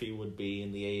Murphy would be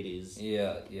in the 80s.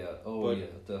 Yeah. Oh, but, yeah,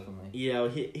 definitely. You know,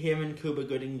 him and Cuba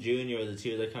Gooding Jr. are the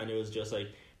two that kind of was just like,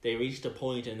 they reached a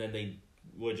point and then they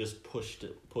were just pushed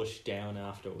down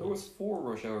afterwards. There was 4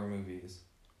 Rush Hour movies.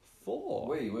 4?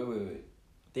 Wait.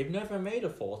 They've never made a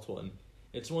 4th one.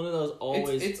 It's one of those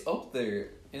always... It's up there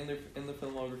in the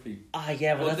filmography.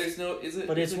 Yeah, but there's no...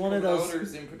 But it's one of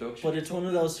those... in production? But it's one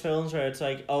of those films where it's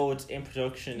like, oh, it's in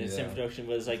production, but it's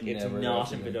like, it's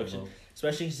not in production.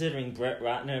 Especially considering Brett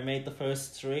Ratner made the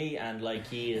first 3, and like,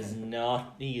 he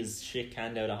is shit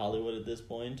canned out of Hollywood at this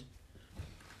point.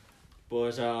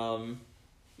 But,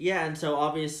 yeah, and so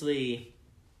obviously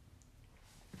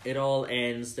it all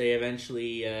ends. They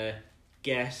eventually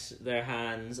get their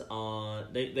hands on...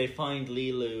 They find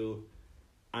Lilu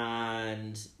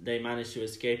and they manage to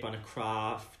escape on a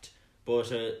craft, but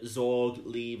Zorg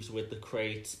leaves with the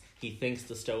crates. He thinks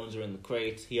the stones are in the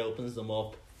crates. He opens them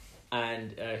up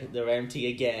and they're empty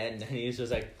again, and he's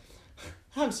just like,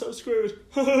 I'm so screwed.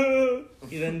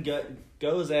 He then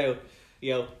goes out.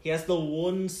 You know, he has the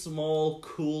one small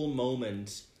cool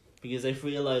moment because they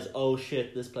realize, oh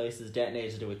shit, this place is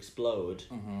detonated to explode.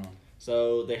 Mm-hmm.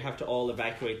 So they have to all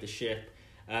evacuate the ship.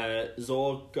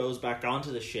 Zorg goes back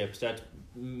onto the ship, starts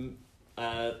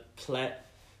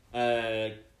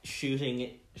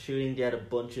shooting dead a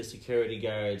bunch of security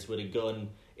guards with a gun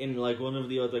in like one of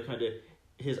the other kind of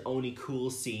his only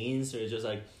cool scenes. Where it's just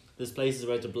like, this place is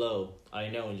about to blow. I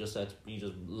know, and he just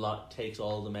takes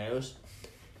all of them out.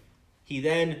 He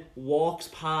then walks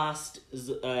past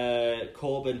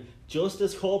Korben just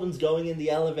as Korben's going in the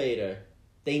elevator.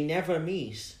 They never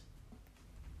meet.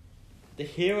 The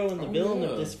hero and the villain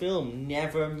of this film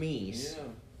never meet. Yeah.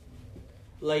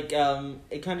 Like,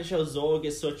 it kind of shows Zorg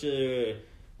is such a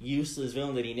useless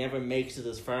villain that he never makes it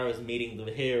as far as meeting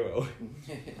the hero.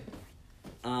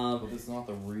 But it's not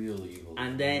the real evil.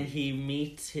 And then he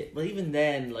meets... But even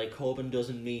then, like, Korben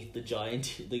doesn't meet the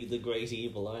giant, the great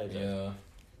evil either. Yeah.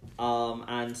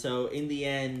 And so in the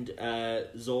end,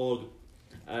 Zorg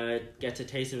gets a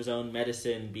taste of his own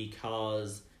medicine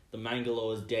because the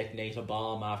Mangalores detonate a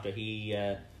bomb after he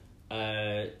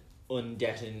he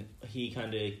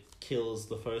kind of kills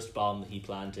the first bomb that he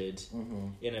planted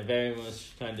in a very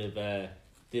much kind of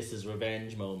this is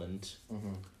revenge moment.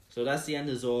 Mm-hmm. So that's the end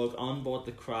of Zorg. On board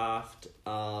the craft,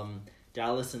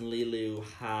 Dallas and Lilu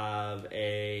have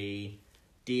a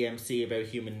DMC about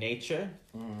human nature,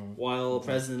 while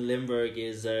President Lindbergh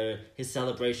is his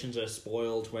celebrations are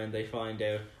spoiled when they find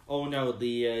out, oh no,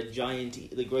 the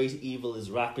great evil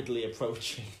is rapidly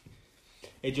approaching.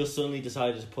 It just suddenly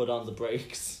decided to put on the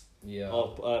brakes. Yeah.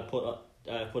 Or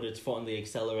put its foot on the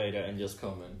accelerator and just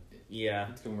coming. Yeah.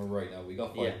 It's coming right now. We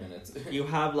got 5 minutes. You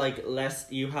have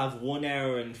 1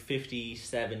 hour and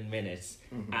 57 minutes,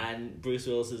 and Bruce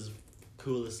Willis's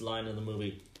coolest line in the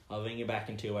movie, I'll bring you back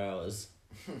in 2 hours.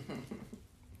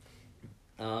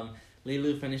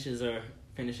 Lilu finishes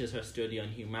her study on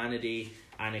humanity,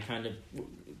 and it kind of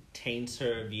taints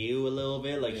her view a little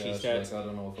bit. Like, she starts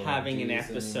having an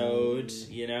episode,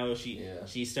 you know,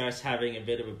 she starts having a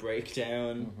bit of a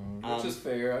breakdown. Which is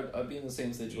fair. I'd be in the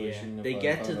same situation. They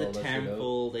get to the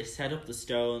temple, they set up the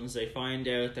stones, they find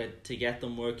out that to get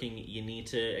them working, you need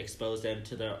to expose them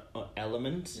to their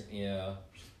element. Yeah.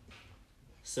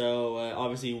 So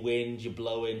obviously wind, you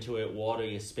blow into it, water,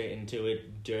 you spit into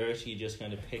it, dirt, you just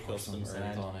kind of pick up some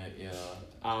sand. On it,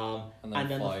 yeah. And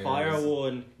then the fire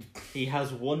one, he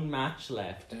has one match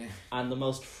left, and the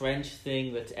most French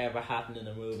thing that's ever happened in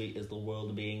a movie is the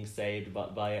world being saved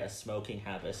by a smoking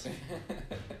habit.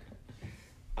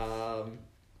 And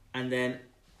then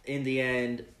in the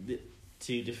end,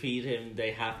 to defeat him,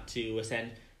 they have to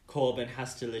ascend. Korben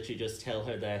has to literally just tell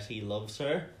her that he loves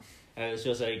her. And it's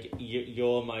just like,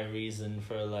 you're my reason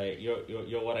for, like,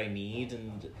 you're what I need.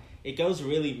 And it goes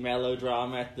really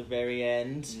melodrama at the very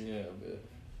end. Yeah, a bit.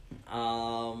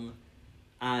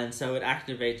 And so it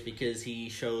activates because he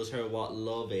shows her what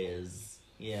love is,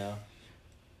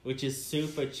 which is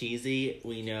super cheesy,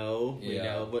 we know,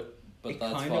 but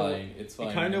that's fine. It's fine.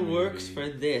 It kind of works for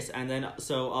this. And then,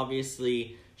 so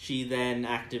obviously, she then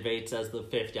activates as the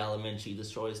fifth element. She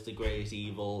destroys the great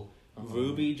evil.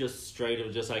 Ruby just straight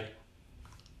up just like,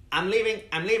 I'm leaving.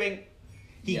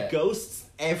 He ghosts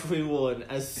everyone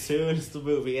as soon as the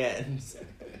movie ends.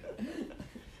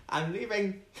 I'm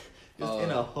leaving. Just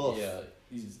in a huff. Yeah,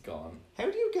 he's gone. How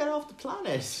do you get off the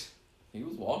planet? He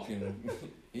was walking.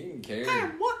 He didn't care.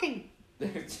 I'm walking.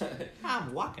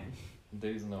 I'm walking.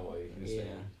 There's no way. He's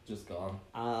just gone.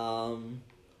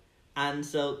 And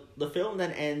so the film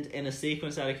then ends in a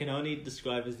sequence that I can only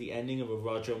describe as the ending of a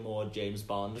Roger Moore James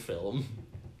Bond film.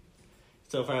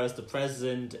 So far as the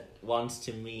president wants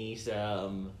to meet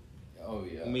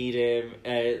meet him,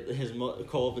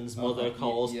 Korben's mother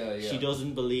calls. She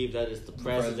doesn't believe that it's the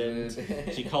president.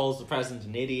 She calls the president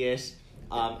an idiot.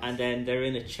 And then they're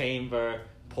in a chamber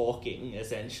talking,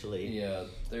 essentially. Yeah,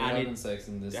 they're having sex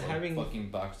in this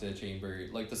fucking backstage chamber,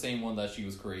 like the same one that she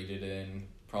was created in,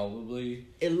 probably.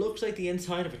 It looks like the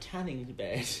inside of a tanning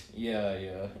bed.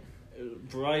 Yeah.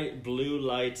 Bright blue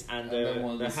lights, and they're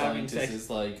having sex. Is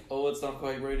like, oh, it's not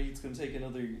quite ready. It's gonna take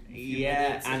another few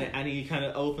minutes. and he kind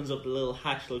of opens up the little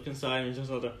hatch, look inside, and just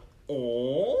sort of,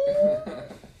 oh.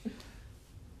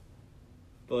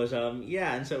 But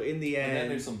and so in the end, and then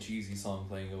there's some cheesy song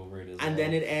playing over it as well. And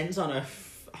then it ends on a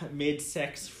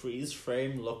mid-sex freeze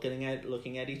frame, looking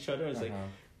at each other. It's like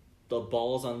the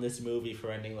balls on this movie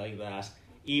for ending like that.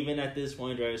 Even at this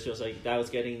point where it's just like, that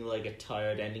was getting like a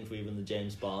tired ending for even the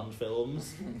James Bond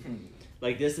films.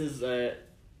 Like this is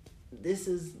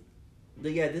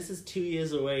 2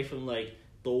 years away from like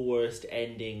the worst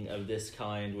ending of this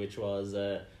kind, which was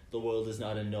The World Is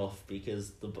Not Enough,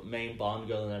 because the main Bond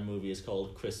girl in that movie is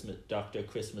called Dr.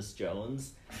 Christmas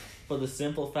Jones, for the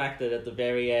simple fact that at the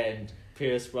very end,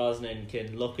 Pierce Brosnan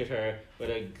can look at her with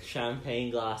a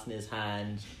champagne glass in his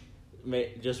hand,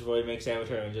 just before he makes out with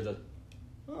her, and just like,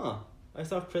 oh, I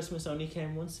thought Christmas only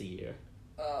came once a year.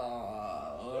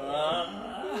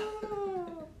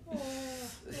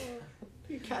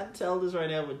 You can't tell this right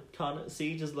now, but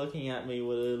Ceej is looking at me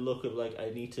with a look of like,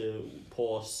 I need to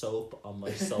pour soap on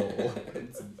my soul.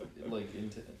 It's like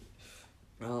into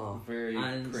very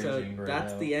and cringing so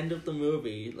that's now. The end of the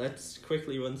movie. Let's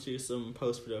quickly run through some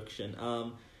post-production.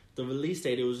 The release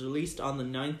date, it was released on the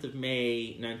 9th of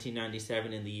May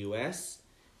 1997 in the US,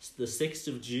 the 6th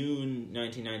of June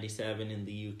 1997 in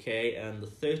the UK, and the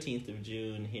 13th of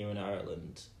June here in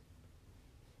Ireland.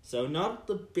 So not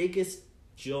the biggest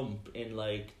jump in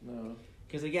like,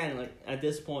 because again, like at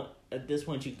this point there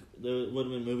would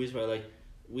have been movies where like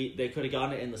they could have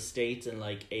gotten it in the States in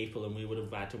like April, and we would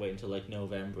have had to wait until like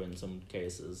November in some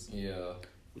cases. Yeah.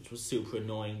 Which was super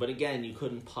annoying. But again, you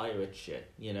couldn't pirate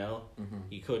shit, you know? Mm-hmm.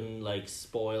 You couldn't like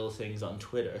spoil things on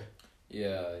Twitter.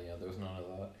 Yeah, there was none of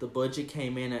that. The budget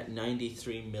came in at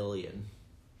 93 million,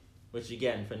 which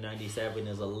again for 97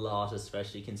 is a lot,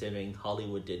 especially considering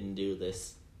Hollywood didn't do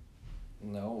this.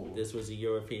 No. This was a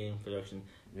European production.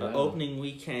 Yeah. Opening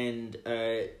weekend,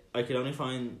 I could only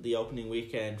find the opening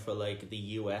weekend for like the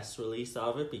US release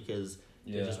of it, because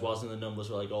there just wasn't the numbers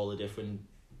for like all the different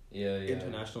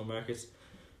international markets.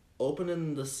 Opening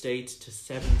in the States to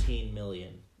 17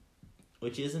 million,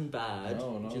 which isn't bad.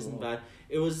 Isn't bad.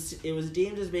 It was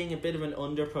deemed as being a bit of an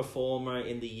underperformer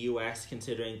in the US,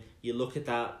 considering you look at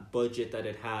that budget that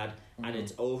it had, and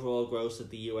its overall gross at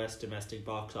the US domestic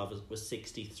box office was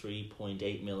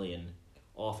 63.8 million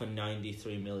off a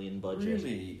 93 million budget.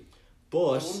 Really? But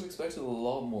I would have expected a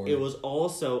lot more. It was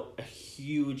also a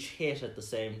huge hit at the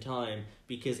same time,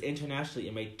 because internationally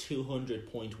it made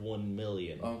 200.1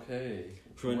 million. Okay.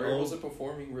 Where was it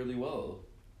performing really well?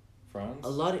 France? A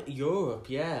lot of Europe,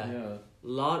 yeah.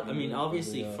 I mean,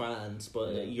 obviously France,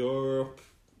 but Europe,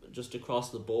 just across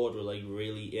the board, were like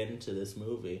really into this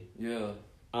movie. Yeah.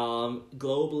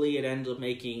 Globally, it ended up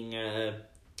making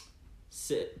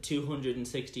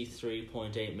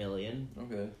 $263.8 million.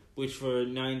 Okay. Which for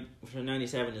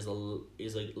 97 is a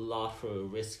lot for a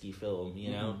risky film,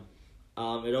 you know.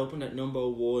 It opened at number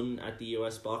 1 at the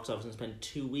US box office and spent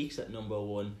 2 weeks at number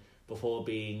 1 before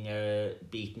being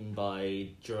beaten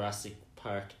by Jurassic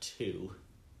Park 2.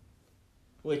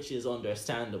 Which is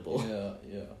understandable. Yeah.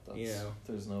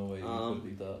 There's no way you could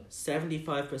beat that.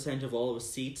 75% of all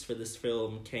receipts for this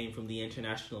film came from the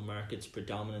international markets,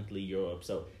 predominantly Europe.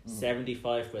 So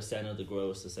 75% of the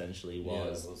gross essentially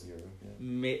was, Europe. Yeah.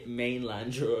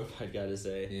 Mainland Europe, I gotta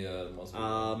say. Yeah, it must be.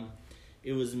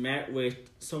 It was met with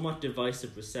somewhat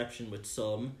divisive reception with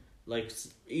some. Like,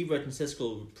 Ebert and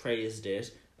Siskel praised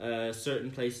it. Certain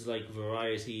places like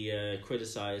Variety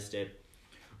criticised it.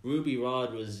 Ruby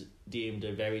Rhod was deemed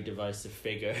a very divisive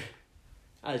figure,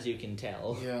 as you can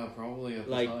tell. Yeah, probably at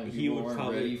the like, time. He weren't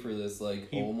ready for this,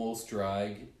 almost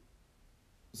drag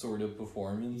sort of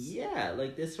performance. Yeah,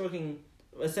 like this fucking...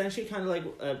 Essentially kind of like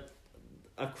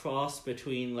a cross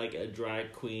between, like, a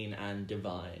drag queen and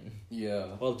Divine.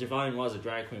 Yeah. Well, Divine was a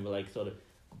drag queen, but, like, sort of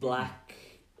black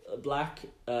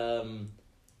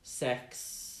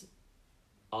sex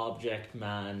object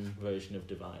man version of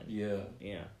Divine. Yeah.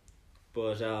 Yeah.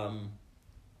 But,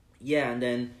 yeah, and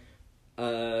then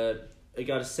it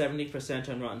got a 70%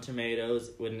 on Rotten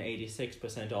Tomatoes with an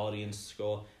 86% audience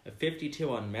score, a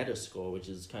 52 on Metascore, which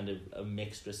is kind of a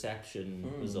mixed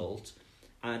reception result,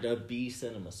 and a B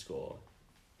Cinema score.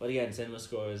 But again, Cinema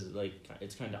score is, like,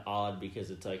 it's kind of odd because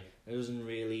it's, like, it doesn't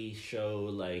really show,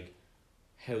 like,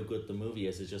 how good the movie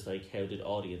is. It's just, like, how did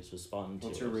audience respond to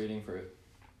it. What's your rating for it?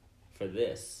 For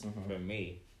this, for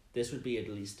me, this would be at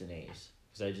least an 8.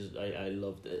 Because I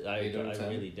loved it. I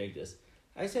really dig this.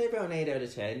 I say about an 8 out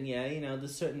of 10. Yeah, you know,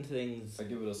 there's certain things. I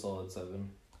give it a solid 7.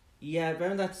 Yeah,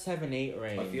 around that 7-8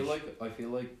 range. I feel like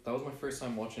that was my first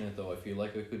time watching it though. I feel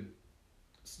like I could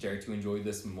start to enjoy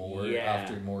this more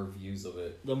after more views of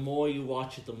it. The more you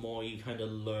watch it, the more you kind of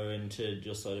learn to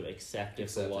just sort of accept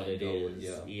it for what it is.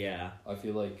 Yeah. I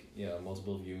feel like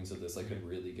multiple viewings of this, I could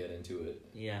really get into it.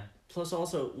 Yeah. Plus,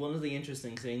 also one of the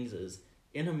interesting things is,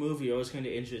 in a movie, you're always kind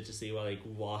of interested to see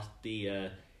what the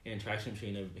interaction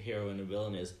between a hero and a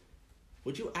villain is.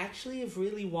 Would you actually have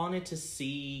really wanted to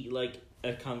see, like,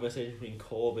 a conversation between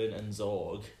Korben and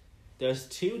Zorg? There's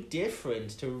too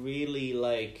different to really,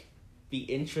 like, be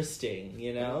interesting,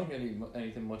 you know? I don't think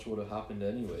anything much would have happened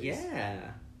anyways.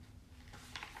 Yeah.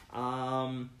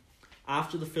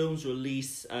 After the film's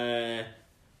release,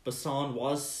 Besson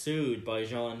was sued by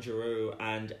Jean Giroux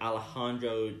and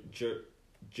Alejandro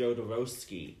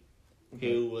Jodorowsky,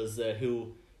 who was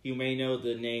who you may know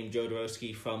the name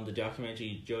Jodorowsky from the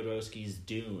documentary Jodorowsky's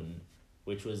Dune,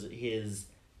 which was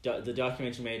the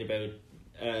documentary made about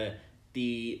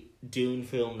the Dune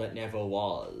film that never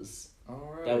was.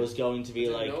 Right. That was going to be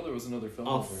there was another film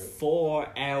a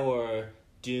 4-hour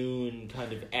Dune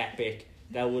kind of epic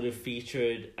that would have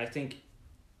featured, I think,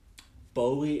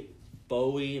 Bowie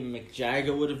and Mick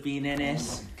Jagger would have been in it.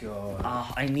 Oh my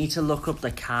god. I need to look up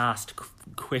the cast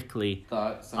quickly.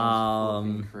 That sounds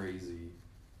fucking crazy.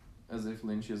 As if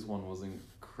Lynch's one wasn't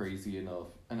crazy enough.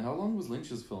 And how long was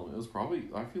Lynch's film? It was probably...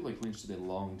 I feel like Lynch did a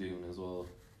long Dune as well.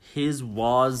 His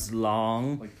was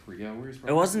long. Like 3 hours?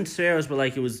 Probably? It wasn't 3 hours, but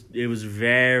like it was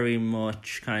very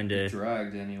much kind of...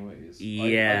 dragged anyways.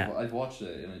 Yeah. I've watched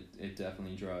it and it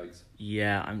definitely drags.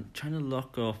 Yeah, I'm trying to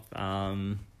look up...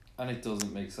 And it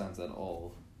doesn't make sense at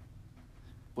all.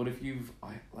 But if you've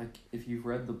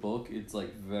read the book, it's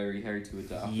like very hard to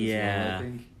adapt as well, I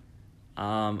think.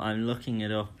 I'm looking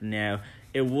it up now.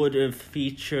 It would have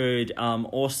featured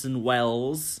Orson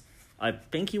Welles. I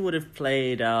think he would have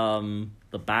played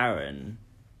the Baron.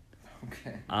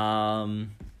 Okay.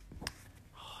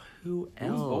 Who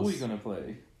else? Who's Bowie gonna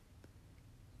play?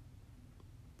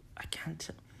 I can't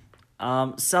tell.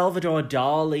 Salvador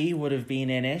Dali would have been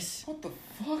in it. What the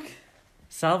fuck?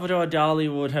 Salvador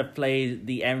Dali would have played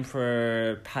the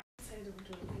Emperor.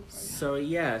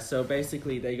 So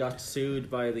basically they got sued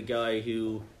by the guy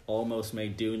who almost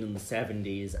made Dune in the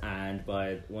 70s and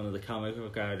by one of the comic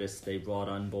book artists they brought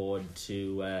on board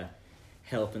to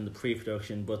help in the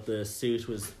pre-production, but the suit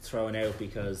was thrown out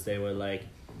because they were like...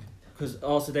 Because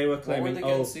also they were claiming... What were they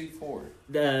getting sued for?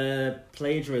 The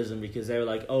plagiarism, because they were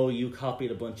like, oh, you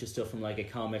copied a bunch of stuff from like a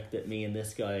comic that me and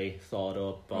this guy thought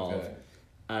up of,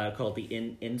 called the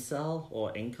Incel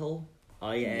or Inkle.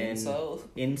 Incel?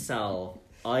 Incel.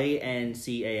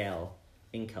 INCAL.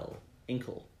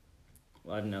 Inkle.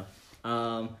 I don't know.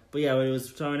 But yeah, it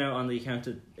was thrown out on the account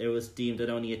that it was deemed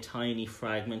that only a tiny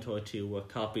fragment or two were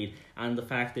copied, and the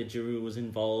fact that Giroux was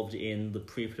involved in the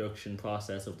pre-production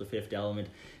process of The Fifth Element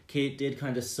did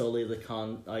kind of sully the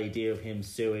idea of him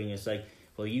suing. It's like,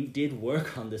 well, you did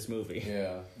work on this movie.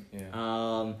 Yeah.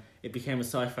 It became a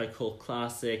sci-fi cult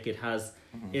classic. It has,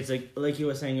 it's like you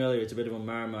were saying earlier, it's a bit of a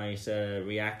Marmite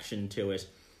reaction to it.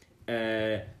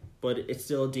 But it's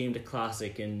still deemed a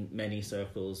classic in many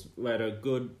circles, whether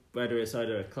it's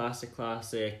either a classic,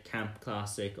 camp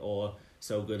classic, or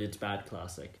so good it's bad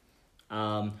classic.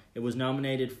 It was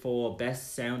nominated for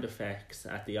Best Sound Effects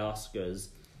at the Oscars,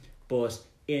 but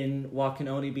in what can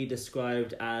only be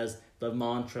described as the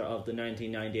mantra of the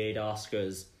 1998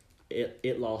 Oscars,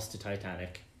 it lost to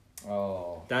Titanic.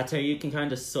 Oh. That's how you can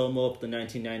kind of sum up the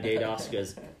 1998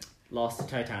 Oscars. Lost to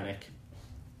Titanic.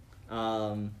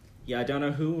 Yeah, I don't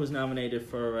know who was nominated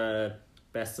for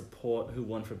who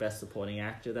won for Best Supporting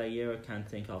Actor that year. I can't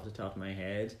think off the top of my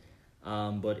head.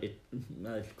 But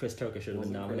Chris Tucker should have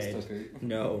been nominated.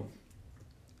 No.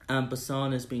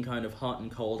 Besson has been kind of hot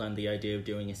and cold on the idea of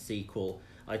doing a sequel.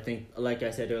 I think, like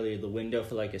I said earlier, the window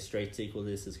for like a straight sequel to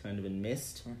this has kind of been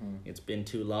missed. It's been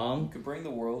too long. You could bring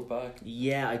the world back.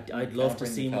 Yeah, I'd love to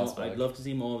see more. I'd love to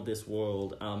see more of this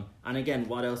world. And again,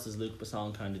 what else is Luc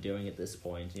Besson kind of doing at this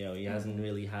point? You know, he hasn't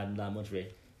really had that much of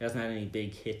it. He hasn't had any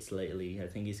big hits lately. I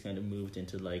think he's kind of moved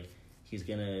into like he's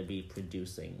gonna be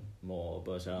producing more.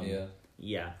 But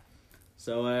yeah.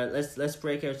 So let's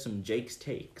break out some Jake's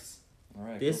takes. All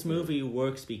right. This movie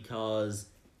works because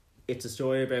it's a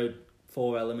story about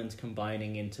 4 elements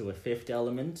combining into a 5th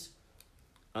element.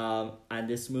 And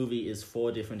this movie is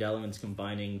 4 different elements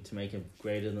combining to make a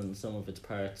greater than sum of its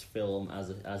parts film as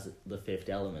the 5th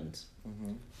element.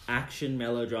 Action,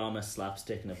 melodrama,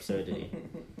 slapstick, and absurdity.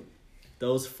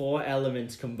 Those 4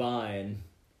 elements combine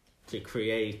to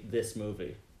create this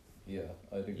movie. Yeah,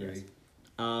 I'd agree.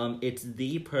 Yes. It's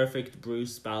the perfect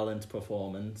Bruce balanced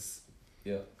performance.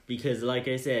 Yeah. Because, like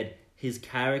I said, his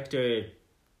character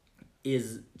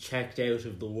is checked out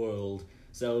of the world.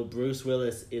 So Bruce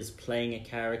Willis is playing a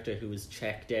character who is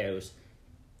checked out,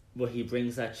 but he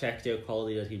brings that checked out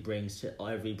quality that he brings to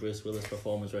every Bruce Willis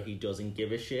performance where he doesn't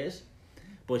give a shit,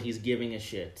 but he's giving a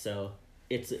shit. So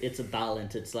it's a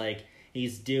balance. It's like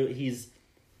he's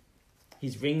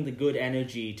bringing the good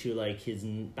energy to like his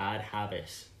bad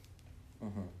habit.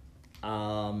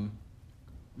 Zorg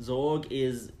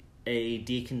is a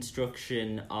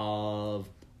deconstruction of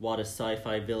what a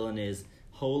sci-fi villain is,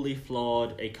 wholly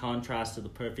flawed, a contrast to the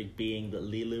perfect being that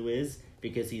Lilu is,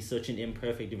 because he's such an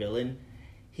imperfect villain.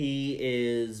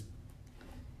 He's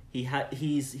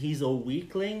a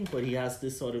weakling, but he has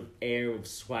this sort of air of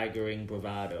swaggering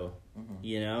bravado,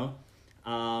 you know?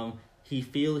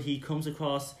 He comes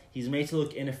across, he's made to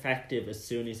look ineffective as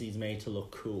soon as he's made to look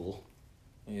cool.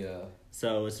 Yeah.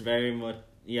 So it's very much,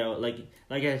 you know, like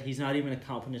he's not even a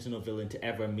competent enough villain to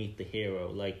ever meet the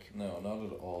hero. Like, no, not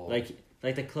at all.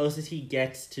 Like the closest he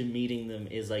gets to meeting them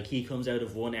is like he comes out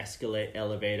of one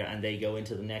elevator and they go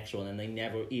into the next one and they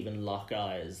never even lock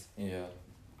eyes. Yeah.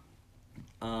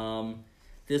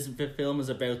 This film is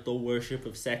about the worship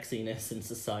of sexiness in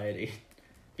society,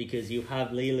 because you have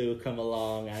Lilu come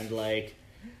along and like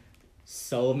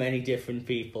so many different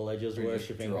people are just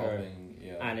worshipping her,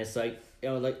 and it's like, you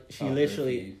know, like she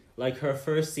literally, like her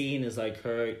first scene is like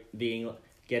her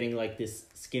getting like this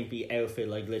skimpy outfit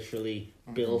like literally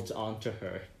built onto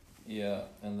her. Yeah,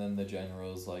 and then the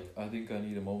general's like, I think I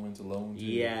need a moment alone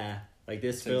to like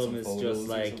this film is just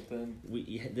like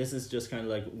this is just kind of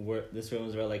like this film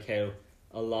is about like how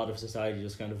a lot of society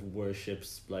just kind of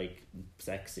worships like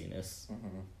sexiness,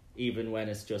 even when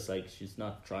it's just like she's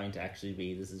not trying to actually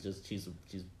be. This is just she's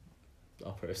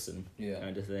a person,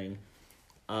 kind of thing.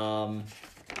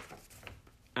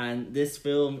 And this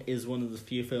film is one of the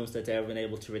few films that's ever been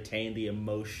able to retain the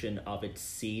emotion of its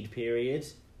seed period,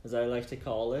 as I like to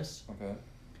call it. Okay.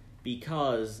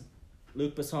 Because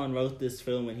Luc Besson wrote this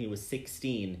film when he was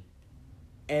 16.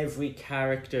 Every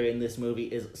character in this movie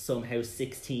is somehow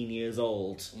 16 years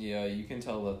old. Yeah, you can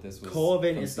tell that this was...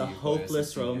 Corbin is the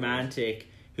hopeless romantic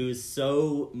who's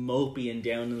so mopey and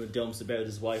down in the dumps about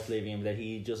his wife leaving him that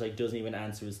he just like doesn't even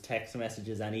answer his text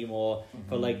messages anymore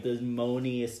for like the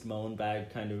moaniest moan bag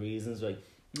kind of reasons, like,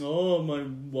 oh, my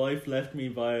wife left me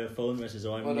via a phone message,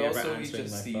 so I'm never answering my phone. But also he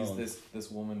just sees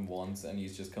this woman once and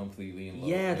he's just completely in love.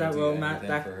 Yeah,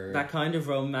 that kind of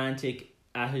romantic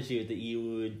attitude that you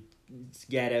would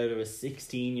get out of a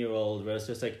 16-year-old, where it's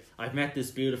just like, I've met this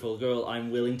beautiful girl,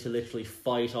 I'm willing to literally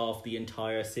fight off the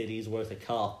entire city's worth of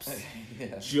cops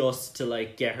just to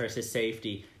like get her to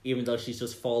safety, even though she's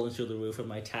just fallen through the roof of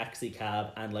my taxi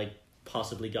cab and like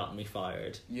possibly gotten me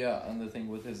fired. Yeah, and the thing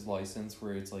with his license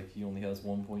where it's like he only has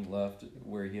 1 point left,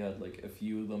 where he had like a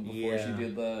few of them before she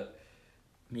did that.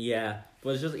 Yeah,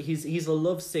 but it's just he's a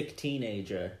lovesick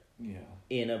teenager. Yeah.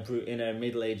 in a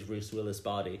middle-aged Bruce Willis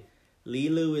body.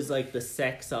 Lilu is like the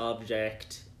sex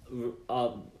object,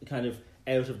 kind of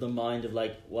out of the mind of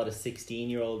like what a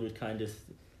 16-year-old would kind of,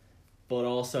 but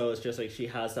also it's just like she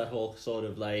has that whole sort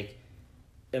of like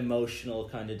emotional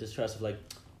kind of distress of like,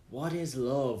 what is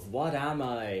love? What am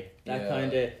I? That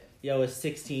kind of, a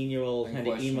 16-year-old kind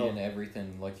of emo. And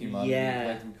everything, like humanity.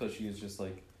 Yeah. Like, because she is just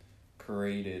like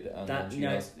created and then she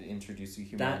has to introduce you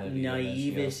humanity. That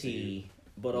naivety,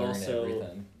 but also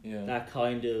that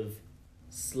kind of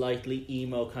slightly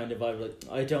emo kind of vibe. Like,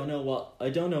 I don't know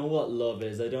what love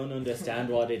is. I don't understand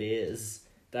what it is.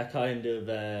 That kind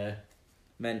of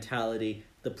mentality.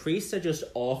 The priests are just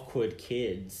awkward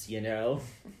kids, you know?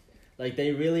 Like,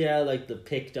 they really are like the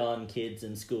picked on kids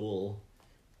in school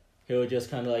who are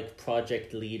just kind of like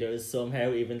project leaders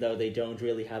somehow, even though they don't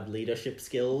really have leadership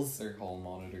skills. They're hall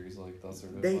monitors, like that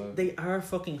sort of vibe. They are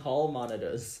fucking hall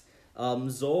monitors.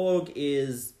 Zorg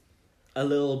is a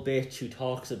little bitch who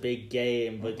talks a big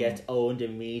game but gets owned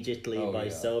immediately by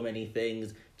so many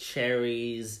things.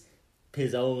 Cherries,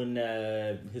 his own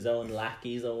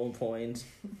lackeys at one point.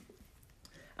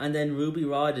 And then Ruby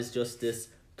Rod is just this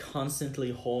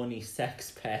constantly horny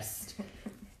sex pest.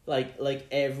 like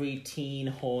every teen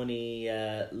horny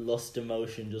lust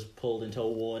emotion just pulled into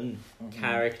one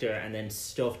character and then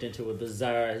stuffed into a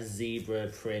bizarre zebra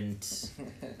print.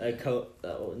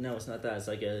 No, it's not that. It's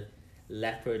like a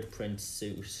leopard print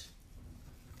suit.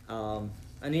 And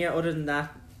yeah, other than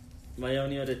that, my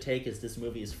only other take is this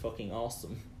movie is fucking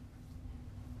awesome.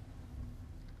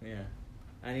 Yeah.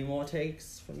 Any more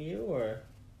takes from you, or?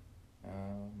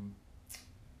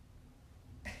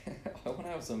 I want to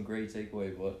have some great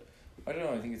takeaway, but I don't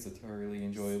know. I think it's a thoroughly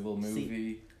enjoyable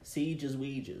movie. Ceej is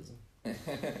Weeges.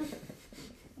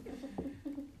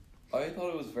 I thought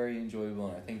it was very enjoyable,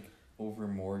 and I think over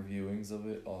more viewings of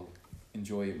it, I'll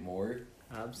enjoy it more.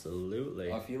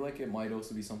 Absolutely. I feel like it might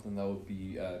also be something that would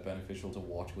be beneficial to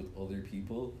watch with other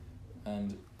people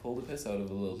and pull the piss out of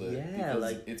it a little bit. Yeah, because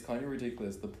like, it's kind of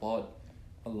ridiculous. The plot,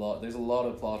 there's a lot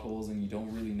of plot holes, and you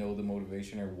don't really know the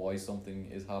motivation or why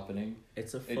something is happening.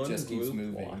 It's a fun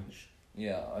group watch.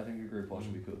 Yeah, I think a group watch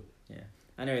would be cool. Yeah.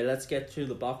 Anyway, let's get through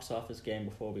the box office game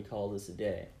before we call this a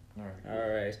day.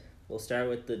 Alright. We'll start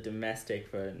with the domestic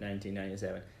for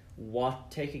 1997.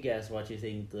 Take a guess what you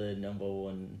think the number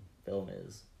one film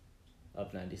is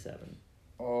of 97.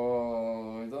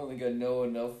 Oh, I don't think I know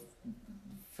enough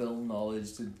film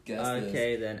knowledge to guess this.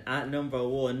 Okay then, at number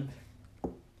one,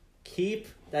 keep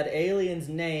that alien's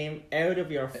name out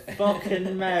of your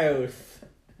fucking mouth.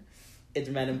 It's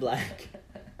Men in Black.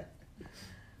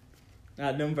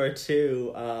 At number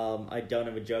two, I don't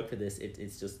have a joke for this.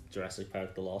 It's just Jurassic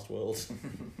Park: The Lost World.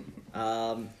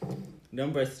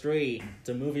 Number three, it's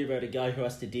a movie about a guy who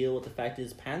has to deal with the fact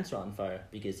his pants are on fire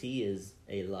because he is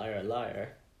a liar.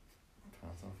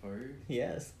 Pants on fire?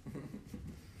 Yes.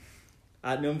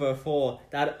 At number four,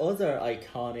 that other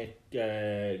iconic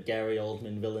Gary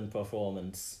Oldman villain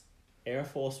performance, Air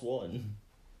Force One,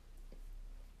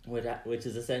 which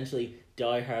is essentially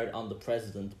Die Hard on the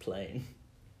President plane,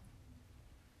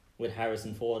 with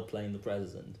Harrison Ford playing the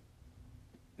President.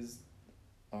 Is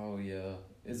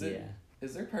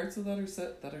there parts of that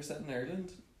are set in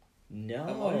Ireland? No.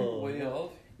 Am I way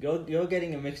off? You're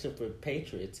getting a mix up with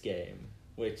Patriots game,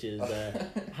 which is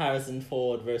Harrison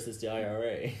Ford versus the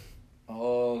IRA.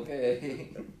 Okay.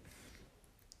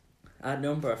 At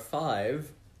number five,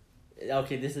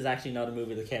 okay, this is actually not a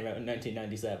movie that came out in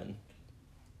 1997.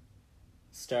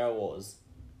 Star Wars,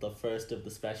 the first of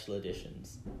the special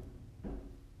editions.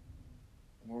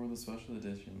 What were the special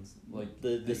editions? Like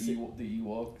the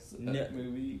Ewoks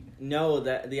movie? No,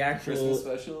 the actual Christmas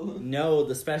special? No,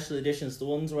 the special editions, the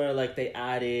ones where like they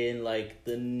add in like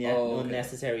the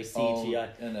unnecessary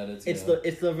CGI. And edits.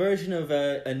 It's the version of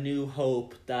a New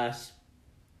Hope that.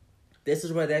 This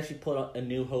is where they actually put A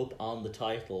New Hope on the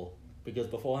title, because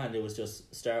beforehand it was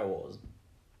just Star Wars.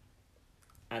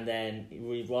 And then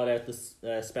we brought out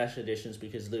the special editions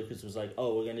because Lucas was like,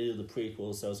 oh, we're going to do the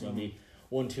prequels, so it's going to be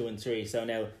 1, 2, and 3. So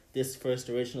now this first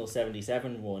original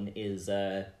 77 one is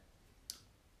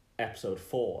episode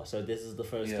 4. So this is the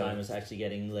first time it's actually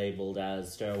getting labelled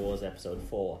as Star Wars episode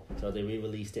 4. So they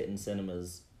re-released it in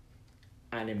cinemas,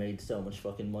 and it made so much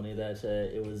fucking money that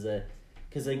it was...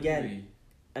 Because again... Really?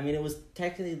 I mean, it was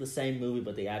technically the same movie,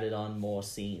 but they added on more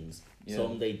scenes. Yeah.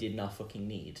 Some they did not fucking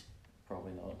need.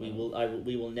 Probably not.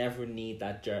 We will never need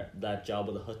that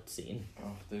Jabba the Hutt scene.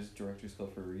 Oh, there's director's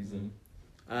cut for a reason.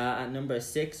 At number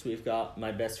 6, we've got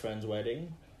My Best Friend's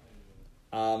Wedding.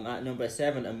 At number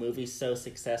 7, a movie so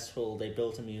successful they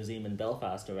built a museum in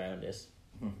Belfast around it.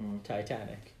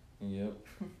 Titanic. Yep.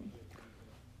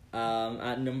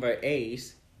 At number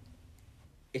 8,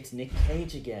 it's Nick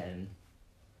Cage again.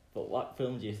 But what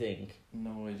film do you think?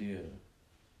 No idea.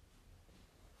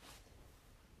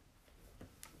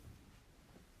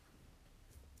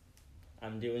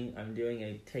 I'm doing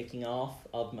a taking off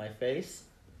of my face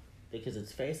because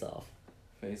it's Face Off.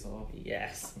 Face Off?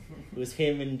 Yes. It was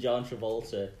him and John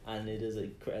Travolta, and it is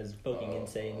as fucking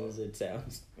insane as it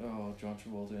sounds. Oh, John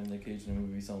Travolta and Nick Cage in a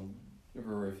movie sound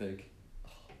horrific.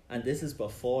 And this is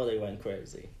before they went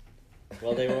crazy.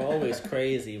 Well, they were always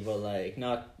crazy, but like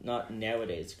not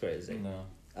nowadays crazy.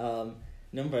 No.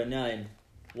 Number 9.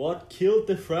 What killed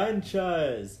the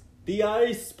franchise? The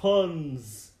ice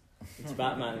puns. It's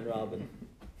Batman and Robin.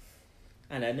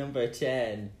 And at number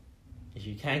 10, if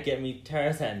you can't get me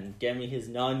Tarzan, get me his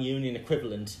non-union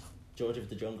equivalent, George of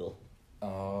the Jungle.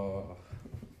 Oh.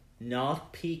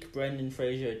 Not peak Brendan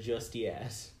Fraser just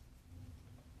yet.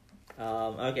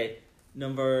 Okay.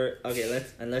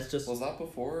 Let's just... Was that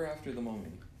before or after The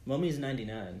Mummy? Mummy's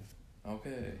 99.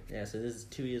 Okay. Yeah, so this is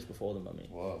 2 years before The Mummy.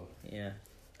 Whoa. Yeah.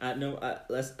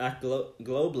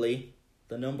 Globally,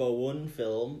 the number 1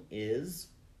 film is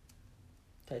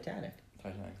Titanic.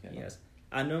 Titanic, yeah. Yes.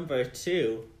 At number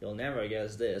 2, you'll never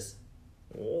guess this.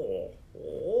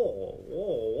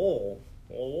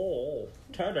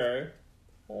 Teddy.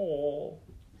 Mr.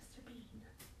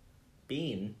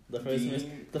 Bean. The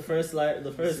first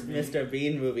Mr.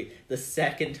 Bean movie. The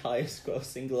second highest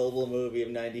grossing global movie of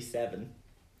 97.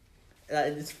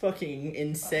 It's fucking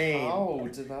insane. How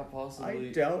did that possibly...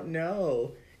 I don't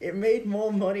know. It made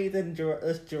more money than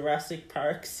Jurassic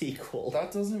Park sequel.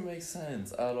 That doesn't make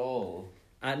sense at all.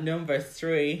 At number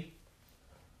 3,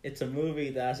 it's a movie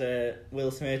that Will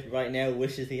Smith right now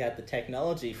wishes he had the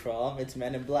technology from. It's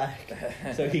Men in Black.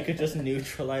 So he could just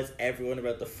neutralize everyone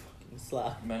about the fucking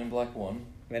slap. Men in Black 1.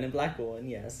 Men in Black 1,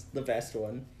 yes. The best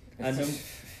one.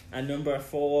 And number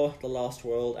 4, The Lost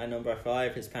World. And number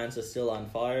 5, His Pants Are Still on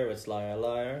Fire. It's Liar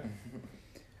Liar.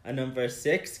 And number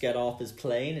 6, Get Off His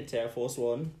Plane. It's Air Force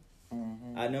One.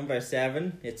 Mm-hmm. At number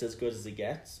 7, It's As Good As It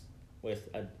Gets. With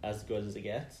As Good As It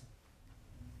Gets.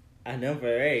 At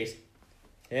number 8,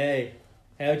 Hey,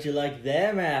 how'd you like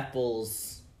them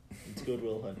apples? It's Good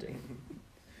Will Hunting.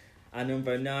 At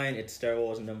number 9, it's Star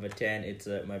Wars. And number 10, it's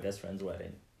My Best Friend's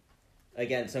Wedding.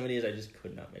 Again, some of these I just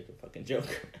could not make a fucking joke.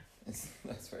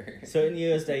 That's fair. Certain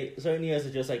years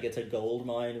are just like it's a gold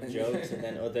mine of jokes, and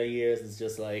then other years it's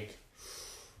just like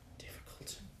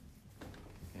difficult.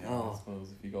 Yeah, I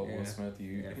suppose if you got Will Smith,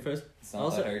 it's not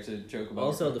also, that hard to joke about.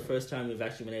 Also, the first time we've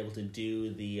actually been able to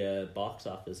do the box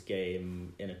office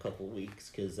game in a couple of weeks,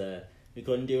 because we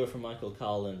couldn't do it for Michael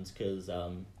Collins because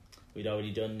we'd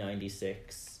already done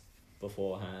 96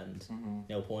 beforehand. Mm-hmm.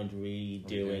 No point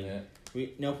redoing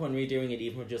it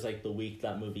even for just like the week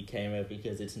that movie came out,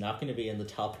 because it's not going to be in the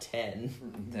top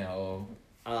 10. No.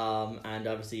 And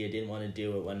obviously you didn't want to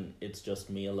do it when it's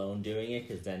just me alone doing it,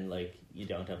 because then like you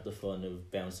don't have the fun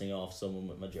of bouncing off someone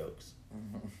with my jokes.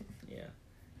 Yeah.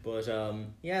 But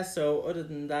so other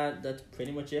than that, that's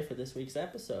pretty much it for this week's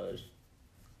episode.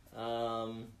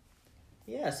 So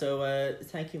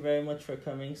thank you very much for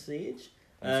coming, Ceej.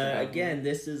 Again,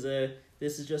 this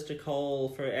is just a call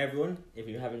for everyone. If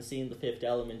you haven't seen The Fifth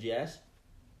Element yet,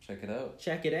 check it out.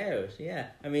 Check it out. Yeah,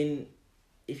 I mean,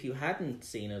 if you hadn't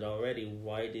seen it already,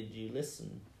 why did you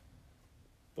listen?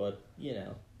 But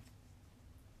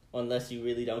unless you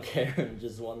really don't care and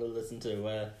just want to listen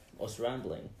to us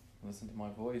rambling. Listen to my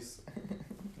voice.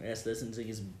 Yes, listen to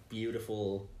his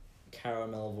beautiful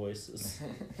caramel voices.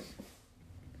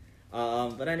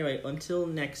 But anyway, until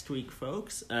next week,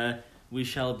 folks. We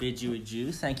shall bid you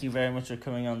adieu. Thank you very much for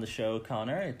coming on the show,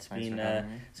 Connor. It's been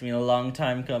a long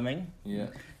time coming. Yeah.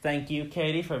 Thank you,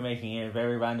 Katie, for making a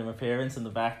very random appearance in the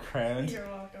background. You're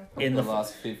welcome. In the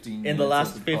last 15 minutes. In the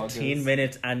last 15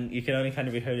 minutes, and you can only kind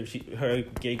of be heard of her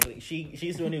giggling.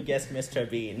 She's the one who guessed Mr.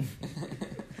 Bean.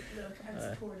 Look, I'm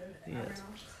supportive. Yes. Am I not?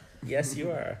 Yes,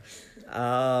 you are.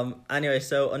 Anyway,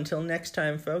 so until next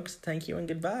time, folks, thank you and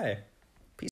goodbye.